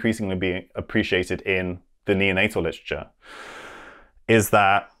is increasingly being appreciated in the neonatal literature, is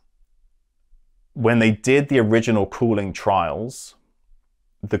that when they did the original cooling trials,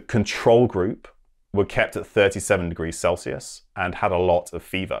 the control group were kept at 37 degrees Celsius and had a lot of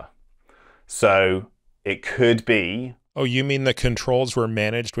fever. So it could be... Oh, you mean the controls were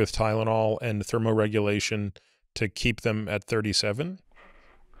managed with Tylenol and thermoregulation to keep them at 37?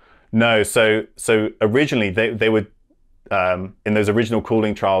 No, so originally they were, in those original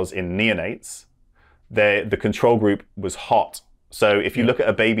cooling trials in neonates, the control group was hot. So if you look at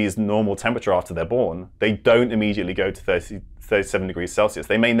a baby's normal temperature after they're born, they don't immediately go to 37 degrees Celsius.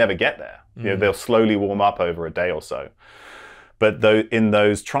 They may never get there. They'll slowly warm up over a day or so. But in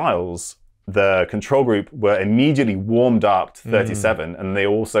those trials, the control group were immediately warmed up to 37, and they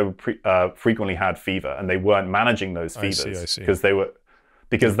also frequently had fever, and they weren't managing those fevers. I see.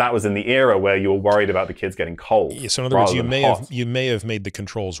 Because that was in the era where you were worried about the kids getting cold. Yeah, so in other words, you may have made the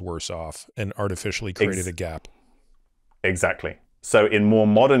controls worse off and artificially created a gap. Exactly. So in more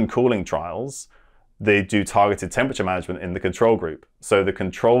modern cooling trials, they do targeted temperature management in the control group. So the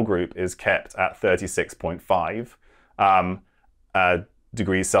control group is kept at 36.5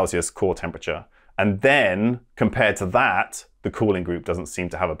 degrees Celsius core temperature. And then compared to that, the cooling group doesn't seem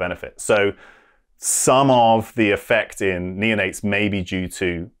to have a benefit. So some of the effect in neonates may be due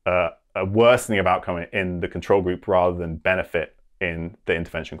to a worsening of outcome in the control group rather than benefit in the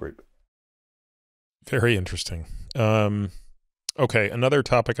intervention group. Very interesting. Okay, another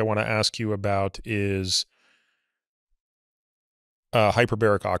topic I want to ask you about is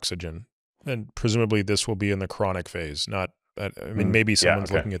hyperbaric oxygen. And presumably this will be in the chronic phase, not, I mean, maybe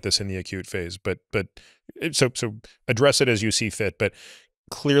someone's looking at this in the acute phase, but so address it as you see fit. But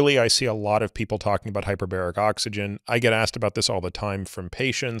clearly I see a lot of people talking about hyperbaric oxygen. I get asked about this all the time from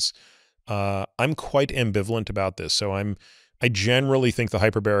patients. I'm quite ambivalent about this. So I generally think the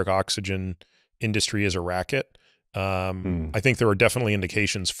hyperbaric oxygen industry is a racket. I think there are definitely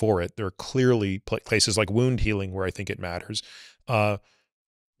indications for it. There are clearly places like wound healing where I think it matters. Uh,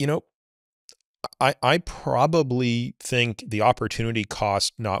 you know, I probably think the opportunity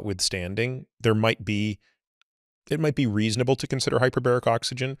cost notwithstanding, it might be reasonable to consider hyperbaric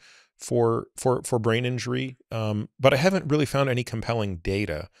oxygen for brain injury, but I haven't really found any compelling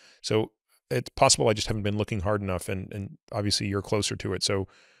data. So it's possible I just haven't been looking hard enough, and obviously you're closer to it. So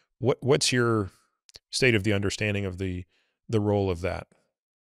what's your state of the understanding of the role of that?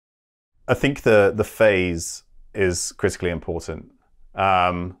 I think the phase is critically important.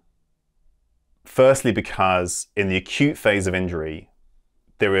 Firstly, because in the acute phase of injury,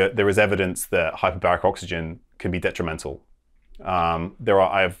 there is evidence that hyperbaric oxygen can be detrimental.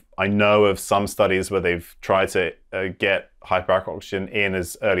 I know of some studies where they've tried to get hyperbaric oxygen in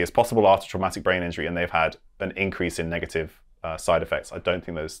as early as possible after traumatic brain injury, and they've had an increase in negative side effects. I don't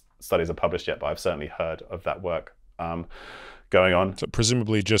think those studies are published yet, but I've certainly heard of that work going on. So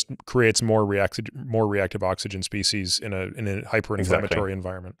presumably just creates more reactive oxygen species in a hyperinflammatory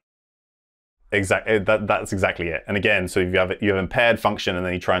environment. Exactly, that's exactly it. And again, so if you have impaired function, and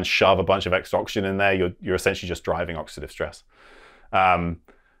then you try and shove a bunch of extra oxygen in there, you're essentially just driving oxidative stress. And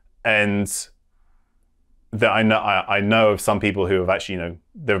I know of some people who have actually,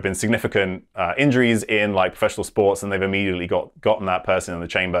 there have been significant injuries in like professional sports, and they've immediately gotten that person in the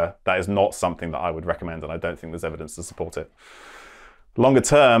chamber. That is not something that I would recommend, and I don't think there's evidence to support it. Longer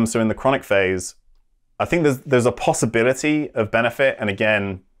term, so in the chronic phase, I think there's a possibility of benefit, and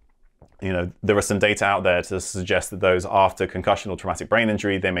again, there are some data out there to suggest that those after concussion or traumatic brain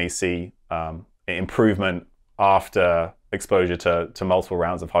injury, they may see improvement after exposure to multiple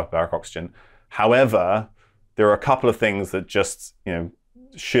rounds of hyperbaric oxygen. However, there are a couple of things that just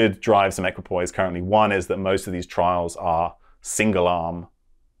should drive some equipoise currently. One is that most of these trials are single arm,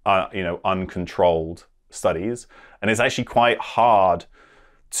 uncontrolled studies, and it's actually quite hard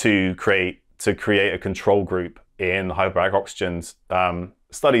to create a control group in hyperbaric oxygen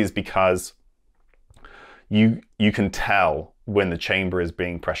studies, because you can tell when the chamber is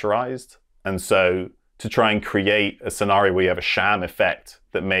being pressurized, and so to try and create a scenario where you have a sham effect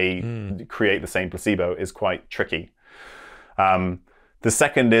that may create the same placebo is quite tricky. The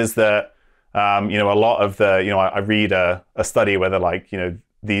second is that a lot of I read a study where they're like,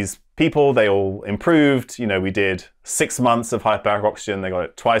 these people, they all improved. We did 6 months of hyperbaric oxygen, they got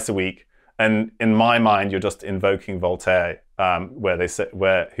it twice a week. And in my mind, you're just invoking Voltaire,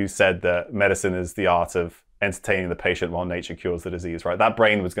 who said that medicine is the art of entertaining the patient while nature cures the disease, right? That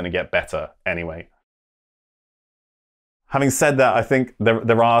brain was going to get better anyway. Having said that, I think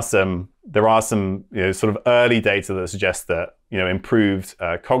there are some sort of early data that suggest that improved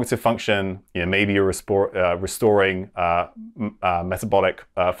cognitive function, maybe you're restoring metabolic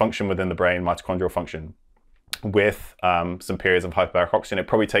function within the brain, mitochondrial function, with some periods of hyperbaric oxygen. It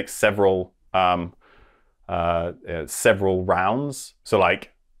probably takes several rounds. So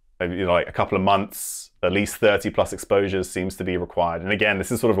like a couple of months, at least 30 plus exposures seems to be required. And again,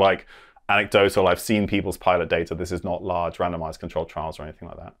 this is sort of like anecdotal. I've seen people's pilot data. This is not large randomized controlled trials or anything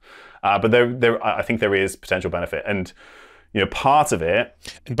like that. But I think there is potential benefit. And part of it.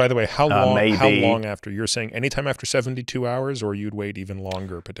 And by the way, how long after? You're saying anytime after 72 hours, or you'd wait even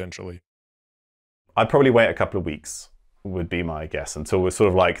longer potentially? I'd probably wait a couple of weeks, would be my guess, until we're sort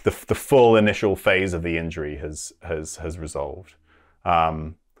of like the full initial phase of the injury has resolved.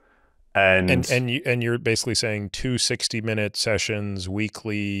 And you're basically saying 2 60-minute sessions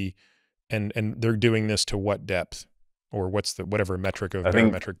weekly, and they're doing this to what depth, or what's whatever metric of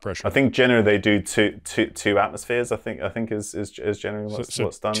barometric pressure? I think generally they do two atmospheres. I think is generally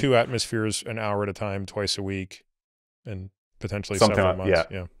what's done. 2 atmospheres, an hour at a time, twice a week, and potentially something several like, months.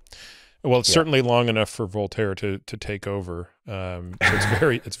 Yeah. Well, it's certainly long enough for Voltaire to take over. So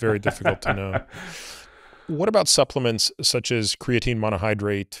it's very difficult to know. What about supplements such as creatine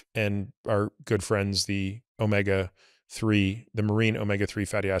monohydrate and our good friends, the omega-3, the marine omega-3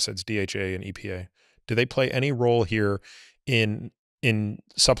 fatty acids, DHA and EPA? Do they play any role here in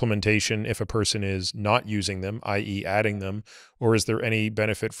supplementation if a person is not using them, i.e. adding them, or is there any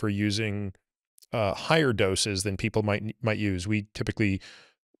benefit for using higher doses than people might use? We typically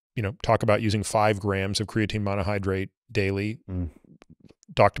talk about using 5 grams of creatine monohydrate daily.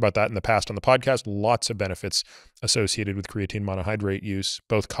 Talked about that in the past on the podcast. Lots of benefits associated with creatine monohydrate use,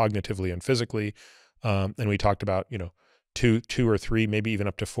 both cognitively and physically. And we talked about, 2 or 3, maybe even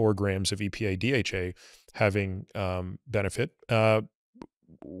up to 4 grams of EPA DHA having benefit.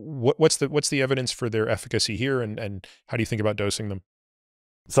 What's the evidence for their efficacy here, and how do you think about dosing them?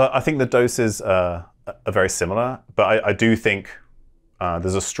 So I think the doses are very similar, but I do think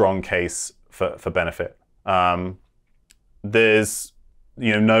there's a strong case for benefit. There's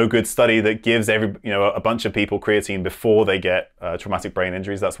no good study that gives a bunch of people creatine before they get traumatic brain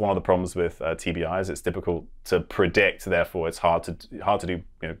injuries. That's one of the problems with TBIs. It's difficult to predict, therefore it's hard to do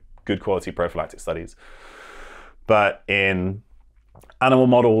good quality prophylactic studies. But in animal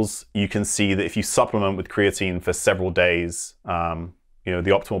models, you can see that if you supplement with creatine for several days, the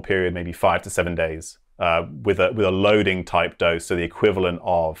optimal period may be 5 to 7 days, with a loading type dose, so the equivalent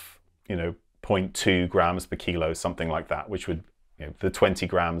of 0.2 grams per kilo, something like that, which would the 20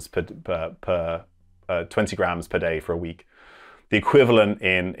 grams per 20 grams per day for a week. The equivalent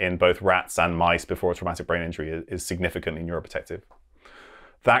in both rats and mice before a traumatic brain injury is significantly neuroprotective.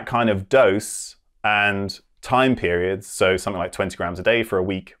 That kind of dose and time periods, so something like 20 grams a day for a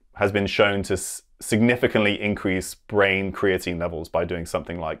week, has been shown to significantly increase brain creatine levels by doing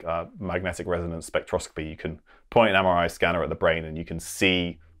something like magnetic resonance spectroscopy. You can point an MRI scanner at the brain and you can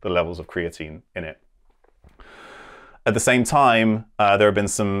see the levels of creatine in it. At the same time, there have been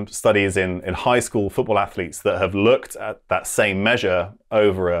some studies in high school football athletes that have looked at that same measure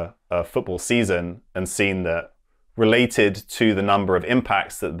over a football season and seen that related to the number of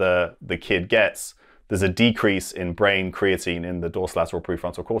impacts that the kid gets, there's a decrease in brain creatine in the dorsolateral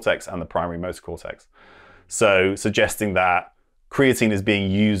prefrontal cortex and the primary motor cortex. So suggesting that creatine is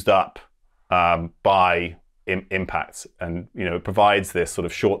being used up by impact, and it provides this sort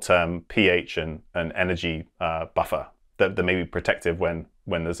of short-term pH and energy buffer that may be protective when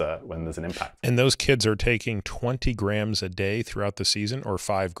there's an impact. And those kids are taking 20 grams a day throughout the season, or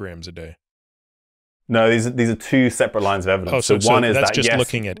 5 grams a day? No, these are two separate lines of evidence. Oh, so one is that's that, just yes,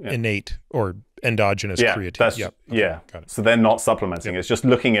 looking at innate or endogenous creatine. Yeah, okay, got it. So they're not supplementing. It's just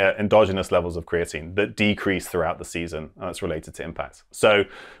looking at endogenous levels of creatine that decrease throughout the season, and it's related to impacts. So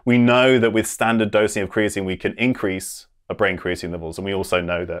we know that with standard dosing of creatine, we can increase brain creatine levels, and we also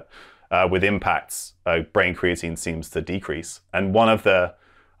know that with impacts, brain creatine seems to decrease. And one of the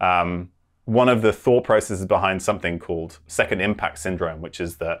thought processes behind something called second impact syndrome, which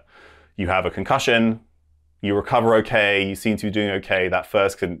is that you have a concussion, you recover okay, you seem to be doing okay, that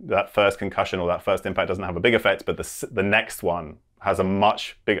first concussion or that first impact doesn't have a big effect, but the next one has a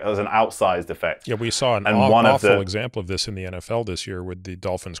much bigger, has an outsized effect. Yeah, we saw an awful example of this in the NFL this year with the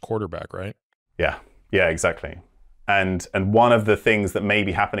Dolphins quarterback, right? Yeah, exactly. And one of the things that may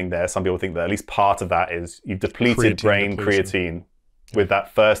be happening there, some people think that at least part of that is you've depleted brain creatine with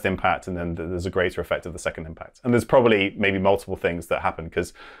that first impact, and then there's a greater effect of the second impact. And there's probably maybe multiple things that happen,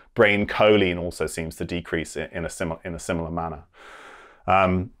 because brain choline also seems to decrease in a similar manner.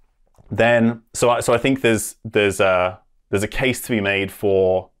 So I think there's a case to be made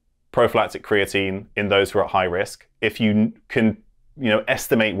for prophylactic creatine in those who are at high risk. If you can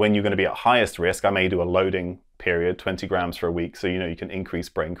estimate when you're going to be at highest risk, I may do a loading period, 20 grams for a week, so you can increase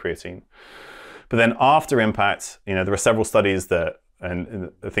brain creatine. But then after impact, there are several studies that,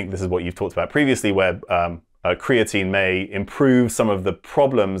 and I think this is what you've talked about previously, where creatine may improve some of the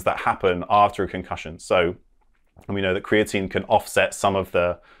problems that happen after a concussion. So we know that creatine can offset some of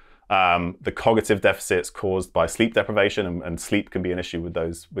the cognitive deficits caused by sleep deprivation, and sleep can be an issue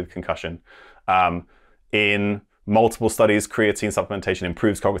with concussion. In multiple studies, creatine supplementation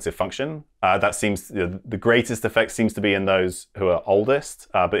improves cognitive function. That seems, the greatest effect seems to be in those who are oldest.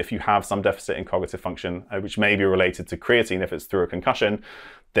 But if you have some deficit in cognitive function, which may be related to creatine if it's through a concussion,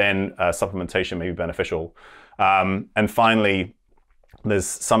 then supplementation may be beneficial. And finally, there's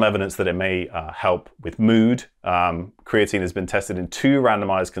some evidence that it may help with mood. Creatine has been tested in 2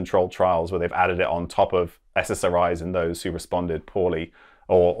 randomized controlled trials where they've added it on top of SSRIs in those who responded poorly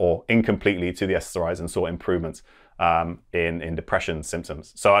or incompletely to the SSRIs and saw improvements in depression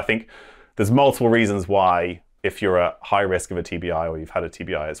symptoms. So I think there's multiple reasons why, if you're at high risk of a TBI or you've had a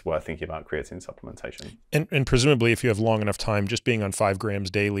TBI, it's worth thinking about creatine supplementation. And presumably, if you have long enough time, just being on 5 grams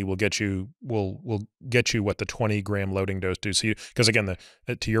daily will get you what the 20-gram loading dose do. So because again,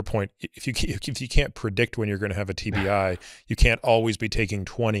 to your point, if you can't predict when you're going to have a TBI, you can't always be taking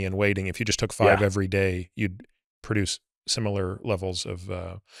 20 and waiting. If you just took 5 every day, you'd produce similar levels of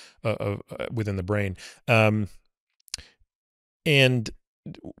within the brain. And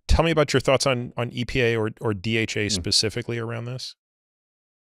tell me about your thoughts on EPA or DHA specifically around this.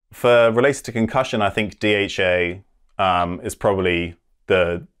 For related to concussion, I think DHA is probably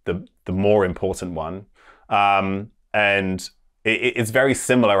the more important one, and it's very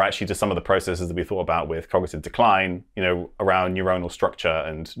similar actually to some of the processes that we thought about with cognitive decline, around neuronal structure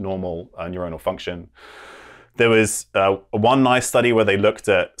and normal neuronal function. There was one nice study where they looked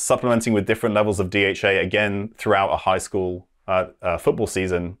at supplementing with different levels of DHA, again, throughout a high school football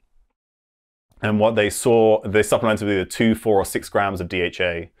season. And what they saw, they supplemented with either 2, 4, or 6 grams of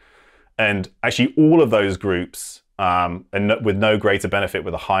DHA. And actually all of those groups and with no greater benefit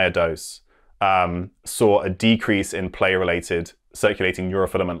with a higher dose, saw a decrease in play-related circulating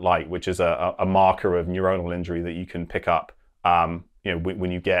neurofilament light, which is a marker of neuronal injury that you can pick up,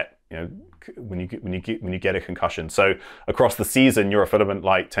 when you get, when you get a concussion. So across the season, neurofilament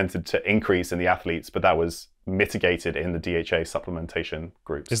light tended to increase in the athletes, but that was mitigated in the DHA supplementation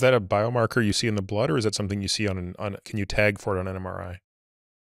groups. Is that a biomarker you see in the blood, or is that something you see on can you tag for it on an MRI?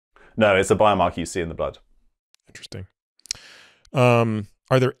 No, it's a biomarker you see in the blood. Interesting.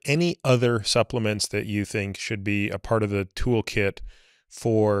 Are there any other supplements that you think should be a part of the toolkit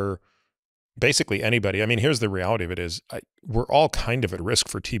for basically anybody? I mean, here's the reality of it is we're all kind of at risk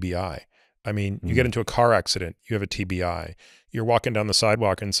for TBI. I mean, you get into a car accident, you have a TBI. You're walking down the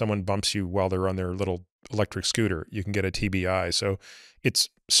sidewalk and someone bumps you while they're on their little electric scooter, you can get a TBI. So it's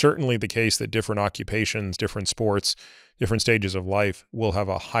certainly the case that different occupations, different sports, different stages of life will have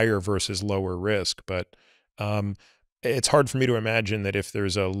a higher versus lower risk. But it's hard for me to imagine that if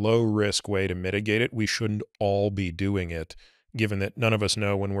there's a low risk way to mitigate it, we shouldn't all be doing it, given that none of us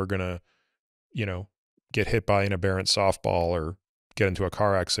know when we're going to, get hit by an aberrant softball or get into a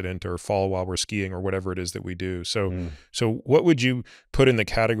car accident or fall while we're skiing or whatever it is that we do. So, so what would you put in the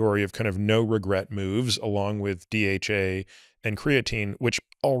category of kind of no regret moves along with DHA and creatine, which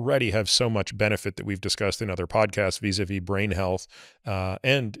already have so much benefit that we've discussed in other podcasts vis-a-vis brain health,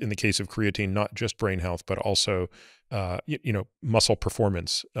 and in the case of creatine, not just brain health, but also, muscle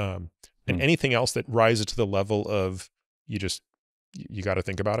performance, and anything else that rises to the level of you got to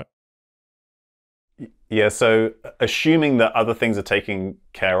think about it? Yeah, so assuming that other things are taken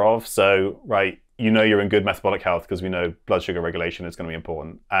care of, so, right, you're in good metabolic health because we know blood sugar regulation is going to be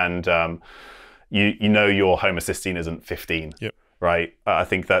important. And your homocysteine isn't 15, yep. Right? I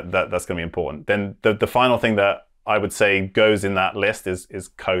think that's going to be important. Then the final thing that I would say goes in that list is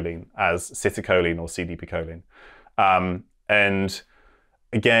choline, as citicoline or CDP-choline. And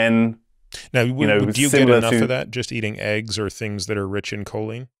again, now, would you get enough of that just eating eggs or things that are rich in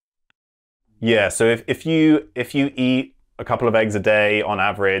choline? Yeah, so if you eat a couple of eggs a day on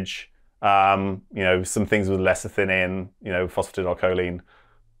average, some things with lecithin in, phosphatidylcholine,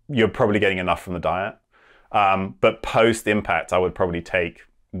 you're probably getting enough from the diet. But post impact, I would probably take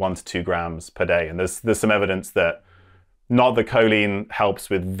 1 to 2 grams per day. And there's some evidence that not that choline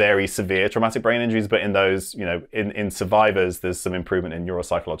helps with very severe traumatic brain injuries, but in those, in survivors, there's some improvement in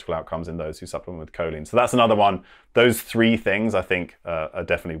neuropsychological outcomes in those who supplement with choline. So that's another one. Those 3 things I think are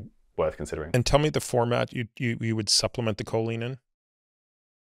definitely worth considering. And tell me the format you would supplement the choline in.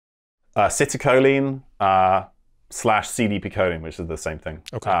 Citicoline / CDP-choline, which is the same thing.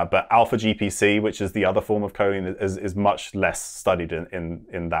 Okay. But alpha GPC, which is the other form of choline, is much less studied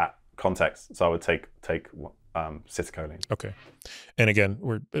in that context. So I would take citicoline. Okay. And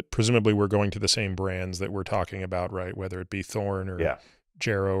again, presumably we're going to the same brands that we're talking about, right? Whether it be Thorne or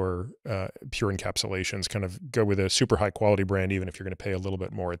Jarrow or Pure Encapsulations, kind of go with a super high quality brand. Even if you're going to pay a little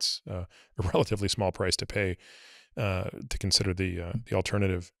bit more, it's a relatively small price to pay to consider the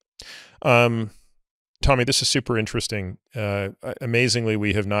alternative. Tommy, this is super interesting. Amazingly,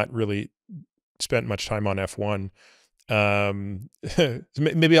 we have not really spent much time on F1.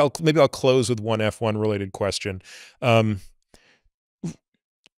 Maybe I'll close with one F1 related question.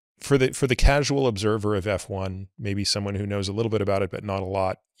 For the casual observer of F1, maybe someone who knows a little bit about it but not a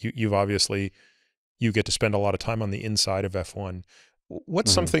lot, you obviously get to spend a lot of time on the inside of F1.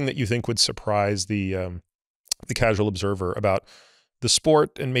 What's something that you think would surprise the casual observer about the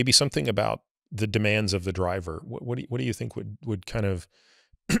sport, and maybe something about the demands of the driver? What do you think would kind of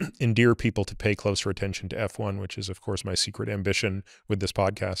endear people to pay closer attention to F1, which is, of course, my secret ambition with this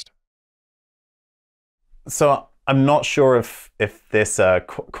podcast? So I'm not sure if this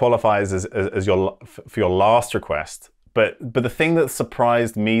qualifies as for your last request, but the thing that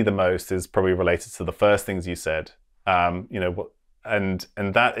surprised me the most is probably related to the first things you said. And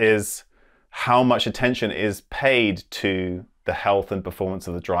that is how much attention is paid to the health and performance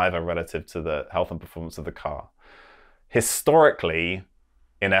of the driver relative to the health and performance of the car. Historically,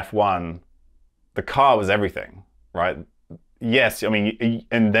 in F1, the car was everything, right? Yes, I mean,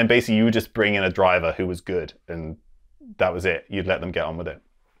 and then basically you would just bring in a driver who was good, and that was it. You'd let them get on with it.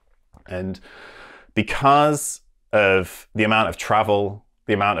 And because of the amount of travel,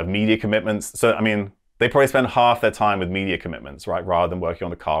 the amount of media commitments, so I mean, they probably spend half their time with media commitments, right? Rather than working on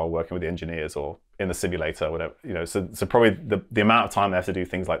the car or working with the engineers or in the simulator or whatever, so probably the amount of time they have to do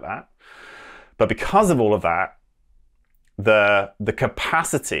things like that. But because of all of that, the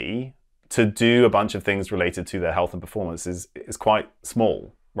capacity to do a bunch of things related to their health and performance is quite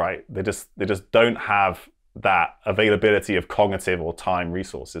small, right? They just don't have that availability of cognitive or time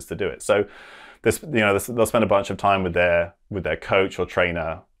resources to do it. So this, they'll spend a bunch of time with their coach or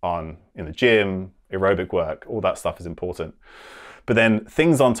trainer in the gym, aerobic work, all that stuff is important. But then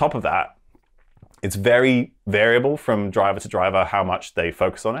things on top of that, it's very variable from driver to driver how much they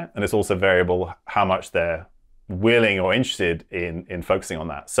focus on it. And it's also variable how much they're willing or interested in focusing on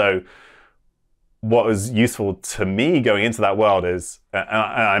that. So what was useful to me going into that world is, and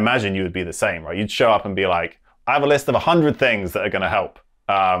I imagine you would be the same, right? You'd show up and be like, I have a list of 100 things that are going to help.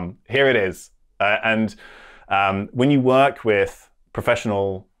 Here it is. When you work with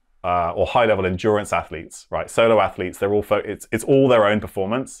professional or high-level endurance athletes, right? Solo athletes, they're all it's all their own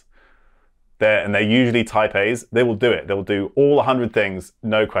performance. And they're usually type A's. They will do it. They will do all 100 things,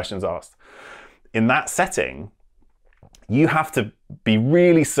 no questions asked. In that setting, you have to be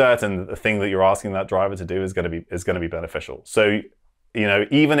really certain that the thing that you're asking that driver to do is going to be beneficial. So,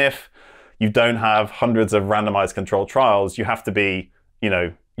 even if you don't have hundreds of randomized controlled trials, you have to be,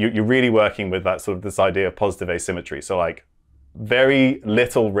 you're really working with that sort of this idea of positive asymmetry. So like very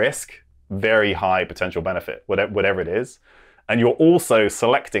little risk, very high potential benefit, whatever it is. And you're also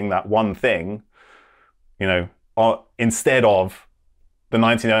selecting that one thing, instead of the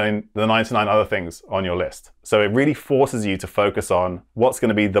 99 other things on your list. So it really forces you to focus on what's going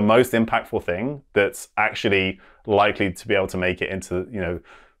to be the most impactful thing that's actually likely to be able to make it into,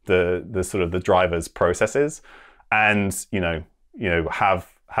 the sort of the driver's processes, and have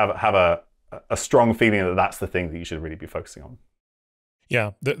a strong feeling that that's the thing that you should really be focusing on.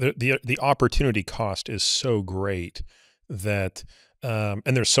 Yeah, the opportunity cost is so great that, and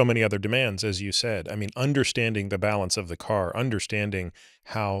there's so many other demands, as you said. I mean, understanding the balance of the car, understanding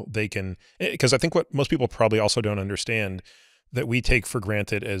how they can, because I think what most people probably also don't understand that we take for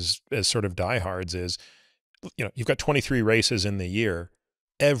granted as sort of diehards is, you've got 23 races in the year.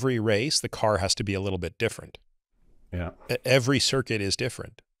 Every race, the car has to be a little bit different. Yeah. Every circuit is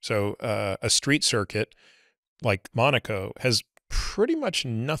different. So a street circuit like Monaco has pretty much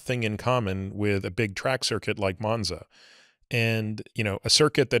nothing in common with a big track circuit like Monza. And, a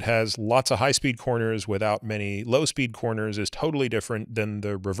circuit that has lots of high-speed corners without many low-speed corners is totally different than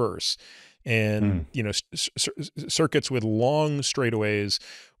the reverse. And, circuits with long straightaways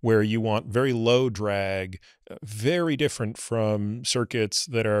where you want very low drag, very different from circuits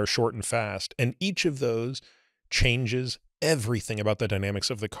that are short and fast. And each of those changes everything about the dynamics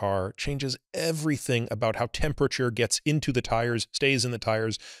of the car, changes everything about how temperature gets into the tires, stays in the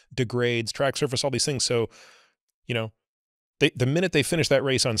tires, degrades, track surface, all these things. So, the minute they finish that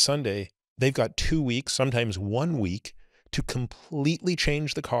race on Sunday, they've got 2 weeks, sometimes 1 week, to completely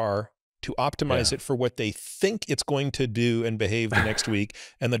change the car, to optimize it for what they think it's going to do and behave the next week.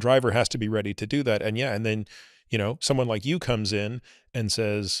 And the driver has to be ready to do that. And and then, someone like you comes in and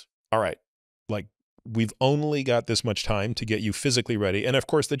says, all right, like, we've only got this much time to get you physically ready. And of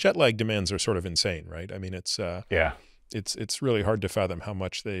course, the jet lag demands are sort of insane, right? I mean, it's really hard to fathom how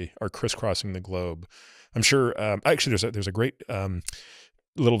much they are crisscrossing the globe. I'm sure, actually there's a great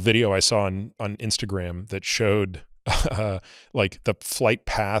little video I saw on Instagram that showed like the flight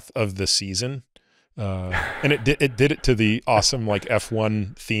path of the season. And it did it to the awesome like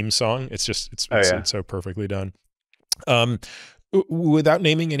F1 theme song. It's so perfectly done. Without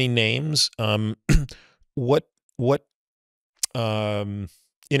naming any names, what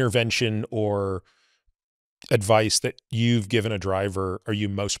intervention or advice that you've given a driver are you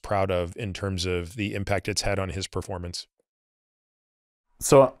most proud of in terms of the impact it's had on his performance?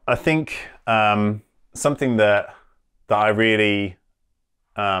 So I think something that I really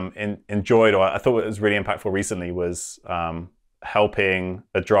enjoyed, or I thought was really impactful recently, was helping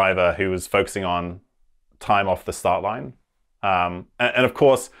a driver who was focusing on time off the start line. And of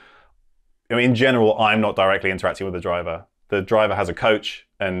course, in general, I'm not directly interacting with the driver. The driver has a coach,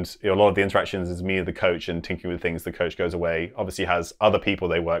 and a lot of the interactions is me and the coach and tinkering with things. The coach goes away, obviously has other people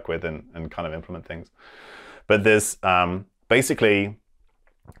they work with and kind of implement things. But there's basically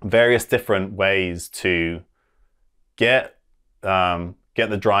various different ways to get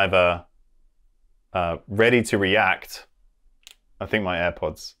the driver ready to react. I think my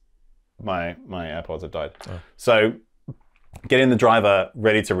AirPods have died. Oh. So getting the driver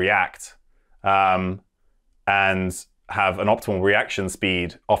ready to react and have an optimal reaction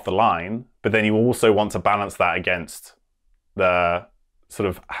speed off the line, but then you also want to balance that against the sort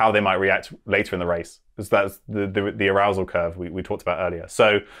of how they might react later in the race, because that's the arousal curve we talked about earlier.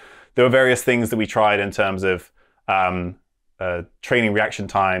 So there were various things that we tried in terms of training reaction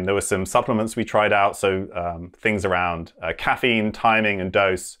time. There were some supplements we tried out, so things around caffeine, timing, and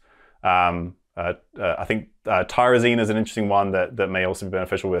dose. I think tyrosine is an interesting one that may also be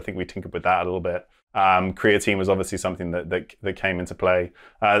beneficial. I think we tinkered with that a little bit. Creatine was obviously something that came into play.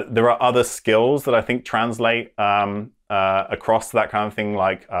 There are other skills that I think translate across that kind of thing,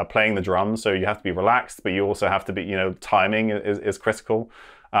 like playing the drums. So you have to be relaxed, but you also have to be, timing is critical.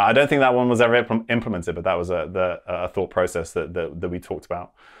 I don't think that one was ever implemented, but that was a thought process that we talked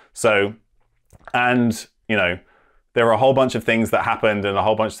about. So, and there were a whole bunch of things that happened and a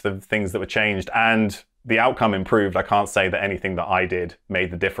whole bunch of things that were changed, and the outcome improved. I can't say that anything that I did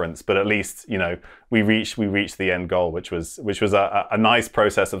made the difference, but at least we reached the end goal, which was a nice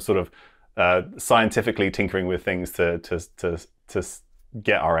process of sort of scientifically tinkering with things to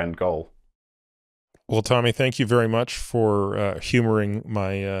get our end goal. Well, Tommy, thank you very much for humoring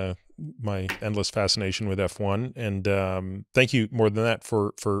my my endless fascination with F1, and thank you more than that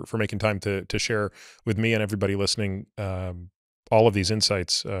for making time to share with me and everybody listening all of these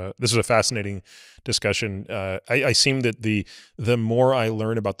insights. This was a fascinating discussion. I seem that the more I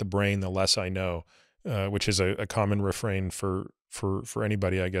learn about the brain, the less I know, which is a common refrain for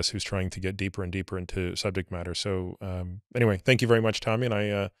anybody, I guess, who's trying to get deeper and deeper into subject matter. So anyway, thank you very much, Tommy, and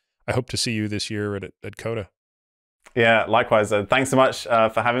I hope to see you this year at CODA. Yeah, likewise. Thanks so much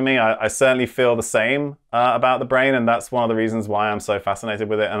for having me. I certainly feel the same about the brain, and that's one of the reasons why I'm so fascinated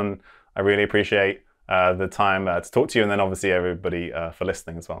with it. And I really appreciate the time to talk to you, and then obviously everybody for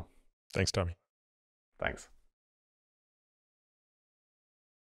listening as well. Thanks, Tommy. Thanks.